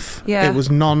staff, it was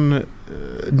non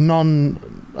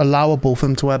allowable for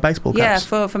them to wear baseball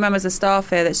caps. Yeah, for members of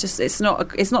staff here, it's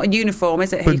not a uniform,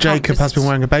 is it? But Jacob has been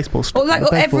wearing a baseball.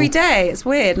 Every day. It's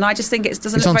weird, and I just think it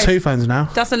doesn't. He's look on very, 2 phones now.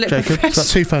 Doesn't look Jacob. He's got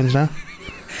 2 phones now.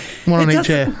 One on each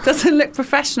ear. Doesn't look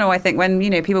professional. I think when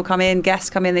people come in,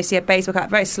 guests come in, they see a baseball cap,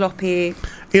 very sloppy.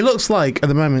 He looks like, at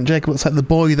the moment, Jacob looks like the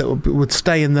boy that would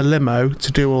stay in the limo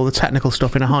to do all the technical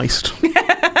stuff in a heist.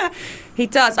 He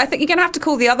does. I think you're going to have to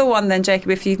call the other one then, Jacob,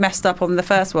 if you've messed up on the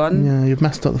first one. Yeah, you've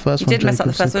messed up the first one. You did mess up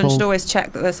the Jacob, first one. You should always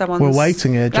check that there's someone. We're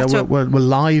waiting here, Joe. We're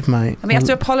live, mate. And we have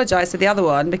to apologise to the other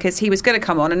one because he was going to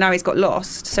come on and now he's got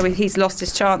lost. So he's lost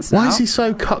his chance now. Why is he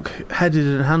so cock-headed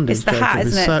and handy? It's the hat,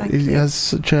 isn't it? He has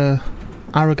such a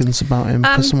arrogance about him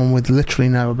for someone with literally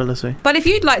no ability. But if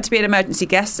you'd like to be an emergency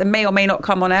guest and may or may not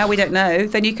come on air, we don't know,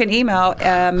 then you can email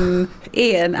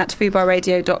Ian at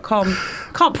fubarradio.com.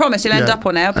 Can't promise you'll end up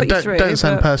on air, put you through. Don't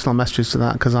send personal messages to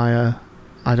that because I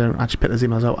I don't actually pick those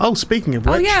emails up. Oh, speaking of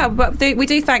which... Oh, yeah, but we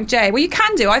do thank Jay. Well, you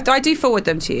can do. I do forward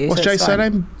them to you. What's so Jay's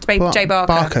surname? Jay Barker.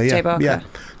 Barker, yeah. Jay Barker. Yeah.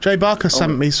 Jay Barker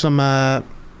sent me some...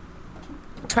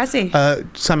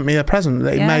 Prezi. Sent me a present.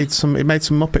 He made some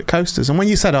Muppet coasters. And when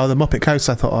you said, the Muppet coasters,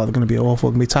 I thought, they're going to be awful,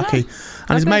 going to be tacky.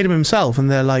 And he's made them himself, and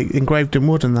they're, like, engraved in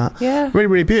wood and that. Yeah. Really,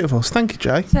 really beautiful. So thank you,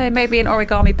 Jay. So maybe an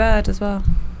origami bird as well.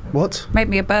 What? Made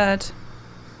me a bird.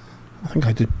 I think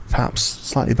I did perhaps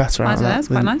slightly better out of that. It's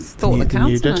quite nice. Thought that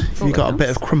counts. You did. You got a bit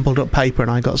of crumpled up paper, and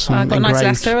I got some engraved. I got a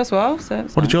nice letter as well. So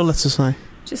what did your letter say?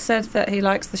 Just said that he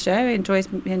likes the show. He enjoys.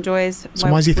 So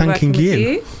why is he thanking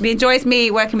you? He enjoys me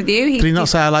working with you. Did he not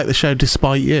say I like the show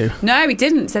despite you? No, he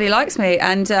didn't. Said he likes me,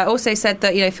 and also said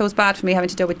that feels bad for me having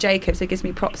to deal with Jacob, so he gives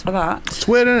me props for that. It's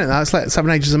weird, isn't it? That's like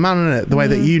 7 Ages of Man, isn't it? The way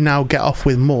that you now get off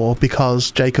with more because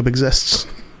Jacob exists.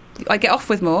 I get off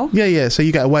with more? Yeah, so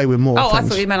you get away with more things. I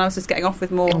thought you meant I was just getting off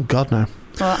with more. Oh, God, no.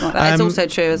 Well, that is also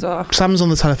true as well. Sam's on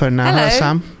the telephone now. Hello,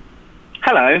 Sam.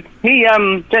 Hello.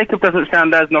 Jacob doesn't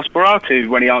sound as Nosferatu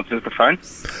when he answers the phone.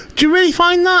 Do you really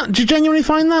find that? Do you genuinely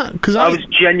find that? Because I was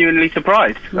genuinely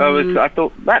surprised. I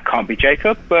thought that can't be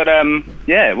Jacob, but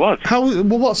yeah, it was.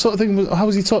 What sort of thing? How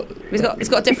was he talking? He's got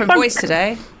a different voice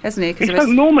today, hasn't he? He spoke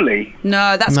normally.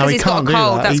 No, that's because he's got a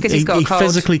cold. That's because he's got a cold. He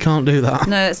physically can't do that.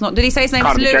 No, it's not. Did he say his name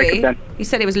was Louis? Louis? Jacob, he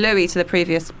said it was Louis to the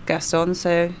previous guest on,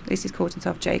 so at least he's called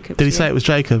himself Jacob. Did he say it was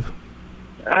Jacob?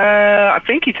 I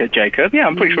think he said Jacob. Yeah,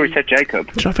 I'm pretty sure he said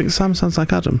Jacob. Do I think Sam sounds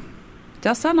like Adam?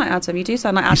 Does sound like Adam. You do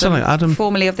sound like Adam. You sound like Adam.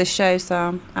 Formerly of this show,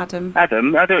 Sam. Adam.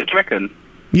 Adam? Do you reckon?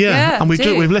 Yeah, and we've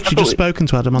literally just spoken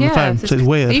to Adam on the phone, so it's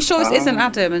weird. Are you sure this isn't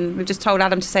Adam, and we've just told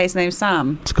Adam to say his name's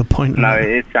Sam? That's a good point. No,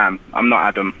 it's Sam. I'm not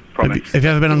Adam, promise. Have you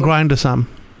ever been on Grindr, Sam?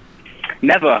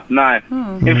 Never, no.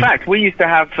 In fact, we used to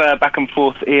have back and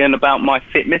forth, Ian, about my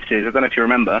fit missus. I don't know if you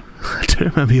remember. I do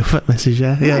remember your fit missus,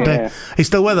 yeah. Yeah. He's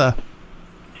still with her?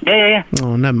 Yeah.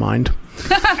 Oh, never mind.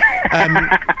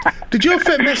 Did your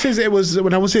fit missus,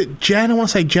 was it Jen? I want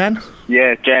to say Jen.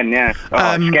 Yeah, Jen, yeah.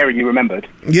 Oh, it's scary you remembered.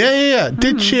 Yeah.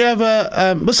 Did she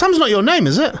ever... but Sam's not your name,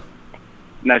 is it?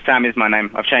 No, Sam is my name.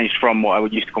 I've changed from what I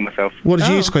would used to call myself. What did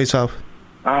you used to call yourself?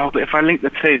 Oh, but if I link the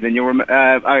two, then you'll remember...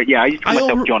 I used to call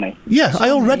myself Johnny. Yeah,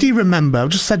 I already remember. I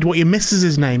just said what your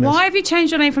missus's name is. Why have you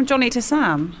changed your name from Johnny to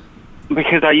Sam?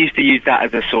 Because I used to use that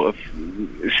as a sort of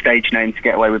stage name to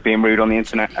get away with being rude on the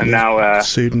internet, and now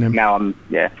pseudonym. Now I'm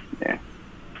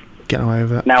getting away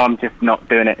with it. Now I'm just not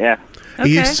doing it. Yeah.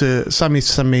 Okay. Sam used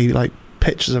to send me like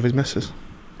pictures of his missus.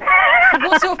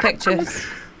 What sort of pictures?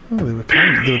 Oh, they were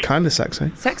kind of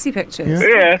sexy. Sexy pictures.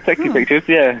 Yeah, sexy pictures.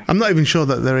 Yeah. I'm not even sure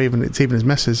that it's even his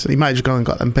missus. He might have just gone and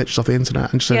got them pictures off the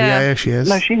internet and just said, "Yeah, here she is."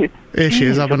 No, she is. Here she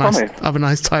is. Have a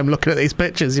nice time looking at these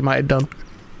pictures. He might have done.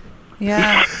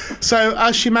 Yeah. So,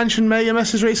 has she mentioned me, your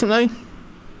missus, recently?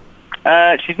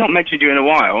 She's not mentioned you in a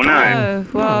while, no. Oh,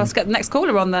 well, let's get the next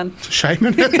caller on then. It's a shame,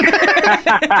 isn't it?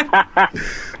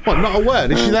 What, not a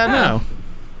word? Is she there now?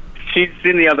 She's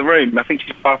in the other room. I think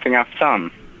she's farting our son.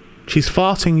 She's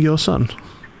farting your son?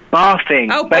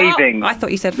 Bathing, bathing. I thought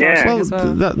you said farting as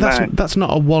well. That's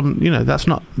not a one, that's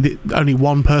not only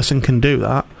one person can do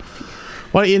that.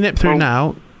 Why don't you nip through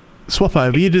now? Swap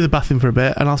over, you do the bathing for a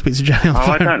bit and I'll speak to Jenny on the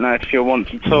phone. I don't know if she'll want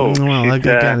to talk. Well,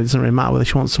 again, it doesn't really matter whether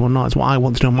she wants to or not. It's what I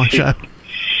want to do on my show.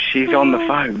 She's on the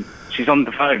phone. She's on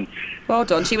the phone. Well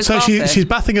done, she was So she's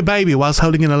bathing a baby whilst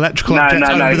holding an electrical object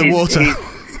over the water.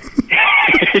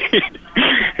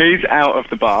 He's out of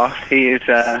the bath. He is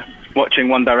watching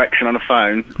One Direction on a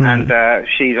phone, and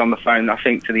she's on the phone, I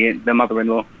think, to the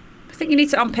mother-in-law. I think you need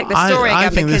to unpick the story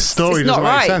again, think because this story it's not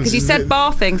right. Because you said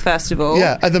bathing first of all.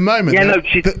 Yeah, at the moment. Yeah,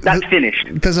 that's finished.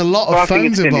 There's a lot of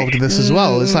phones involved in this as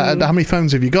well. It's like, how many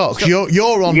phones have you got? Because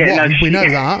you're on one. We know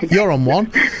that. You're on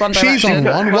one. She's on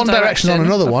one. One Direction's on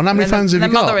another one. How many phones have you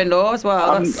got? The mother-in-law as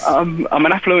well. I'm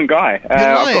an affluent guy. I've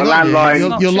got a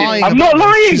landline. You're lying. I'm not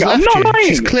lying. I'm not lying.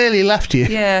 She's clearly left you.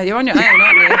 Yeah, you're on your own,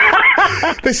 aren't you?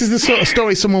 This is the sort of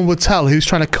story someone would tell who's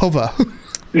trying to cover.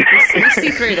 We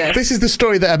see through this. This is the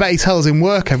story that I bet he tells in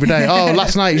work every day. Oh,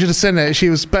 last night you should have seen it. She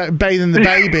was bathing the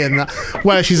baby and that.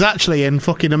 Where she's actually in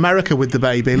fucking America with the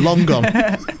baby, long gone.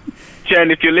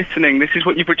 Jen, if you're listening, this is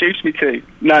what you produced me to.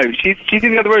 No, she's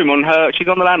in the other room she's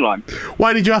on the landline.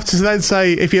 Why did you have to then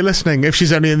say, if you're listening, if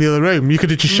she's only in the other room? You could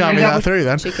have just shouted that through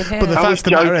then. She could hear. But the fact of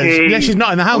the matter is, yeah, she's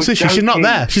not in the house, is she? She's not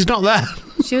there. She's not there.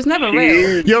 She was never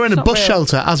real. You're in a bus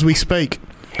shelter as we speak.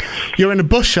 You're in a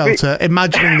bus shelter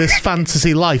imagining this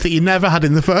fantasy life that you never had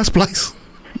in the first place.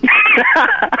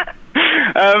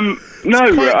 No, I'm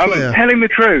telling the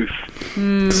truth.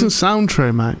 Doesn't sound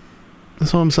true, mate.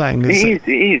 That's what I'm saying.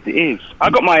 It is. I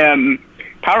got my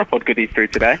Parapod goodies through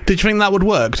today. Did you think that would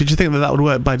work? Did you think that would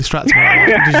work by distracting me?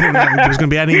 Did you think that there was going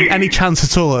to be any chance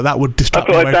at all that would distract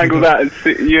me? I thought I'd dangle that and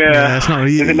see, yeah. It's not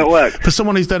really, does it not work? For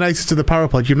someone who's donated to the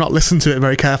Parapod, you've not listened to it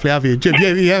very carefully, have you?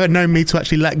 Have you ever known me to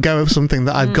actually let go of something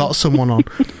that I've got someone on?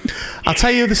 I'll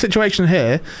tell you the situation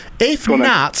here. If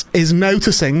Nat is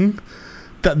noticing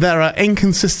that there are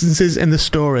inconsistencies in the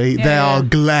story, there are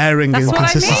glaring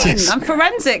inconsistencies. That's what I mean. I'm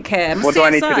forensic here. What do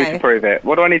I need to do to prove it?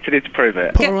 What do I need to do to prove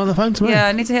it? Put her on the phone to me. Yeah,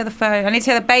 I need to hear the phone. I need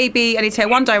to hear the baby. I need to hear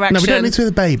One Direction. No, we don't need to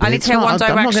hear the baby. I need to hear One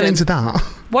Direction. I'm not getting into that.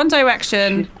 One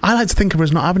Direction. I like to think of her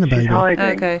as not having a baby. She's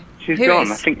hiding. Okay. She's Who gone.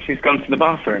 is? I think she's gone to the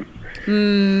bathroom.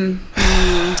 Who?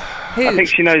 I think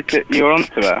she knows that you're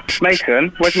onto her.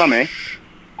 Mason, where's Mummy?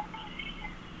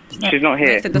 She's not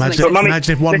here.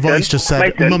 Imagine if one voice just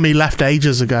said, Mummy left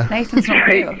ages ago. Nathan's not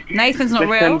real. Nathan's not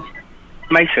real.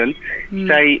 Mason,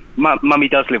 say, Mummy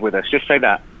does live with us. Just say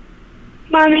that.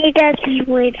 Mummy does live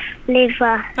with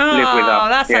her. Oh,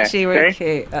 that's actually really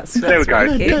cute. There we go.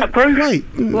 Really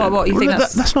cute. Wait. What you think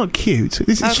that's not cute.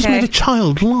 It's just made a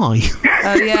child lie.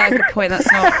 Oh, yeah, good point.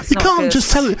 That's not You can't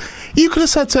just tell it. You could have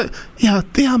said to, yeah,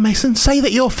 Mason, say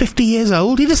that you're 50 years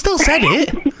old. He'd have still said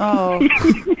it. Oh.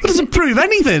 That doesn't prove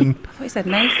anything. I thought you said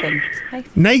Nathan.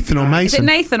 Nathan or Mason? Is it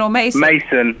Nathan or Mason?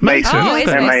 Mason. Oh, it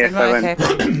is Mason.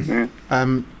 Right,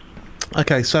 okay.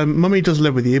 Okay, so Mummy does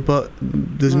live with you, but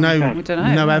there's no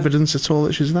evidence at all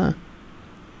that she's there.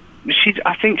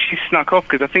 I think she's snuck off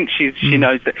because I think she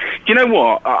knows that. Do you know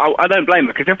what? I don't blame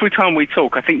her because every time we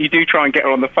talk, I think you do try and get her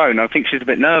on the phone. I think she's a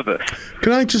bit nervous.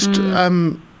 Can I just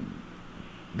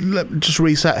just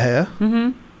reset here?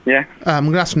 Mm-hmm. Yeah. I'm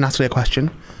going to ask Natalie a question.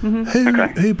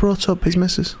 Mm-hmm. Who brought up his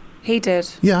missus? He did.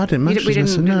 Yeah, I didn't mention We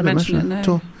didn't mention it, no. at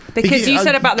all. Because you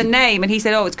said about the name, and he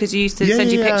said, it's because you used to send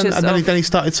you pictures and then he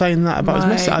started saying that about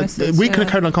his missus. We could have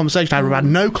carried on a conversation. I had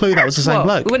no clue that was the same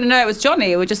bloke. We wouldn't know it was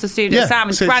Johnny. We just assumed it was Sam,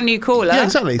 brand new caller. Yeah,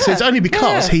 exactly. So it's only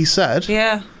because he said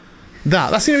that.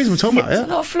 That's the only reason we're talking about it. A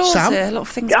lot of flaws Sam? here, a lot of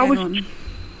things going on.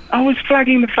 I was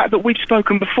flagging the fact that we'd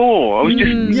spoken before. I was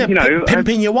just,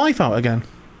 pimping your wife out again.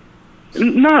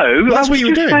 No, that's what you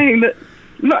were doing. Saying that,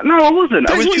 no, I wasn't.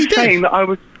 That's I was just saying that I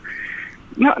was.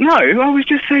 No, I was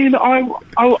just saying that I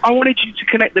wanted you to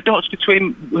connect the dots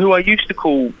between who I used to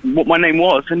call what my name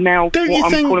was and now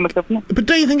I'm calling myself now. But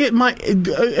don't you think it might...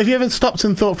 Have you ever stopped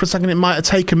and thought for a second it might have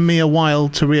taken me a while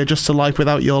to readjust to life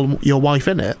without your wife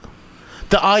in it?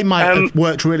 That I might have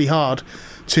worked really hard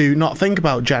to not think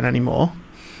about Jen anymore.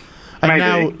 And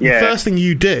now the first thing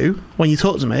you do when you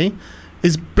talk to me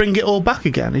is bring it all back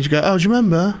again. You go, do you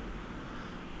remember?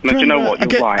 No, do you know what?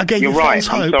 You're right. You're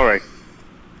right. I'm sorry.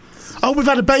 Oh, we've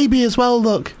had a baby as well,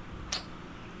 look.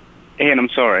 Ian, I'm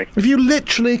sorry. Have you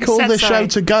literally called this show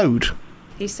to goad?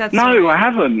 He said sorry. No, I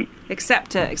haven't.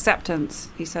 Acceptance.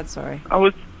 He said sorry. I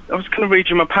was going to read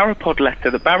you my Parapod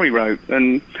letter that Barry wrote.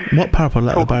 And what Parapod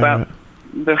letter Barry wrote?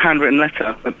 The handwritten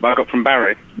letter that I got from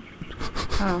Barry.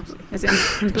 Oh, is it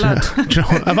in blood? Do you know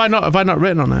what? Have I not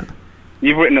written on it?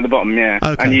 You've written at the bottom, yeah.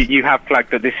 Okay. And you have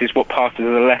flagged that this is what passes as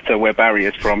a letter where Barry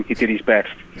is from. He did his best.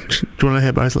 Do you want to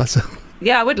hear Barry's letter?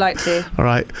 Yeah, I would like to. All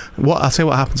right. I'll say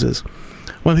what happens is,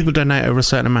 when people donate over a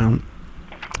certain amount,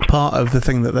 part of the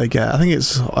thing that they get, I think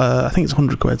it's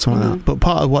 100 quid, something like that. But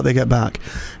part of what they get back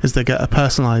is they get a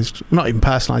personalised, not even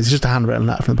personalised, it's just a handwritten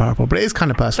letter from the Parapod, but it is kind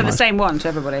of personalised. For the same one to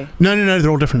everybody? No, they're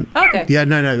all different. Okay. Yeah,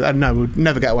 no, we'd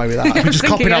never get away with that. We're just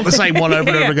copying out the same one over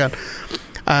and over again.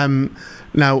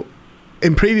 Now,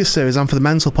 in previous series and for the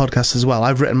Mental podcast as well,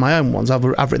 I've written my own ones. I've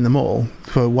written them all.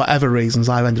 For whatever reasons,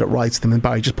 I've ended up writing them, and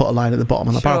Barry just put a line at the bottom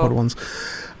on the Parapod ones.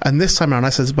 And this time around,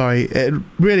 I said to Barry, it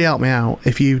really helped me out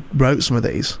if you wrote some of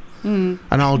these. And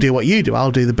I'll do what you do. I'll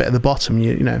do the bit at the bottom,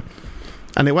 you know.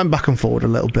 And it went back and forward a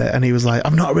little bit, and he was like,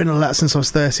 I've not written a letter since I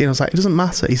was 13. I was like, it doesn't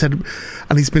matter. He said,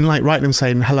 and he's been like writing them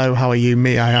saying, hello, how are you?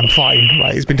 Me, I am fine.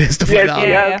 Right, he's been doing stuff like that.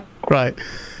 Yeah. Right.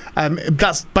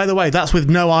 That's, by the way, that's with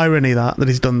no irony that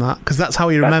he's done that, because that's how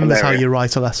he remembers how you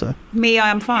write a letter. Me,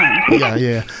 I am fine.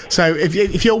 Yeah. So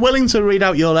if you're willing to read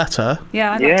out your letter,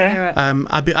 I'd like to hear it.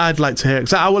 I'd like to hear it,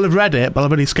 because I will have read it, but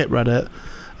I've only skip read it,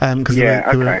 because there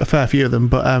were a fair few of them.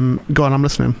 But go on, I'm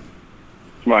listening.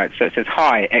 Right, so it says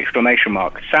hi! !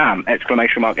 Sam! ! Do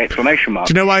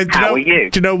you know why? How are you?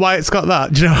 Do you know why it's got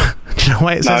that? Do you know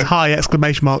why it says hi! !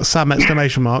 Sam! ! No,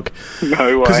 why?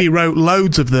 Because he wrote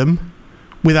loads of them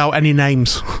without any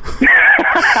names. and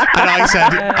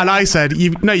I said,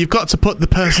 you've got to put the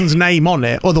person's name on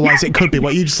it, otherwise it could be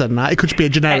what you just said, Nat. It could just be a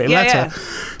generic letter. Yeah.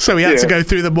 So he had to go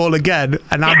through them all again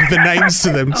and add the names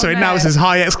to them. So now it says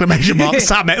hi! ! Sam! ! He's very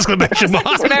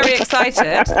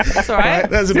excited. That's all right.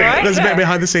 There's a bit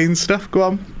behind the scenes stuff. Go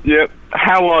on. Yep.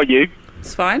 How are you?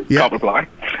 It's fine. Can't reply.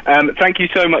 Thank you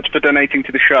so much for donating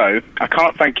to the show. I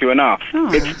can't thank you enough.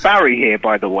 Oh. It's Barry here,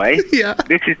 by the way. Yeah.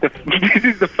 This is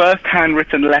the first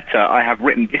handwritten letter I have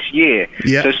written this year.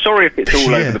 Yeah. So sorry if it's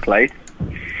all over the place.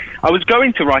 I was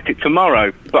going to write it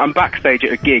tomorrow, but I'm backstage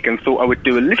at a gig and thought I would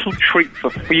do a little treat for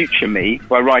future me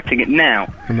by writing it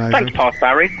now. Amazing. Thanks, Past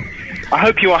Barry. I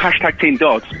hope you are hashtag Team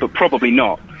Dodds, but probably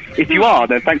not. If you are,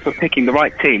 then thanks for picking the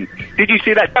right team. Did you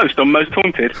see that post on Most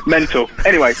Haunted? Mental.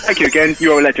 Anyway, thank you again.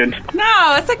 You're a legend.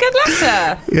 No, it's a good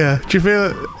letter. Yeah. Do you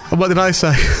feel... What did I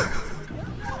say?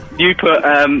 You put,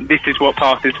 this is what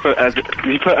passes for...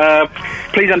 you put,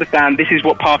 please understand, this is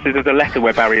what passes as a letter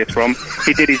where Barry is from.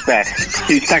 He did his best.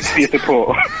 Thanks for your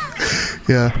support.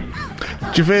 Yeah.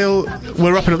 Do you feel...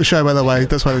 We're wrapping up the show, by the way.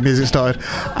 That's why the music started.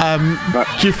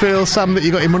 Do you feel, Sam, that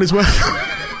you got your money's worth?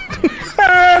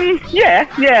 Yeah,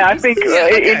 I think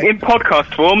in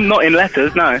podcast form, not in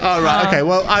letters, no. Oh, right, okay,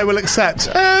 well, I will accept.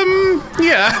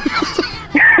 Yeah.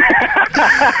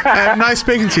 Nice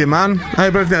speaking to you, man. I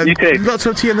hope everything... You too. Lots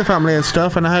of to you and the family and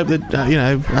stuff, and I hope that,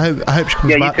 I hope she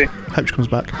comes back. You too. Hope she comes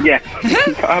back. Yeah,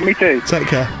 me too. Take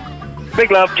care.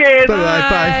 Big love, cheers!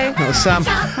 Bye. That was Sam.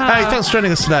 Hey, thanks for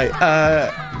joining us today.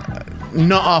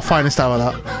 Not our finest hour,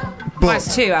 that. Well,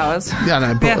 it's 2 hours. Yeah,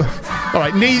 I know, but... All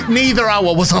right, neither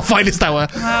hour was our finest hour.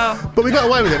 Oh. But we got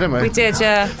away with it, didn't we? We did,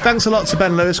 yeah. Thanks a lot to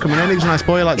Ben Lewis coming in. He was a nice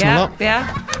boy. I liked him a lot.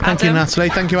 Yeah. Thank you, Natalie.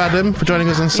 Thank you, Adam, for joining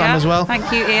us, and Sam as well.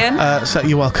 Thank you, Ian. So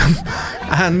you're welcome.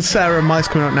 And Sarah and Mice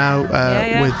coming up now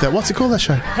with... what's it called, that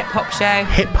show? Hip Hop Show.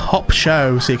 Hip Hop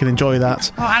Show, so you can enjoy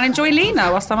that. Oh, and enjoy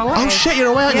Lena whilst I'm away. Oh, shit,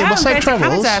 you're away, aren't you? Well, safe I'm going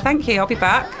travels. to Canada. Thank you, I'll be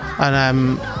back.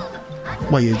 And,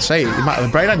 well, you'd say it. You might have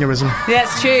a brain aneurysm. Yeah,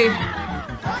 it's true.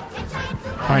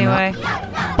 Anyway.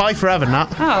 Bye forever, Nat.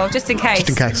 Oh, just in case. Just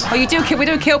in case. Oh, we do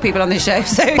kill people on this show,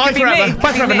 so it Bye could be forever. me.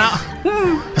 Bye forever, Nat.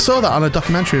 I saw that on a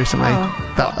documentary recently.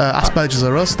 That Asperger's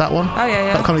Are Us, that one. Oh,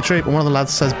 yeah. That comedy troupe, and one of the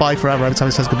lads says bye forever every time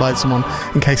he says goodbye to someone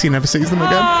in case he never sees them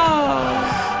again.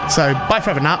 Oh. So, bye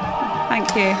forever, Nat.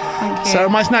 Thank you. Sarah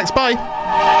Mice next. Bye.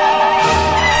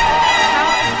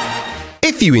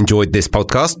 If you enjoyed this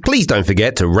podcast, please don't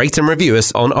forget to rate and review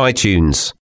us on iTunes.